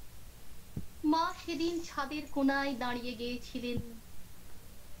 মা সেদিন ছাদের কোণায় দাঁড়িয়ে গিয়েছিলেন,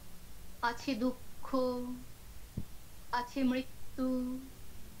 আছে দুঃখ, আছে মৃত্যু,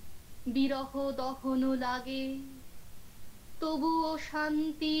 বিরহ দহন লাগে, তবুও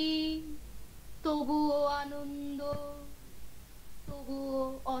শান্তি, তবুও আনন্দ, তবুও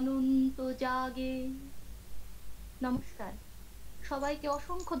অনন্ত জাগে। নমস্কার, সবাইকে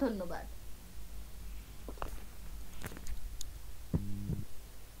অসংখ্য ধন্যবাদ।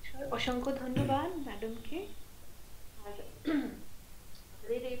 অসংখ্য ধন্যবাদ ম্যাডামকে। আর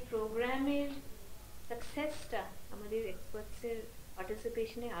আমাদের এই প্রোগ্রামের সাকসেসটা আমাদের এক্সপার্টসের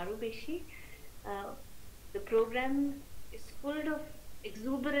পার্টিসিপেশনে আরো বেশি। The programme is full of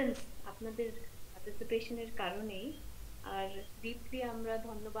এক্সুবারেন্স আপনাদের পার্টিসিপেশনের কারণেই। আর ডিপলি আমরা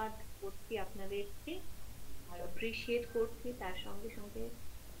ধন্যবাদ করছি আপনাদেরকে আর অ্যাপ্রিসিয়েট করছি। তার সঙ্গে সঙ্গে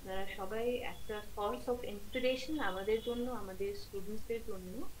আপনারা সবাই একটা সোর্স অফ ইন্সপিরেশন আমাদের জন্য, আমাদের স্টুডেন্টসদের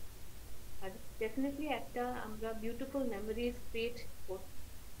জন্য। আর ডেফিনেটলি একটা আমরা বিউটিফুল মেমোরিজ ক্রিয়েট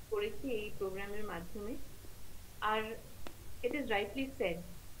করেছি এই প্রোগ্রামের মাধ্যমে। আর it is rightly shed,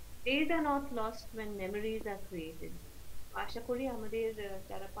 days are not lost when memories are created. আশা করি আমাদের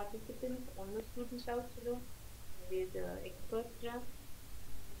যারা পার্টিসিপেন্ট, অন্য স্টুডেন্টসরাও ছিল, আমাদের এক্সপার্টসরা,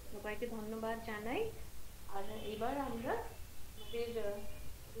 সবাইকে ধন্যবাদ জানাই। আর এবার আমরা আমাদের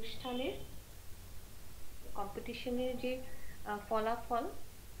অনুষ্ঠানের কম্পিটিশনের যে ফলাফল,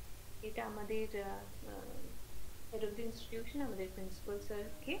 এটা আমাদের হেড অফ দ্য ইনস্টিটিউশন, আমাদের প্রিন্সিপাল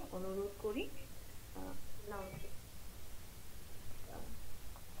স্যারকে অনুরোধ করি।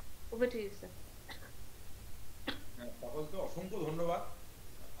 Over to you sir. সকলকে অসংখ্য ধন্যবাদ।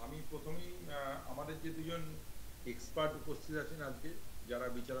 আমি প্রথমেই আমাদের যে দুজন এক্সপার্ট উপস্থিত আছেন আজকে, যারা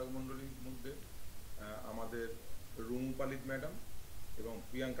বিচারক মণ্ডলীর মধ্যে আমাদের রুমপালিত ম্যাডাম এবং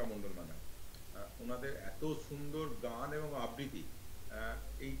প্রিয়াঙ্কা মণ্ডল ম্যাডাম, ওনাদের এত সুন্দর গান এবং আবৃত্তি,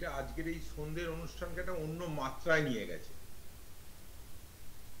 এইটা আজকের এই সন্ধ্যের অনুষ্ঠানকে একটা অন্য মাত্রায় নিয়ে গেছে।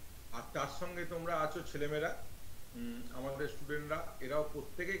 আর তার সঙ্গে তোমরা আছো ছেলেমেয়েরা, আমাদের স্টুডেন্টরা, এরাও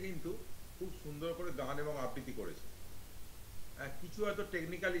প্রত্যেকে কিন্তু খুব সুন্দর করে গান এবং আবৃত্তি করেছে। কিছু হয়তো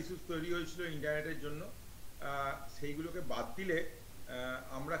টেকনিক্যাল ইস্যুস তৈরি হয়েছিল ইন্টারনেটের জন্য, সেইগুলোকে বাদ দিলে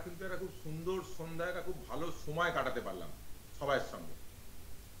আমরা কিন্তু একটা খুব সুন্দর সন্ধ্যা, একটা খুব ভালো সময় কাটাতে পারলাম সবার সঙ্গে।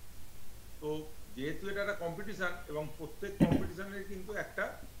 তো যেহেতু এটা একটা কম্পিটিশন এবং প্রত্যেক কম্পিটিশনের কিন্তু একটা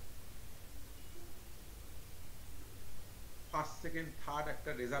ফার্স্ট সেকেন্ড থার্ড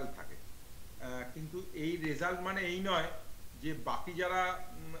একটা রেজাল্ট থাকে, কিন্তু এই রেজাল্ট মানে এই নয় যে বাকি যারা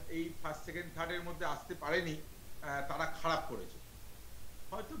এই ফার্স্ট সেকেন্ড থার্ডের মধ্যে আসতে পারেনি তারা খারাপ করেছে।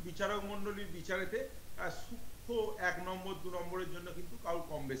 হয়তো বিচারক মণ্ডলীর বিচারেতে সূক্ষ্ম 1 নম্বর 2 নম্বরের জন্য কিন্তু কারো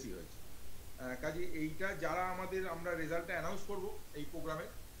কম বেশি হয়েছে। কাজে এইটা যারা আমরা রেজাল্টটা অ্যানাউন্স করব এই প্রোগ্রামে,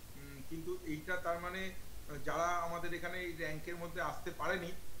 কিন্তু এইটা তার মানে যারা আমাদের এখানে এই র্যাঙ্কের মধ্যে আসতে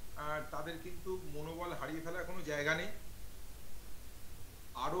পারেনি তাদের কিন্তু মনোবল হারিয়ে ফেলার কোনো জায়গা নেই।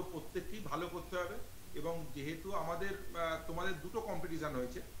 আরও প্রত্যেককেই ভালো করতে হবে। এবং যেহেতু তোমাদের দুটো কম্পিটিশান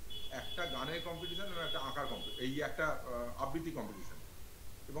হয়েছে, একটা গানের কম্পিটিশান এবং একটা আঁকার কম্পিটিশান, এই একটা আবৃত্তি কম্পিটিশান,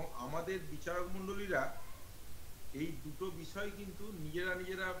 এবং আমাদের বিচারক মণ্ডলীরা এই দুটো বিষয় কিন্তু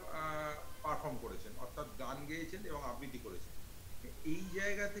নিজেরা পারফর্ম করেছেন, অর্থাৎ গান গেয়েছেন এবং আবৃত্তি করেছেন। এই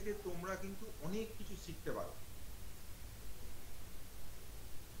জায়গা থেকে তোমরা কিন্তু অনেক কিছু শিখতে পারো,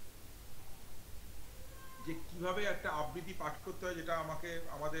 যে কিভাবে একটা আবৃত্তি পাঠ করতে হয়, যেটা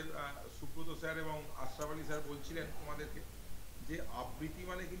আমাদের সুব্রত স্যার এবং আশরাফ আলী স্যার বলছিলেন তোমাদেরকে, যে আবৃত্তি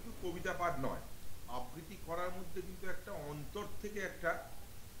মানে কিন্তু কবিতা পাঠ নয়। আবৃত্তি করার মধ্যে কিন্তু একটা অন্তর থেকে একটা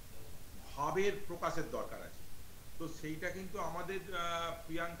ভাবের প্রকাশের দরকার আছে। তো সেইটা কিন্তু আমাদের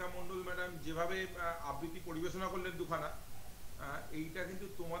প্রিয়াঙ্কা মণ্ডল ম্যাডাম যেভাবে আবৃত্তি পরিবেশনা করলেন দুখানা, এইটা কিন্তু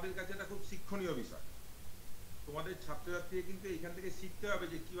তোমাদের কাছে একটা খুব শিক্ষণীয় বিষয়। তোমাদের ছাত্রছাত্রীরা কিন্তু এইখান থেকে শিখতে হবে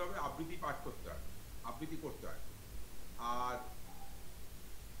যে কিভাবে আবৃত্তি পাঠ করতে হয়, আবৃত্তি করতে হয়। আর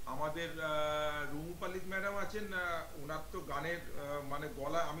আমাদের রুমুপালিত ম্যাডাম আছেন, ওনার তো গানের মানে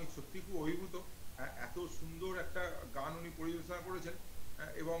গলা, আমি সত্যি খুব অভিভূত। এত সুন্দর একটা গান উনি পরিবেশনা করেছেন,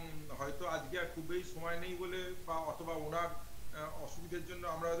 এবং হয়তো আজকে আর খুব বেশি সময় নেই বলে, বা অথবা ওনার অসুবিধার জন্য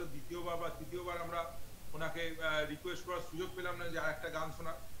আমরা হয়তো দ্বিতীয়বার বা তৃতীয়বার আমরা ওনাকে রিকোয়েস্ট করার সুযোগ পেলাম না যে আর একটা গান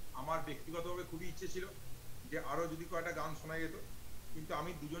শোনার। আমার ব্যক্তিগতভাবে খুবই ইচ্ছে ছিল যে আরও যদি কয়েকটা গান শোনা যেত, কিন্তু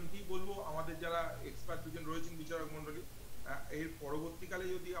আমি দুজনকেই বলবো, আমাদের যারা এক্সপার্ট দুজন রয়েছেন বিচারক মণ্ডলী, এর পরবর্তীকালে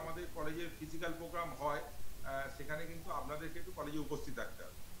যদি আমাদের কলেজের ফিজিক্যাল প্রোগ্রাম হয়, সেখানে কিন্তু আপনাদেরকে একটু কলেজে উপস্থিত থাকতে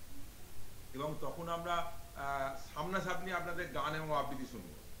হবে, এবং তখন আমরা সামনাসামনি আপনাদের গান এবং আবৃত্তি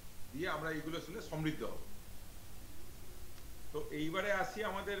শুনবো, দিয়ে আমরা এইগুলো শুনে সমৃদ্ধ হব। তো এইবারে আসি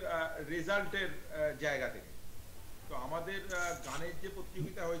আমাদের রেজাল্টের জায়গা থেকে। তো আমাদের গানের যে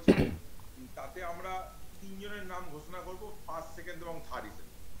প্রতিযোগিতা হয়েছে, তাতে আমরা তিনজনের নাম ঘোষণা করব, ফার্স্ট, সেকেন্ড এবং থার্ড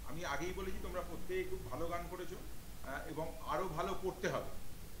হিসেবে। আমি আগেই বলেছি তোমরা প্রত্যেকেই খুব ভালো গান করেছো এবং আরো ভালো করতে হবে,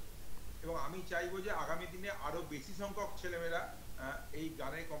 এবং আমি চাইবো যে আগামী দিনে আরো বেশি সংখ্যক ছেলেমেয়েরা এই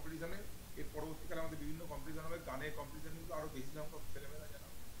গানের কম্পিটিশনে, এর পরবর্তীকালে আমাদের বিভিন্ন কম্পিটিশন হবে, গানের কম্পিটিশনে কিন্তু আরো বেশি সংখ্যক ছেলেমেয়েরা যেন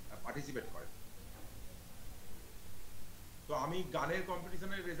পার্টিসিপেট করে। তো আমি গানের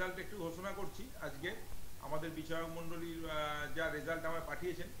কম্পিটিশনের রেজাল্ট একটু ঘোষণা করছি। আজকে আমাদের বিচারক মণ্ডলীর যা রেজাল্ট আমায়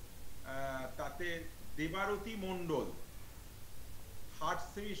পাঠিয়েছেন, তাতে দেবারতী মণ্ডল third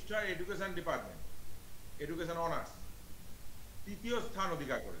semester education department, education honours, তৃতীয় স্থান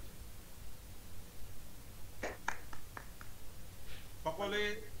অধিকার করেছে। সকলে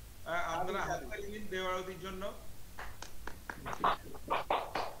আপনারা হাততালি দিন দেবারতীর জন্য।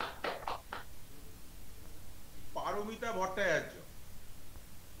 পারমিতা ভট্টাচার্য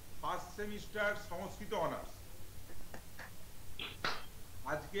ফার্স্ট সেমিস্টার সংস্কৃত অনার্স,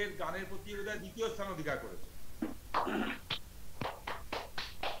 আজকের গানের প্রতিযোগিতায় দ্বিতীয় স্থান অধিকার করেছে,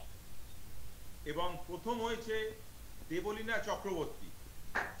 এবং প্রথম হয়েছে Debolina Chakraborty,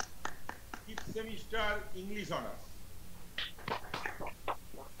 fifth semester English honours.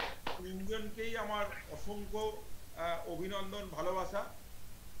 তিনজনকেই আমার অসংখ্য অভিনন্দন, ভালোবাসা।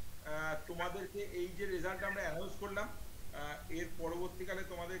 তোমাদেরকে এই যে রেজাল্ট আমরা অ্যানাউন্স করলাম, এর পরবর্তীকালে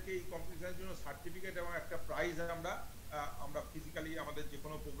তোমাদেরকে এই কম্পিটিশনের জন্য সার্টিফিকেট এবং একটা প্রাইজ আমরা ফিজিক্যালি আমাদের যে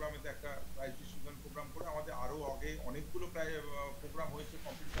কোনো প্রোগ্রামেতে একটা প্রাইজ ডিস্ট্রিবিউশন প্রোগ্রাম করে, আমাদের আরও আগে অনেকগুলো প্রায় প্রোগ্রাম হয়েছে,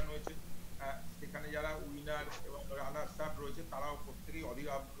 কম্পিটিশন হয়েছে, সেখানে যারা উইনার এবং রানার্স আপ রয়েছে তারাও প্রত্যেকেই অধীর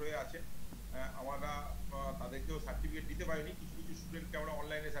আগ্রহে আছেন। আমরা তাদেরকেও সার্টিফিকেট দিতে পারিনি, কিছু কিছু স্টুডেন্টকে আমরা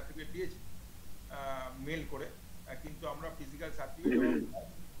অনলাইনে সার্টিফিকেট দিয়েছি মেল করে, কিন্তু আমরা ফিজিক্যাল সার্টিফিকেট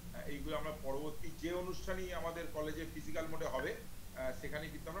এইগুলো আমরা পরবর্তী যে অনুষ্ঠানই আমাদের কলেজে ফিজিক্যাল মোডে হবে সেখানে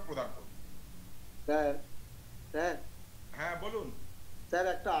কিন্তু আমরা প্রদান করব। স্যার, স্যার, হ্যাঁ বলুন। স্যার,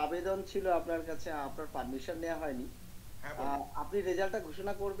 একটা আবেদন ছিল আপনার কাছে, আপনার পারমিশন নেওয়া হয়নি। আপনি রেজাল্টটা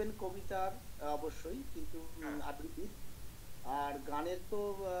ঘোষণা করবেন কবিতার অবশ্যই, কিন্তু আবৃত্তি আর গানের তো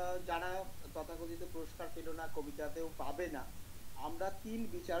যারা তথাকথিত পুরস্কার পেল না, কবিতাতেও পাবে না। আমরা 3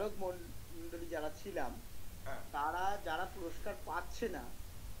 বিচারক মণ্ডলী যারা ছিলাম, তারা যারা পুরস্কার পাচ্ছে না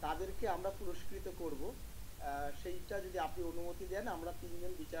তাদেরকে আমরা পুরস্কৃত করব। সেইটা যদি আপনি অনুমতি দেন, আমরা 3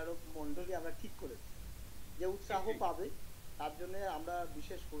 জন বিচারক মণ্ডলী আমরা ঠিক করেছি, যে উৎসাহ পাবে তার জন্য আমরা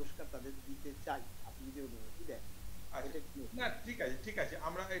বিশেষ পুরস্কার তাদের দিতে চাই, আপনি যদি অনুমতি দেন। না, ঠিক আছে, ঠিক আছে,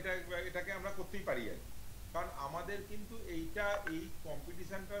 আমরা এটাকে আমরা করতেই পারি আর, কারণ আমাদের কিন্তু এইটা, এই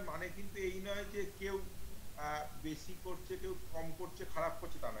কম্পিটিশনটার মানে কিন্তু এই নয় যে কেউ বেশি করছে, কেউ কম করছে, খারাপ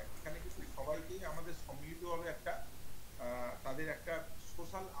করছে, তা নয়। এখানে কিন্তু সবাইকেই আমাদের সম্মিলিতভাবে একটা তাদের একটা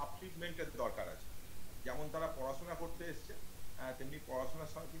সোশ্যাল আপলিফমেন্টের দরকার আছে। যেমন তারা পড়াশোনা করতে এসছে, তেমনি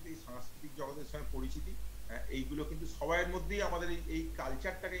পড়াশোনার সঙ্গে কিন্তু এই সাংস্কৃতিক জগতের সঙ্গে পরিচিতি, এইগুলো কিন্তু সবার মধ্যেই আমাদের এই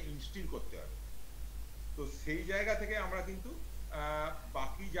কালচারটাকে ইনস্টিল করতে হবে। তো সেই জায়গা থেকে আমরা কিন্তু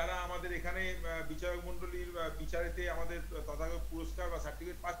বাকি যারা আমাদের এখানে বিচারক মণ্ডলীর বিচারেতে আমাদের তথাগত পুরস্কার বা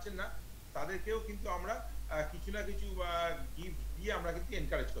সার্টিফিকেট পাচ্ছেন না, তাদেরকেও কিন্তু আমরা কিছু না কিছু গিফট দিয়ে আমরা কিন্তু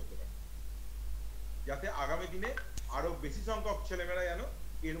এনকারেজ করতে পারি, যাতে আগামী দিনে আরো বেশি সংখ্যক ছেলেমেয়েরা যেন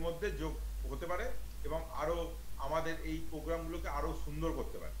এর মধ্যে যোগ হতে পারে এবং আরো আমাদের এই প্রোগ্রামগুলোকে আরো সুন্দর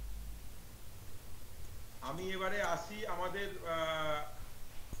করতে পারে। আমি এবারে আসি আমাদের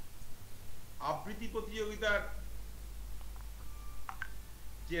আবৃত্তি প্রতিযোগিতার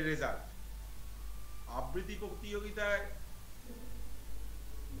যে রেজাল্ট। আবৃত্তি প্রতিযোগিতায়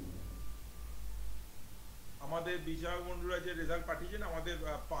আমাদের বিচারক মণ্ডলীরা যে রেজাল্ট পাঠিয়েছেন, আমাদের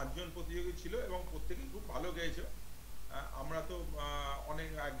 5 জন প্রতিযোগী ছিল এবং প্রত্যেকেই খুব ভালো গেয়েছে। আমরা তো অনেক,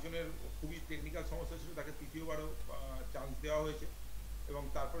 একজনের খুবই টেকনিক্যাল সমস্যা ছিল, তাকে তৃতীয়বারও চান্স দেওয়া হয়েছে এবং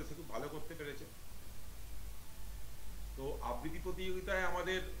তারপরে সে খুব ভালো করতে পেরেছে। তো আবৃত্তি প্রতিযোগিতায়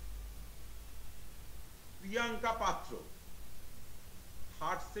আমাদের প্রিয়াঙ্কা পাত্র,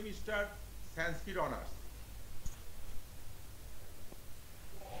 থার্ড সেমিস্টার সংস্কৃত অনার্স,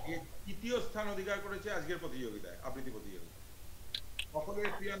 তৃতীয় স্থান অধিকার করেছে আজকের প্রতিযোগিতায়, আবৃত্তি প্রতিযোগিতায়। সকলে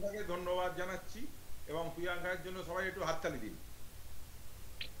প্রিয়াঙ্কাকে ধন্যবাদ জানাচ্ছি এবং প্রিয়াঙ্কার জন্য সবাই একটু হাততালি দিন।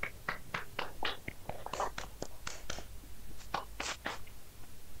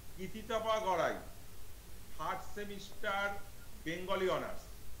 ইতিতাপা Gorai, third semester Bengali honours,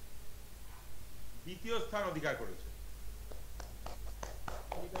 দ্বিতীয় স্থান অধিকার করেছে।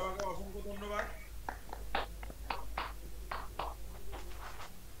 ইতিতাপাকে অসংখ্য ধন্যবাদ।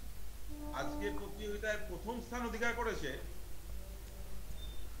 আজকের প্রতিযোগিতায় প্রথম স্থান অধিকার করেছে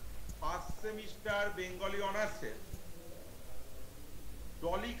ফার্স্ট সেমিস্টার বেঙ্গলি অনার্সের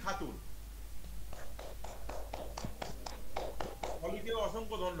ডলি খাতুন। ডলিকে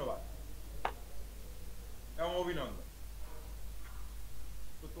অসংখ্য ধন্যবাদ এবং অভিনন্দন।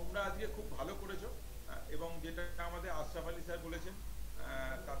 তো তোমরা আজকে খুব এবং যেটা আমাদের আশরাফ আলী স্যার বলেছেন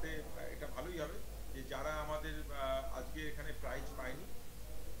তাতে এটা ভালোই হবে যে যারা আমাদের আজকে এখানে প্রাইজ পায়নি,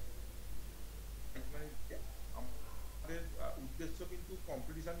 আমাদের উদ্দেশ্য কিন্তু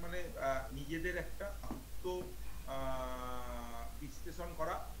কম্পিটিশন মানে নিজেদের একটা আত্ম বিশ্লেষণ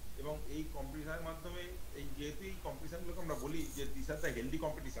করা, এবং এই কম্পিটিশনের মাধ্যমে এই যেহেতু এই কম্পিটিশনগুলোকে আমরা বলি যে this are the healthy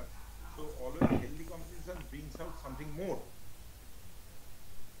competition, so always healthy competition brings out something more,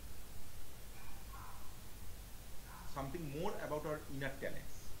 something more about our inner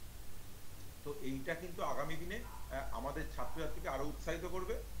talents. তো এইটা কিন্তু আগামী দিনে আমাদের ছাত্রছাত্রীকে আরো উৎসাহিত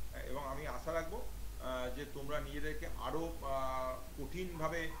করবে, এবং আমি আশা রাখবো যে তোমরা নিজেদেরকে আরো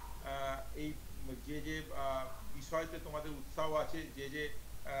কঠিনভাবে এই যে যে বিষয়তে তোমাদের উৎসাহ আছে, যে যে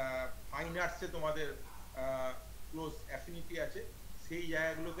ফাইন আর্টসে তোমাদের ক্লোজ অ্যাফিনিটি আছে, সেই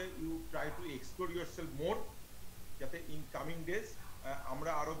জায়গাগুলোতে you try to explore yourself মোর, যাতে ইন কামিং ডেজ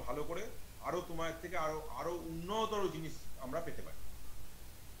আমরা আরো ভালো করে আরো তোমার থেকে আরো আরো উন্নতর জিনিস আমরা পেতে পারি।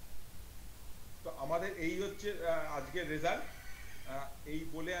 তো আমাদের এই হচ্ছে আজকের রেজাল্ট, এই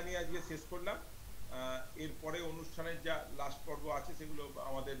বলে আমি আজকে শেষ করলাম। এরপরে অনুষ্ঠানের যা লাস্ট পর্ব আছে সেগুলো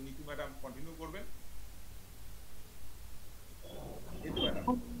আমাদের নীতু ম্যাডাম কন্টিনিউ করবেন। Neetu madam.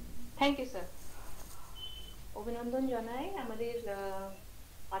 Thank you sir. অভিনন্দন জানাই আমাদের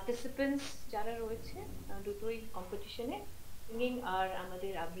পার্টিসিপেন্টস যারা রয়েছে দুটোই কম্পিটিশনে, সিঙ্গিং আর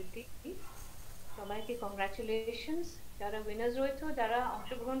আমাদের আবৃত্তি। সবাইকে কংগ্রাচুলেশনস, যারা উইনার্স রয়েছে, যারা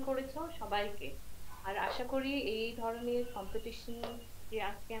অংশগ্রহণ করেছো সবাইকে। আর আশা করি এই ধরনের কম্পিটিশন যে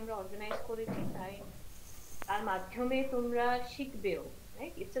আজকে আমরা অর্গানাইজ করেছি তার মাধ্যমে তোমরা শিখবেও,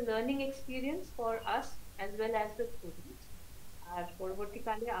 right? It's a learning experience for us as well as the students. আর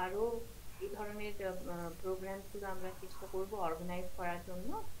পরবর্তীকালে আরো এই ধরনের প্রোগ্রামগুলো আমরা চেষ্টা করবো অর্গানাইজ করার জন্য,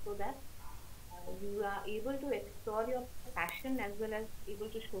 so that you are able to explore your passion as well as able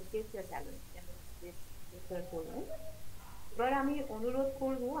to showcase your talent. এবার আমি অনুরোধ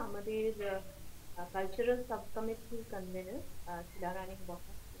করব আমাদের কালচারাল সাব কমিটির কনভেনর শিলারানী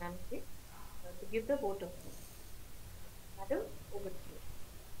বসা ম্যামকে to give the vote of thanks. Madam, over to you.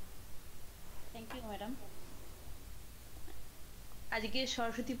 Thank you madam. আজকে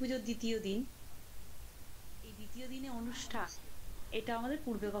সরস্বতী পুজোর দ্বিতীয় দিন, এই দ্বিতীয় দিনে অনুষ্ঠান এটা আমাদের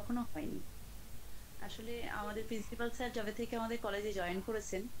পূর্বে কখনো হয়নি। আসলে আমাদের প্রিন্সিপাল স্যার যবে থেকে আমাদের কলেজে জয়েন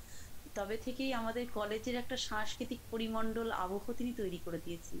করেছেন তবে থেকেই আমাদের কলেজের একটা সাংস্কৃতিক পরিমণ্ডল আবহ তিনি তৈরি করে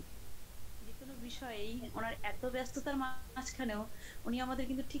দিয়েছেন। যে কোনো বিষয়েই ওনার এত ব্যস্ততার মাঝখানেও উনি আমাদের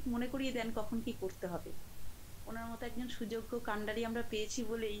কিন্তু ঠিক মনে করিয়ে দেন কখন কি করতে হবে। ওনার মতো একজন সুযোগ্য কাণ্ডারি আমরা পেয়েছি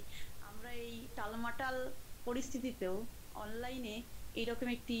বলেই আমরা এই টালমাটাল পরিস্থিতিতেও অনলাইনে এইরকম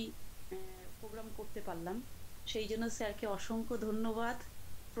একটি প্রোগ্রাম করতে পারলাম। সেই জন্য স্যারকে অসংখ্য ধন্যবাদ,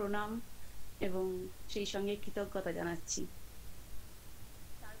 প্রণাম এবং সেই সঙ্গে কৃতজ্ঞতা জানাচ্ছি।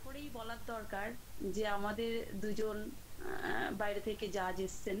 তারপরেই বলার দরকার যে আমাদের দুজন বাইরে থেকে জাজ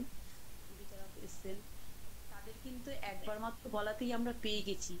এসছেন, বিচারক এসছেন, তাদের কিন্তু একবার মাত্র বলাতেই আমরা পেয়ে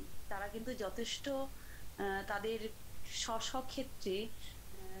গেছি তারা কিন্তু যথেষ্ট তাদের স্বক্ষেত্রে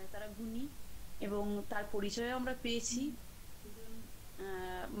তারা গুণী, এবং তার পরিচয় আমরা পেয়েছি। দুজন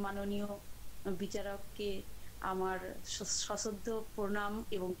মাননীয় বিচারককে আমার সশ্রদ্ধ প্রণাম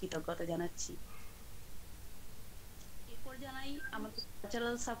এবং কৃতজ্ঞতা জানাচ্ছি। এরপর জানাই আমাদের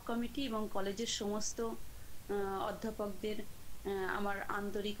কালচারাল সাব কমিটি এবং কলেজের সমস্ত অধ্যাপকদের আমার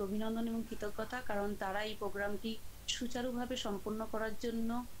আন্তরিক অভিনন্দন এবং কৃতজ্ঞতা, কারণ তারা এই প্রোগ্রামটি সুচারুভাবে সম্পন্ন করার জন্য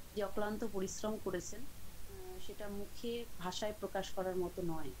যে অক্লান্ত পরিশ্রম করেছেন সেটা মুখে ভাষায় প্রকাশ করার মতো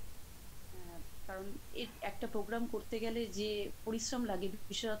নয়। কারণ এর একটা প্রোগ্রাম করতে গেলে যে পরিশ্রম লাগে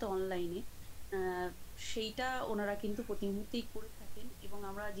বিশেষত অনলাইনে, সেইটা ওনারা কিন্তু প্রতি মুহূর্তেই করে থাকেন। এবং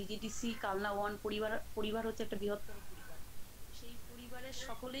আমরা জিজিডিসি কালনা-I পরিবার হচ্ছে একটা বৃহত্তর পরিবার, সেই পরিবারের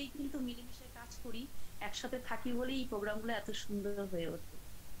সকলেই কিন্তু মিলেমিশে কাজ করি, একসাথে থাকি বলেই এই প্রোগ্রামগুলো এত সুন্দর হয়ে ওঠে।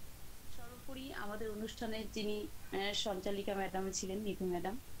 সর্বোপরি আমাদের অনুষ্ঠানের যিনি সঞ্চালিকা ম্যাডাম ছিলেন, নীতু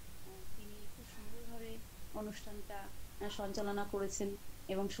ম্যাডাম, তিনি খুব সুন্দরভাবে অনুষ্ঠানটা সঞ্চালনা করেছেন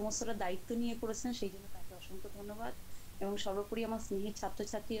এবং সমস্তটা দায়িত্ব নিয়ে করেছেন, সেই জন্য তাকে অসংখ্য ধন্যবাদ। এবং সর্বোপরি আমার স্নেহের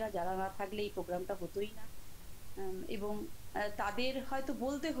ছাত্রছাত্রীরা, যারা না থাকলে এই প্রোগ্রামটা হতোই না, এবং তাদের হয়তো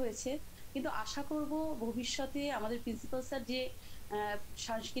বলতে হয়েছে, কিন্তু আশা করব ভবিষ্যতে আমাদের প্রিন্সিপাল স্যার যে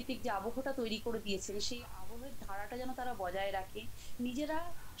সাংস্কৃতিক যে আবহটা তৈরি করে দিয়েছেন সেই আবহের ধারাটা যেন তারা বজায় রাখে, নিজেরা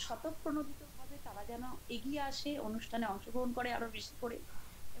স্বতঃপ্রণোদিতভাবে তারা যেন এগিয়ে আসে, অনুষ্ঠানে অংশগ্রহণ করে আরো বেশি করে।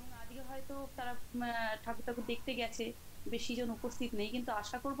 এবং আজকে হয়তো তারা ঠাকুর দেখতে গেছে, বেশি জন উপস্থিত নেই, কিন্তু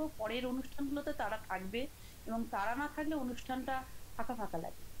আশা করব পরের অনুষ্ঠানগুলোতে তারা থাকবে, এবং তারা না থাকলে অনুষ্ঠানটা ফাঁকা ফাঁকা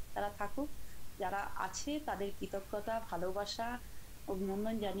লাগে। তারা থাকুক, যারা আছে তাদের কৃতজ্ঞতা, ভালোবাসা,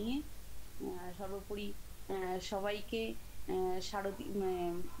 অভিনন্দন জানিয়ে সর্বোপরি সবাইকে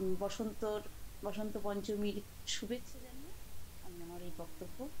বসন্তর বসন্ত পঞ্চমীর শুভেচ্ছা জানিয়ে আমি আমার এই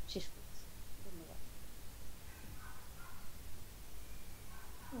বক্তব্য শেষ করছি। ধন্যবাদ।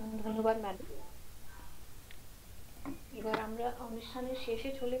 ধন্যবাদ ম্যাডাম। এবার আমরা অনুষ্ঠানের শেষে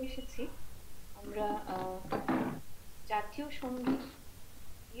চলে এসেছি। আমরা জাতীয় সঙ্গীত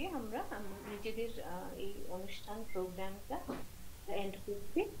দিয়ে আমরা নিজেদের এই অনুষ্ঠান প্রোগ্রামটা এন্ড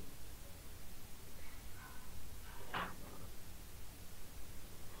করছি।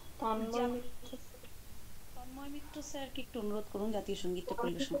 তন্ময় মিত্র স্যারকে একটু অনুরোধ করুন জাতীয় সঙ্গীতটা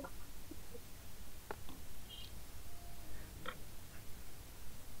পরিবেশন করতে।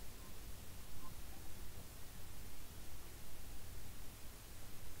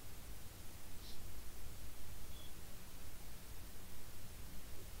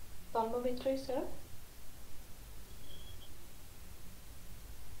 তন্ময় মিত্র স্যার।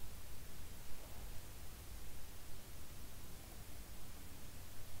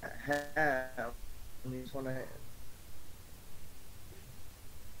 হ্যাঁ, উনি শোনায়।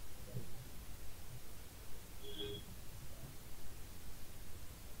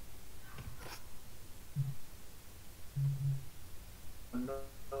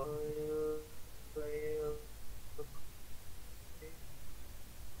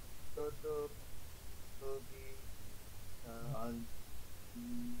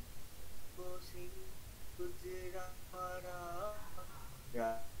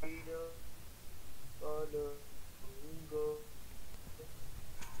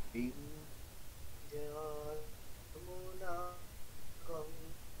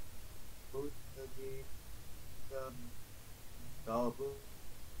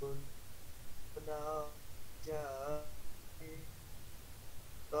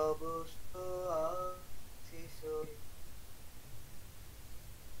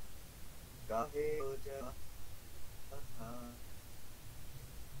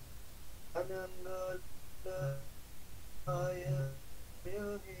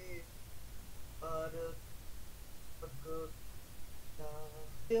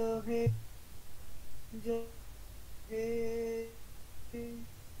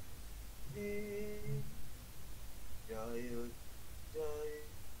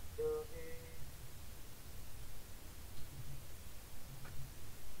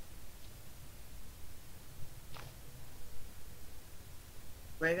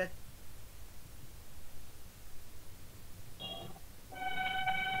 হয়ে গেছে।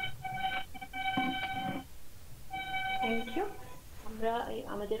 Thank you. আমরা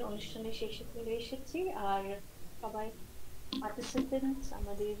আমাদের অনুষ্ঠানের শেষে চলে এসেছি। আর সবাই পার্টিসিপেন্টস,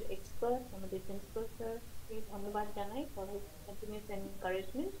 আমাদের এক্সপার্ট, আমাদের প্রিন্সিপাল স্যারকে ধন্যবাদ জানাই ফর কন্টিনিউয়াস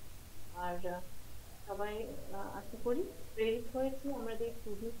এনকারেজমেন্ট। আর সবাই আশা করি প্রেরিত হয়েছে আমাদের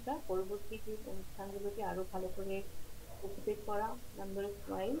স্টুডেন্টরা পরবর্তী যে অনুষ্ঠানগুলোকে আরো ভালো করে উপস্থিত করা number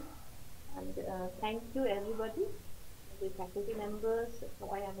wise. And thank you everybody, আমাদের ফ্যাকাল্টি মেম্বার্স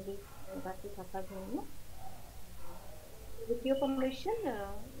সবাই আমাদের কাছে থাকার জন্য। With your permission,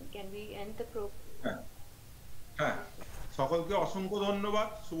 can we end the program? হ্যাঁ, সকলকে অসংখ্য ধন্যবাদ।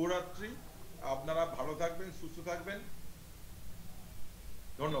 শুভরাত্রি। আপনারা ভালো থাকবেন, সুস্থ থাকবেন।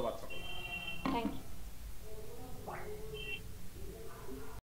 ধন্যবাদ সকলকে। Thank you.